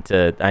just need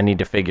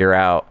to figure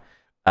out.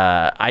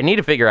 I need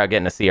to figure out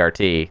getting a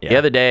CRT. The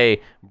other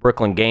day,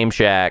 Brooklyn Game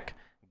Shack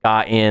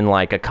got in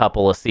like a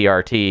couple of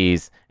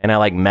CRTs, and I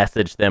like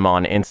messaged them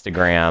on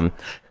Instagram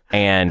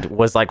and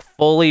was like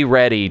fully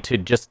ready to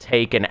just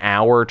take an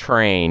hour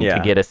train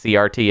to get a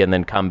CRT and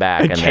then come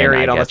back and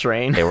carry it on the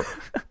train.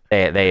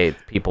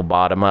 people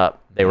bought them up.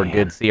 They were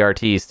good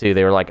CRTs too.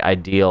 They were like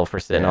ideal for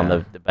sitting on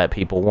the but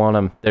people want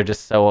them. They're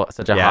just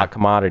such a hot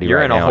commodity. You're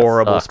right in now. a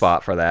horrible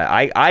spot for that.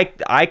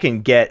 I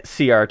can get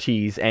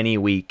CRTs any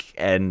week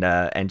and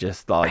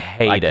just like I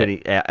hate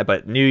it.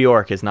 But New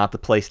York is not the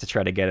place to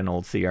try to get an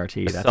old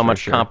CRT. There's so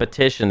much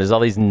competition. There's all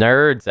these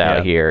nerds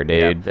out here,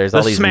 dude. There's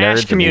all these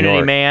Smash nerds community, in New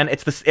York. man.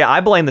 I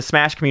blame the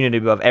Smash community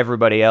above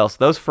everybody else.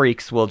 Those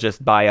freaks will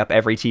just buy up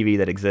every TV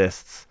that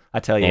exists.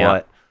 I tell you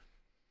what.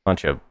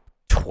 Bunch of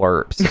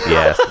twerps, if you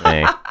ask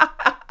me.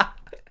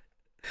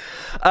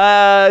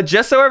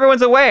 Just so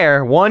everyone's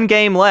aware, one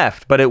game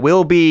left, but it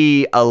will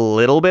be a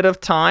little bit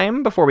of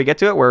time before we get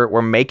to it.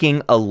 We're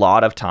making a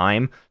lot of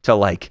time to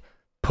like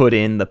put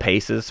in the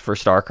paces for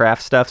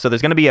StarCraft stuff. So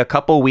there's going to be a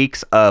couple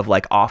weeks of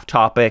like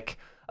off-topic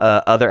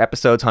other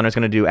episodes. Hunter's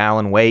going to do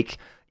Alan Wake.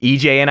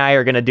 EJ and I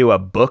are going to do a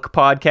book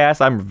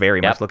podcast. I'm very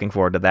much looking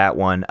forward to that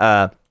one.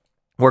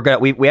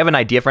 We have an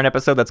idea for an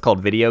episode that's called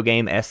Video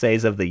Game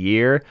Essays of the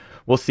Year.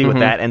 We'll see what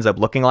that ends up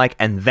looking like,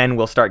 and then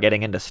we'll start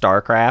getting into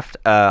StarCraft.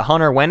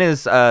 Hunter, when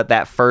is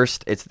that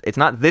first? It's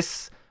not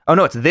this. Oh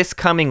no, it's this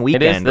coming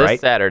weekend, it is this right?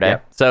 Saturday.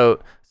 Yep.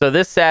 So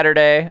this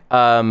Saturday,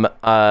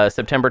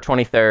 September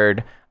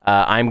 23rd,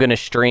 I'm going to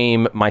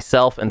stream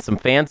myself and some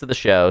fans of the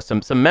show,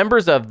 some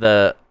members of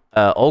the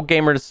Old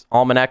Gamers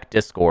Almanac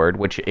Discord.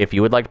 Which, if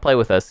you would like to play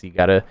with us, you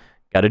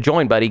gotta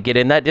join, buddy. Get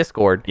in that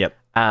Discord. Yep.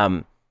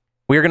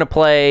 We're going to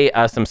play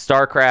some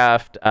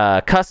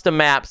StarCraft, custom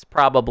maps,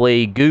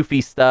 probably,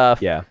 goofy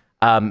stuff. Yeah.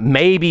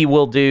 Maybe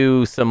we'll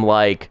do some,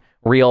 like,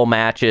 real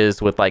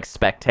matches with, like,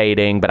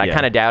 spectating, but I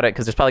kind of doubt it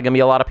because there's probably going to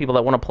be a lot of people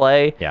that want to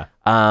play. Yeah.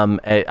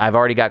 I've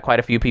already got quite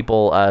a few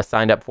people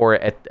signed up for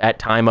it at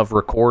time of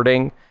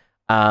recording.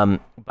 But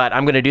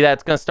I'm going to do that.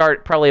 It's going to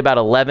start probably about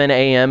 11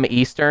 a.m.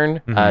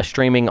 Eastern,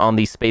 streaming on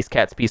the Space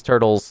Cats Peace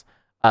Turtles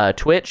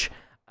Twitch.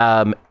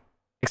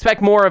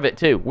 Expect more of it,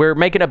 too. We're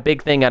making a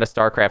big thing out of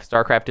StarCraft.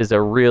 StarCraft is a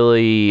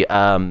really,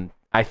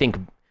 I think,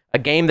 a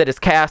game that has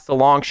cast a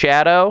long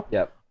shadow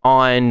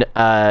on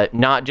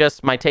not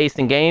just my taste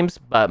in games,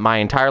 but my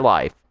entire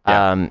life.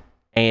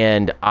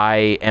 And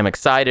I am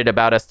excited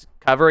about us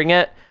covering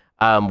it.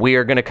 We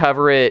are going to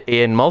cover it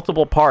in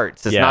multiple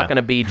parts. It's not going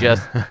to be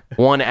just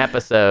one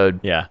episode.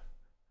 Yeah.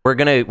 We're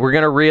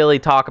gonna really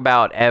talk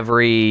about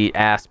every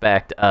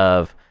aspect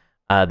of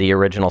the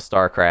original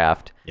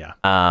StarCraft. Yeah.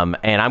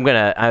 And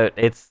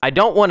I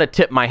don't want to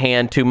tip my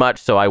hand too much,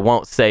 so I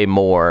won't say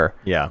more.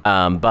 Yeah.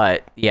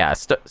 But yeah,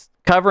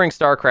 covering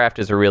StarCraft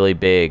is a really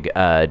big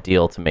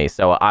deal to me.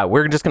 So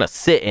we're just gonna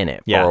sit in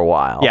it for a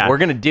while. Yeah. We're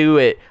gonna do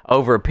it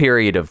over a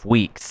period of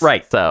weeks.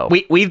 Right. So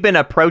we've been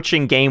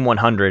approaching game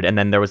 100, and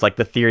then there was like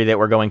the theory that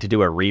we're going to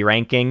do a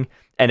re-ranking.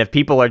 And if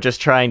people are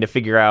just trying to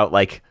figure out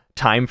like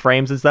time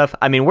frames and stuff,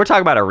 I mean, we're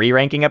talking about a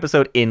re-ranking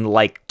episode in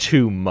like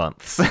 2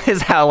 months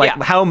is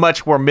how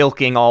much we're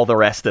milking all the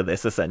rest of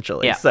this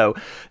essentially. Yeah. So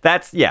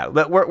that's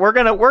we're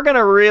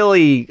gonna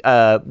really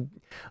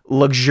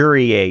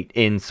luxuriate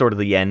in sort of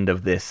the end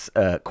of this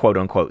quote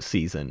unquote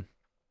season.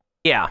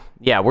 Yeah,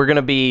 we're going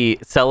to be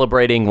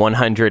celebrating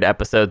 100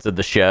 episodes of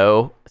the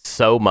show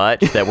so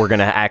much that we're going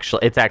to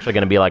it's actually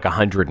going to be like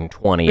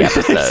 120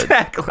 episodes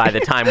by the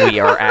time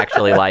we are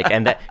actually like,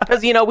 and that,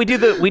 because, we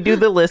do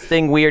the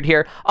listing weird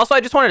here. Also,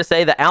 I just wanted to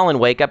say the Alan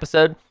Wake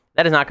episode,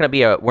 that is not going to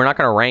be we're not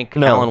going to rank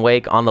Alan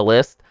Wake on the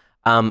list.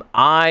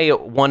 I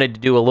wanted to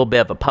do a little bit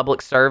of a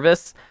public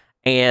service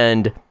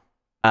and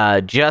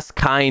just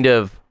kind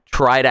of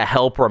try to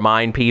help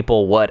remind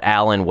people what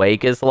Alan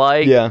Wake is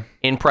like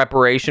in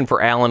preparation for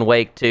Alan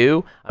Wake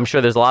 2. I'm sure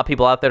there's a lot of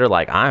people out there that are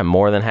like, I'm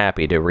more than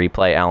happy to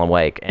replay Alan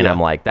Wake. And I'm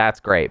like, that's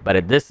great.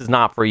 But this is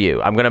not for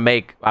you. I want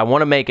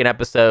to make an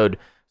episode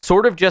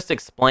sort of just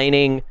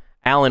explaining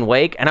Alan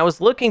Wake. And I was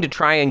looking to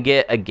try and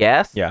get a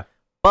guest. Yeah.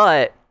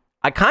 But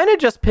I kind of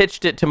just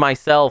pitched it to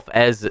myself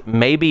as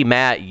maybe,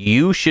 Matt,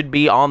 you should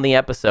be on the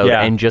episode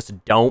and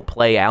just don't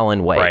play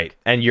Alan Wake. Right.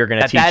 And you're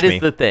going to teach me. That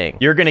is the thing.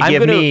 You're going to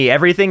give me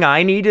everything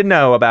I need to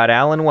know about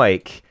Alan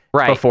Wake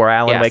before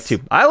Alan Wake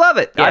 2. I love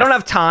it. Yes. I don't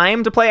have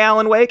time to play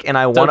Alan Wake, and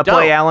I want to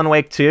play Alan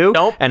Wake 2.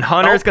 And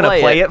Hunter's going to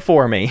play it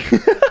for me.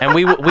 And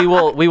we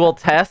will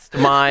test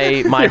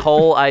my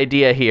whole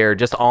idea here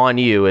just on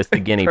you as the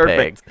guinea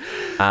pig.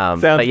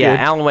 Sounds but yeah,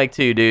 good. Alan Wake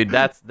 2, dude,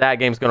 that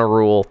game's gonna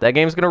rule. That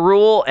game's gonna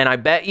rule, and I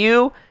bet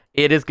you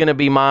it is gonna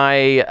be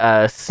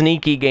my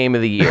sneaky game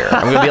of the year.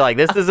 I'm gonna be like,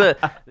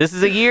 this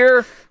is a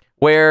year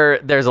where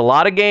there's a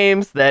lot of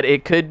games that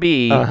it could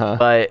be,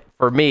 but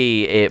for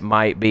me, it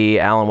might be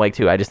Alan Wake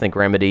 2. I just think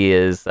Remedy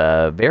is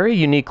very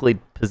uniquely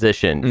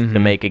positioned to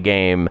make a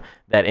game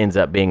that ends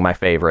up being my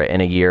favorite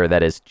in a year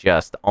that is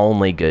just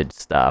only good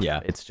stuff.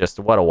 Yeah. It's just,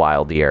 what a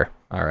wild year.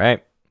 All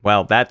right.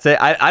 Well, that's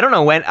it. I don't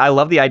know when. I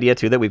love the idea,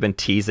 too, that we've been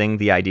teasing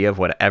the idea of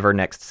whatever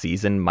next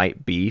season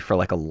might be for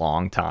like a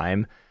long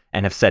time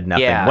and have said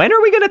nothing. Yeah. When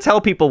are we going to tell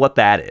people what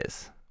that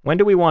is? When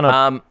do we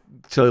want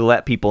to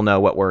let people know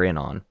what we're in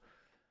on?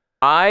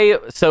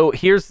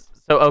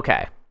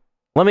 Okay.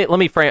 Let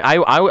me frame.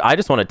 I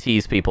just want to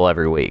tease people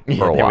every week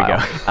for a while. There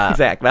we go.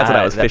 Exactly. That's what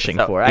I was fishing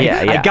for.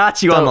 I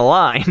got you on the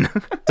line.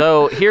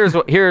 So here's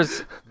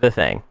the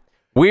thing.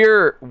 We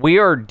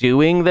are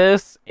doing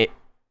this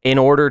in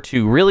order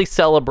to really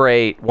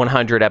celebrate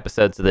 100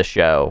 episodes of the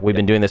show. We've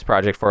been doing this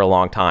project for a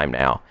long time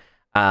now.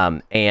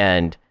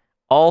 And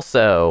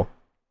also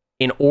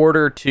in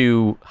order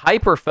to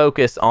hyper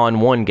focus on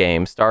one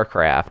game,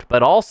 StarCraft,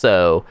 but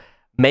also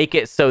make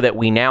it so that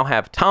we now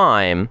have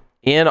time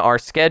in our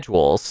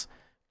schedules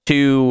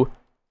to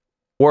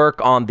work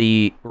on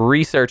the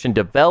research and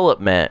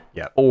development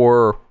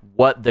for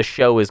what the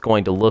show is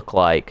going to look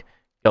like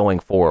going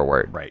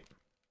forward. Right.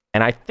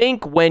 And I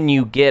think when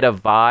you get a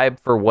vibe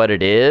for what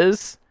it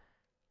is,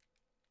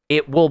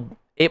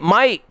 it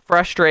might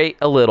frustrate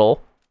a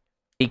little,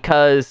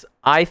 because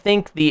I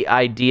think the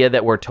idea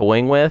that we're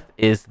toying with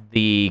is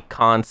the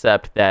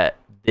concept that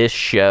this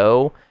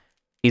show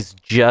is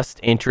just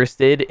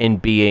interested in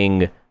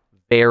being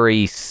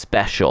very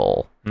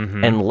special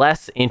and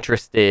less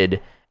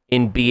interested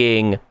in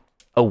being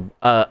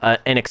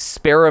an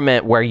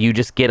experiment where you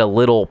just get a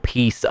little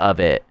piece of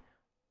it,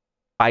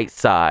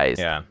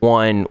 bite-sized,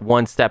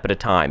 one step at a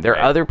time. There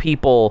are other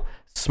people,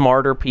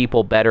 smarter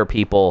people, better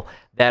people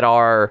that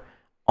are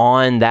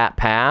on that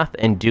path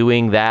and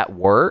doing that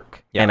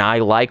work, and I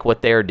like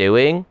what they're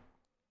doing,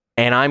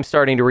 and I'm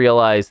starting to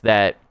realize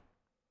that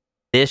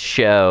this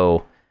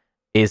show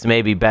is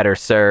maybe better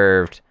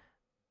served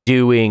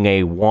doing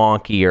a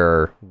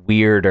wonkier,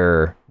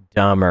 weirder,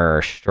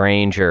 dumber,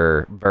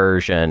 stranger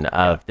version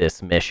of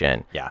this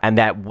mission. Yeah. And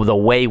that the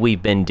way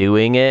we've been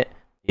doing it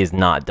is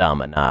not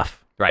dumb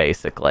enough,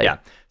 basically. Yeah.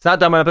 It's not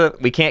dumb enough.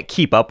 We can't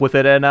keep up with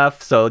it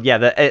enough. So yeah,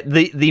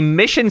 the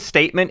mission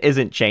statement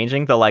isn't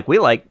changing.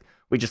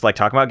 We just like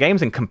talking about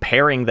games and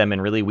comparing them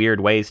in really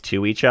weird ways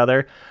to each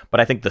other.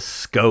 But I think the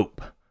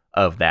scope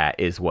of that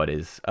is what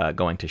is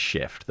going to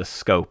shift. The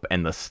scope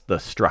and the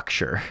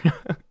structure.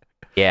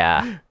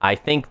 Yeah, I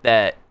think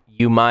that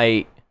you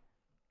might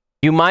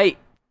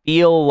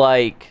feel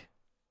like,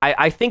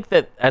 I think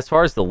that as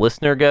far as the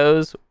listener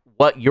goes,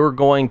 what you're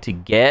going to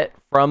get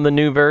from the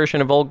new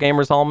version of Old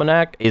Gamers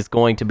Almanac is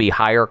going to be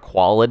higher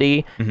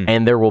quality,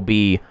 and there will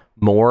be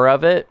more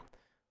of it,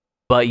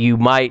 but you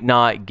might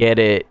not get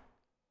it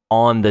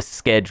on the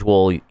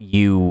schedule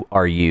you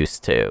are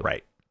used to.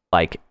 Right.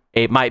 Like,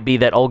 it might be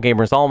that Old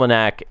Gamers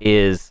Almanac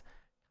is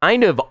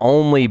kind of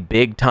only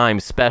big time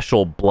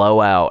special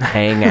blowout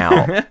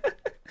hangout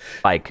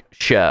like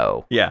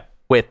show. Yeah.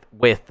 With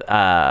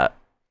a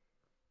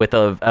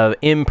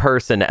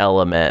in-person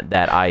element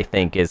that I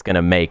think is going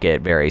to make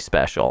it very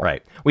special.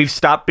 Right. We've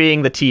stopped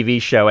being the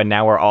TV show, and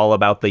now we're all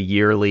about the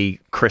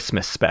yearly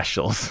Christmas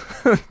specials.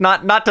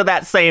 not to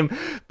that same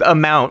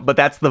amount, but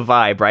that's the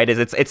vibe, right?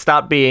 It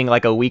stopped being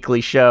like a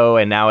weekly show,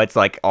 and now it's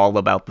like all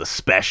about the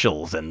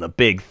specials and the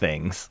big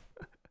things.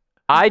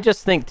 I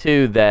just think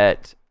too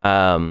that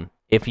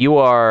if you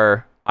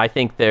are, I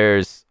think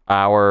there's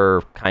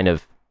our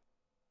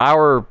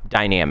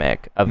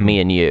dynamic of me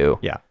and you.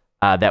 Yeah.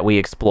 That we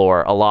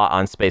explore a lot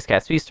on Space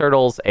Cats Feast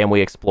Turtles, and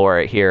we explore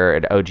it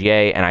here at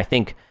OGA. And I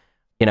think,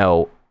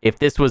 if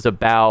this was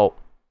about,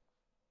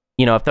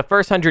 if the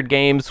first 100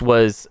 games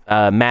was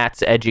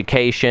Matt's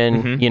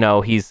education,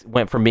 he's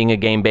went from being a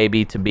game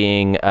baby to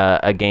being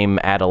a game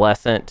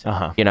adolescent,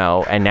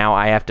 and now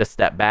I have to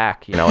step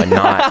back, and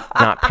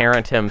not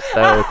parent him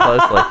so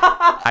closely.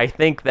 I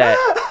think that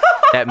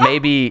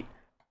maybe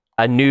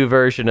a new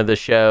version of the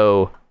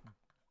show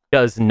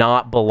does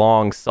not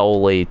belong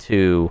solely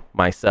to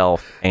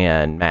myself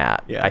and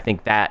Matt. Yeah. I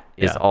think that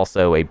is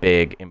also a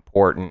big,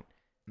 important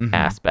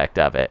aspect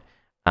of it.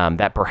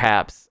 That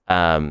perhaps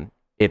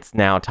it's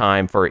now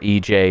time for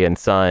EJ and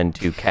Son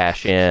to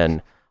cash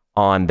in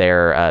on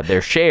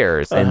their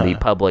shares in the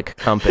public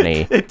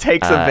company. It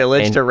takes a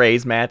village to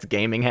raise Matt's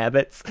gaming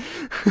habits.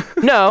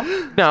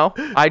 No.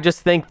 I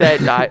just think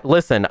that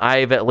listen,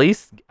 I've at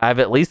least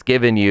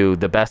given you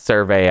the best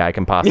survey I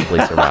can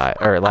possibly survive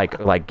or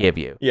like give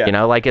you. Yeah.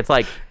 It's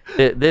like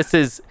this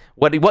is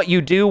what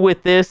you do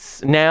with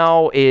this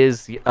now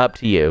is up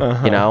to you.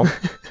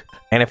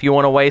 And if you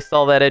want to waste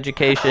all that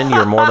education,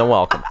 you're more than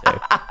welcome to.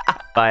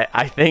 But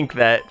I think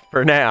that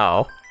for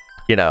now,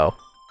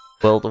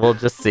 we'll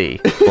just see.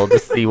 We'll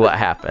just see what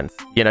happens.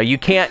 You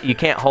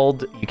can't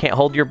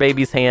hold your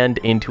baby's hand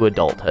into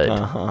adulthood.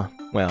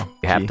 Well,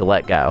 you have to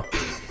let go.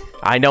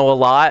 I know a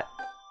lot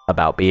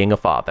about being a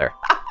father.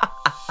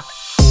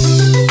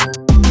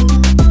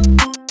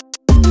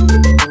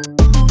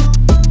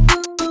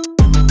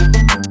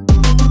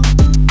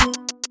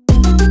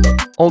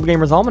 Old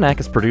Gamers Almanac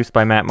is produced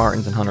by Matt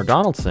Martins and Hunter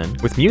Donaldson,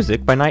 with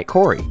music by Knight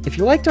Corey. If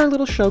you liked our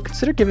little show,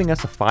 consider giving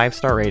us a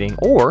 5-star rating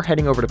or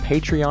heading over to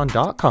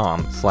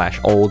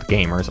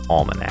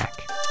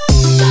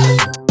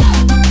patreon.com/oldgamersalmanac.